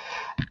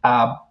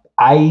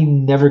 I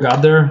never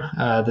got there.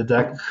 The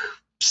deck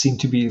seemed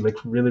to be like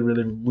really,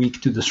 really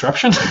weak to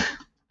disruption.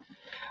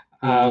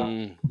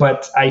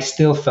 But I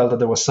still felt that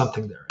there was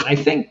something there. And I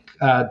think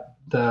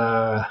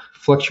the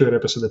Fluctuate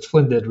episode that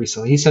Flynn did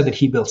recently, he said that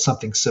he built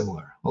something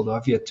similar, although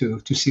I've yet to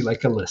see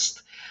like a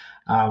list.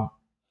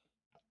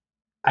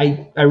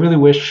 I really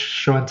wish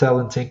Show and Tell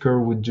and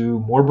Tinker would do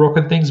more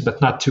broken things,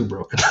 but not too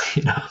broken.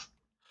 You know.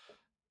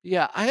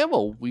 Yeah, I have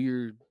a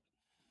weird.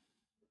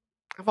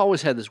 I've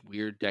always had this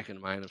weird deck in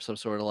mind of some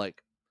sort of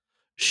like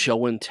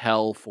show and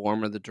tell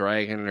form of the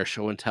dragon or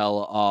show and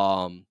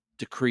tell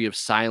decree of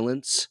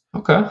silence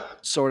Okay.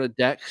 sort of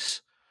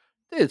decks.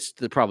 It's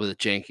probably the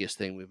jankiest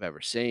thing we've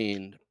ever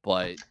seen,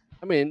 but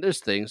I mean, there's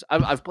things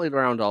I've played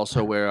around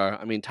also where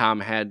I mean, Tom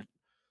had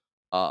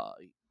uh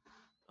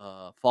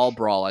Fall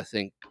Brawl, I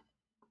think,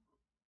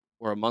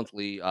 or a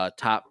monthly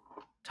top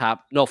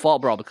no Fall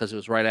Brawl because it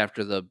was right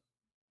after the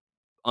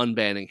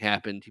unbanning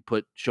happened. He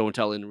put show and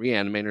tell in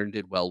Reanimator and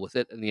did well with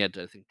it, and he had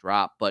to I think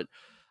drop. But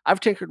I've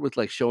tinkered with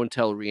like show and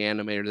tell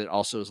Reanimator that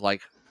also is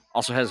like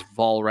also has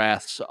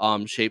Volrath's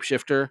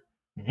shapeshifter.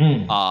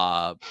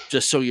 Mm.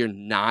 Just so you're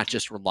not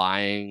just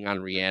relying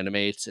on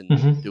reanimates and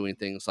Hmm. doing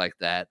things like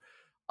that.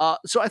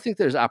 So I think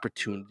there's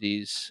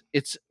opportunities.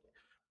 It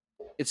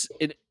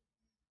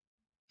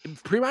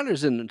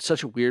Pre-Modern's in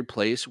such a weird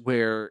place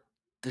where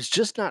there's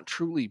just not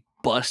truly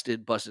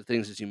busted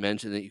things as you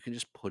mentioned that you can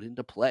just put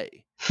into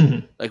play.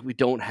 Like we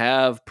don't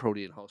have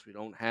Protean Host, we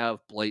don't have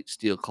Blight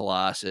Steel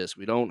Colossus,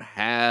 we don't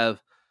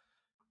have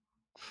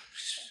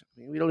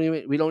we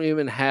don't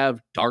even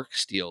have Dark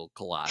Steel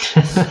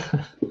Colossus.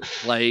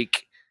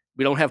 Like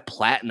we don't have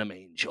Platinum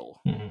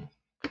Angel. Mhm.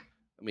 I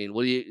mean,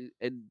 what do you?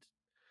 And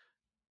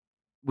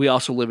we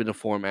also live in a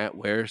format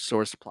where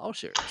Swords to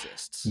Plowshare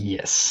exists.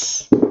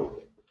 Yes.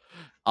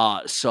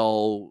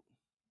 So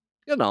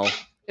you know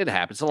it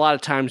happens a lot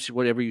of times.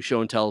 Whatever you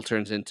show and tell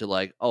turns into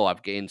like, oh,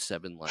 I've gained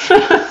 7 life,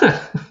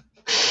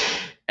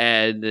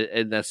 and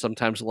that's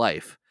sometimes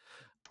life.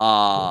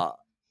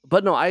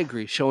 But no, I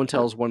agree. Show and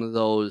tell is one of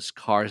those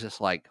cards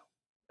that's like,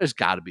 there's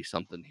got to be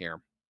something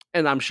here,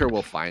 and I'm sure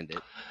we'll find it.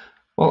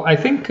 Well, I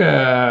think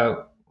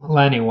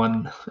Lanny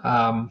won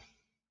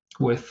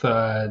with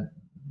the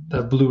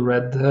blue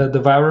red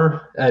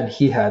Devourer, and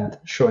he had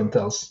Show and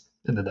Tells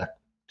in the deck.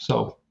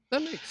 So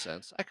That makes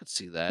sense. I could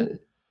see that,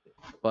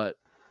 but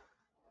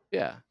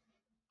yeah.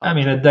 I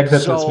mean, a deck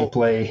that lets me So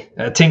play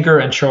Tinker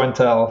and Show and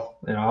Tell.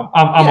 You know,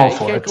 I'm yeah, all you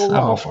for can't it. go I'm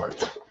all wrong. for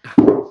it.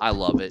 I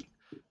love it.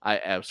 I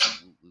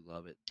absolutely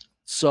love it.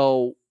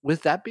 So,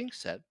 with that being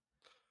said,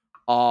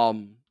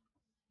 um,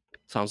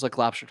 sounds like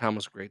Lobster Time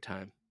was a great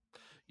time.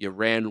 You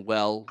ran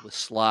well with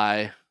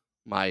Sly,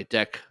 my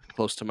deck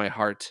close to my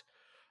heart.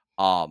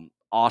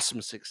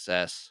 Awesome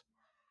success.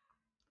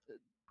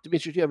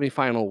 Dimitri, do you have any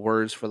final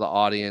words for the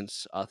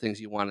audience? Things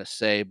you want to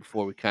say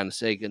before we kind of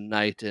say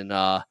goodnight and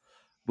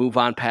move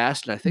on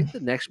past? And I think the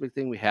next big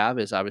thing we have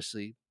is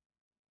obviously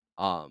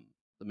um,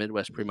 the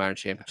Midwest Pre-Modern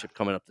Championship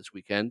coming up this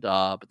weekend.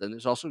 But then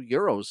there's also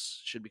Euros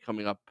should be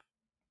coming up,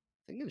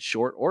 I think, in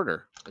short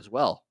order as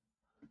well.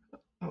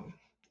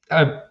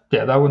 Yeah,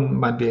 that one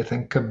might be, I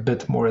think, a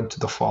bit more into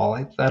the fall.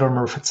 I don't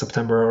remember if it's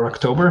September or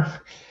October.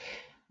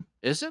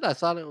 Is it? I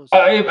thought it was.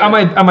 I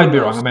might Who be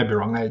wrong. I knows? might be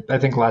wrong. I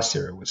think last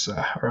year it was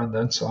around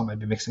then, so I might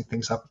be mixing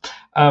things up.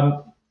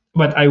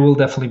 But I will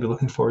definitely be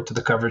looking forward to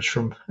the coverage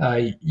from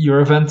your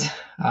event.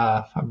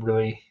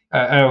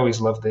 I always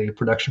love the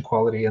production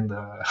quality and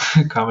the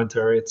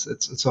commentary.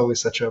 It's always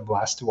such a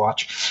blast to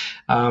watch.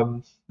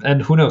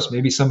 And who knows?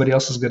 Maybe somebody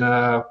else is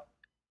gonna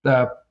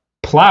uh,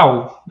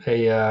 plow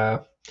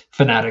a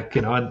fanatic,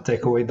 you know, and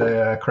take away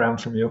the crown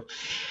from you.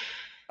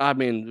 I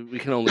mean, we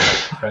can only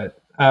hope. Right.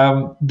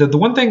 The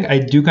one thing I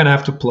do kind of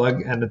have to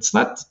plug, and it's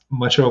not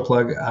much of a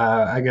plug.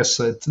 I guess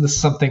this is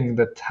something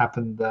that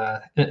happened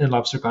in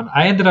Lobstercon.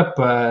 I ended up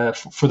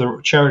for the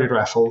charity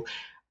raffle.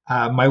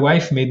 My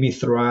wife made me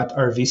throw out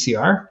our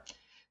VCR,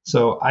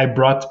 so I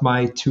brought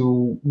my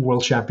two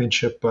World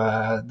Championship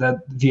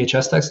that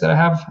VHS decks that I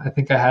have. I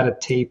think I had a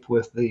tape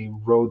with the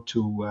Road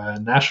to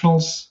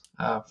Nationals,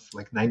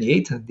 like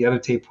 '98, and the other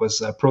tape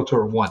was Pro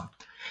Tour One.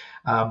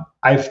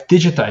 I've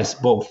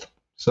digitized both.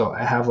 So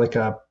I have like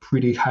a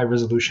pretty high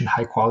resolution,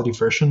 high quality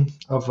version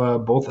of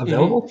both Mhm.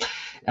 available.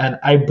 And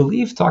I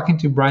believe talking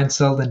to Brian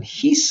Selden,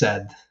 he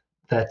said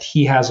that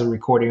he has a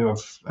recording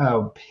of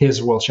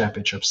his World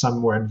Championship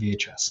somewhere in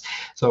VHS.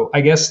 So I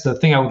guess the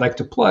thing I would like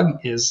to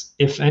plug is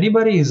if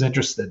anybody is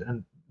interested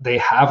and they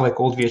have like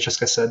old VHS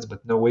cassettes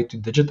but no way to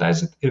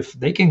digitize it, if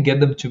they can get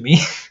them to me,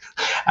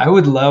 I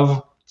would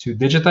love to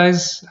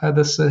digitize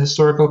this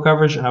historical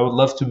coverage, and I would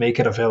love to make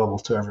it available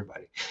to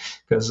everybody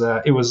because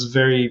it was a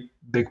very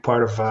big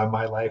part of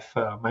my life,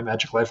 my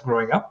Magic life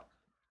growing up.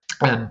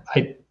 And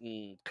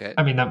Okay.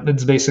 I mean,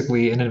 it's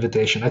basically an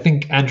invitation. I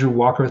think Andrew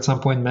Walker at some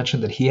point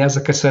mentioned that he has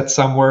a cassette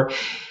somewhere. I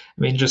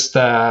mean, just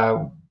I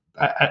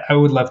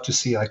would love to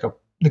see like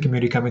the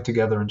community coming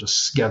together and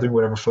just gathering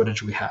whatever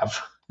footage we have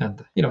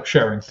and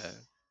sharing. Okay.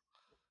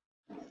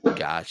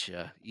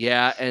 Gotcha.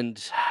 Yeah,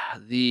 and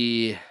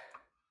the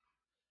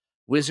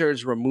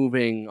Wizards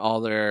removing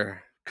all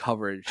their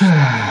coverage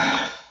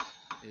stuff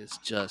is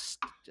just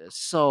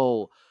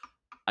so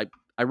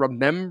I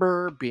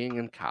remember being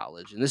in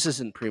college, and this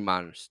isn't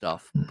pre-modern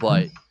stuff, Mhm.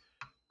 but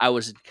I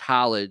was in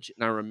college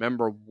and I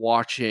remember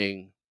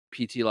watching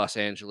PT Los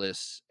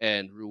Angeles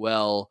and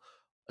Ruel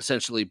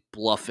essentially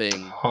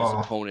bluffing his Oh,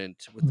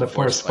 opponent with the the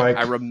force force spike. spike.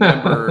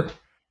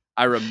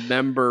 I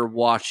remember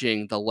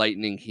watching the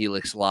Lightning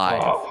Helix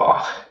live.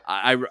 Oh,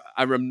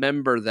 I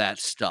remember that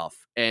stuff,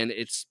 and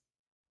you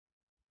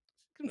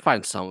can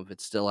find some of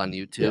it still on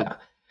YouTube, yeah.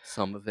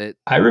 some of it,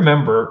 I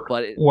remember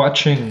but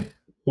watching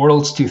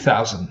Worlds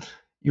 2000.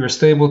 You were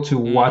still able to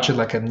watch it mm,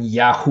 like a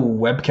Yahoo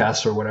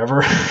webcast or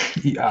whatever.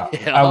 Yeah,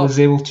 I yeah, was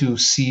able to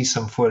see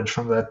some footage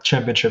from that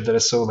championship that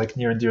is so like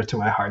near and dear to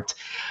my heart.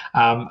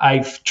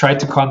 I've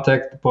tried to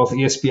contact both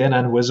ESPN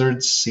and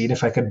Wizards, seeing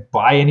if I could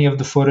buy any of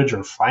the footage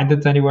or find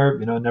it anywhere.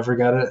 Never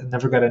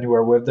got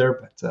anywhere with there.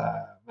 But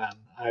man,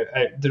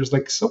 there's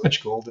like so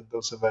much gold in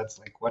those events.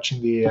 Like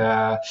watching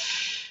the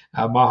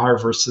Mahar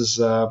versus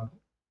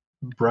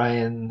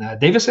Brian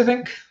Davis, I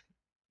think.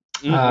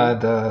 hmm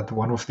The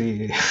one with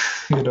the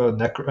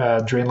neck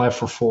drain life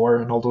for four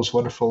and all those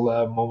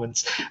wonderful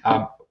moments.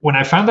 When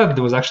I found out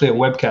there was actually a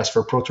webcast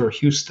for Pro Tour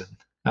Houston,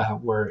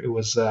 where it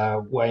was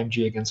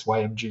YMG against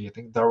YMG. I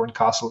think Darwin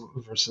Castle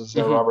versus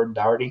hmm Robert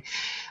Dougherty.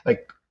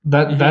 Like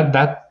that hmm that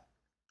that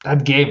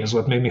that game is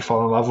what made me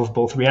fall in love with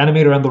both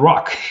Reanimator and The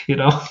Rock.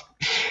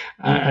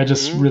 I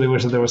just hmm really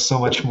wish that there was so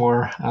much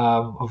more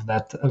of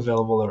that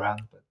available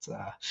around. But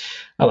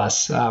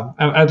alas,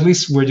 at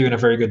least we're doing a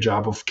very good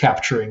job of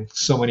capturing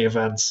so many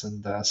events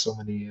and so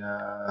many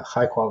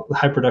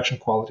high production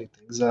quality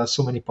things.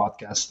 So many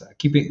podcasts,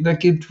 keeping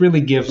like it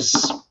really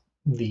gives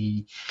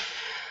the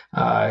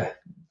uh,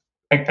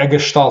 a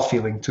gestalt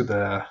feeling to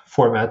the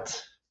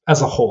format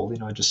as a whole.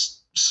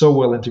 Just so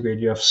well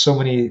integrated. You have so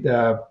many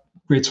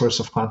great sources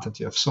of content.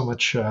 You have so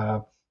much.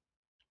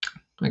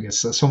 I guess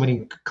so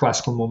many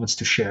classical moments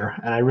to share,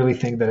 and I really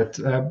think that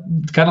it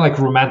kind of like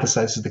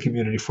romanticizes the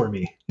community for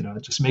me.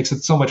 It just makes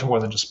it so much more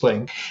than just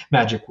playing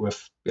Magic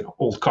with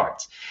old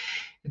cards.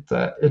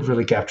 It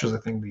really captures, I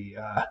think,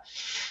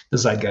 the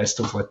zeitgeist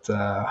of what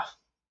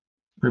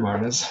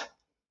Premodern is.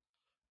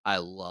 I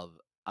love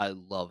I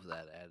love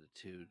that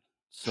attitude.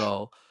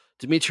 So,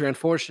 Dimitri,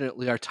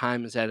 unfortunately, our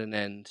time is at an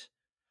end.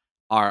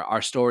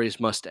 Our stories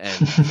must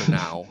end for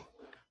now.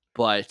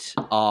 But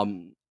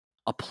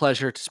a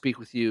pleasure to speak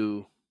with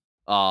you,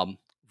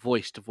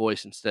 voice to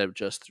voice instead of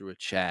just through a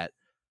chat.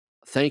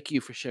 Thank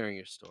you for sharing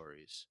your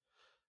stories.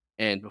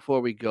 And before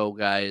we go,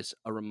 guys,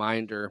 a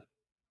reminder: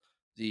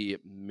 the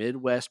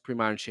Midwest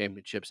Pre-Modern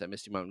Championships at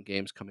Misty Mountain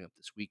Games coming up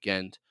this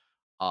weekend.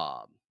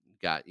 Um,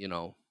 got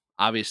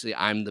obviously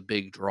I'm the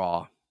big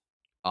draw.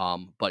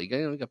 But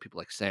you got people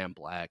like Sam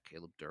Black,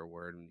 Caleb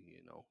Durward, and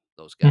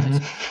those guys.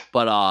 Hmm.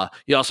 But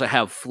you also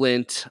have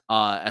Flint,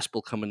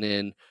 Espel coming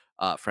in.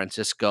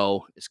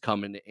 Francisco is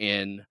coming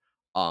in.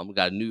 We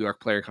got a New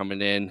York player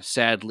coming in.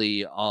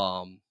 Sadly,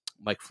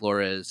 Mike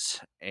Flores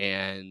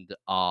and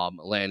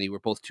Lanny were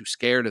both too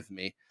scared of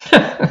me.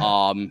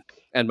 Um,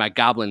 and my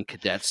Goblin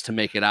cadets to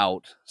make it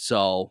out.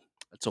 So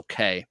it's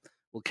okay.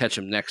 We'll catch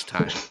them next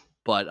time.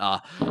 But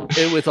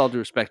and with all due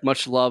respect,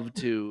 much love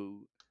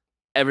to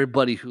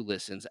everybody who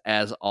listens,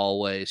 as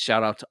always.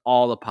 Shout out to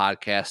all the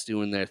podcasts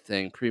doing their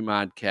thing: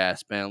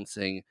 Premodcast,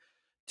 Balancing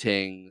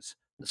Tings,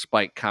 the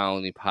Spike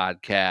Colony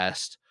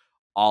podcast,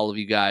 all of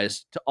you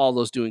guys, to all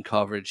those doing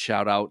coverage.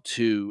 Shout out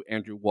to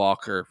Andrew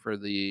Walker for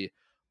the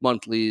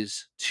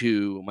monthlies,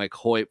 to Mike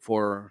Hoyt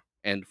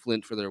and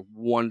Flint for their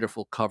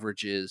wonderful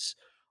coverages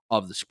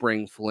of the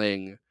spring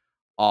fling,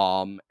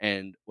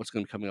 and what's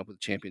going to be coming up with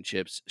the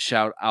championships.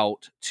 Shout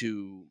out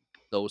to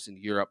those in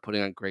Europe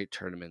putting on great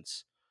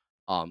tournaments.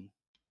 Um,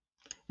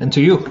 And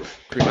to you.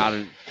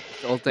 Pre-modern.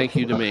 Oh, thank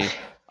you to me.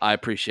 I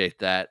appreciate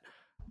that.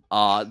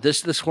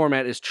 This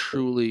format is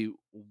truly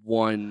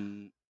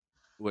one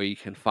where you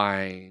can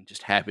find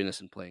just happiness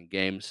in playing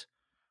games.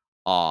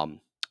 Um,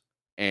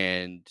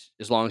 and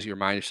as long as you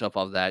remind yourself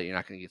of that, you're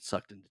not going to get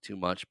sucked into too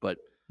much. But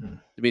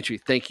Dimitri,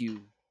 thank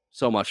you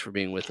so much for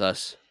being with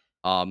us.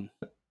 Um,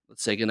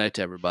 let's say goodnight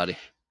to everybody.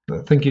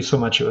 Thank you so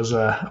much. It was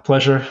a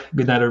pleasure.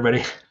 Good night,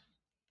 everybody.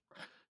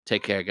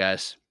 Take care,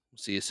 guys.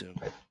 See you soon.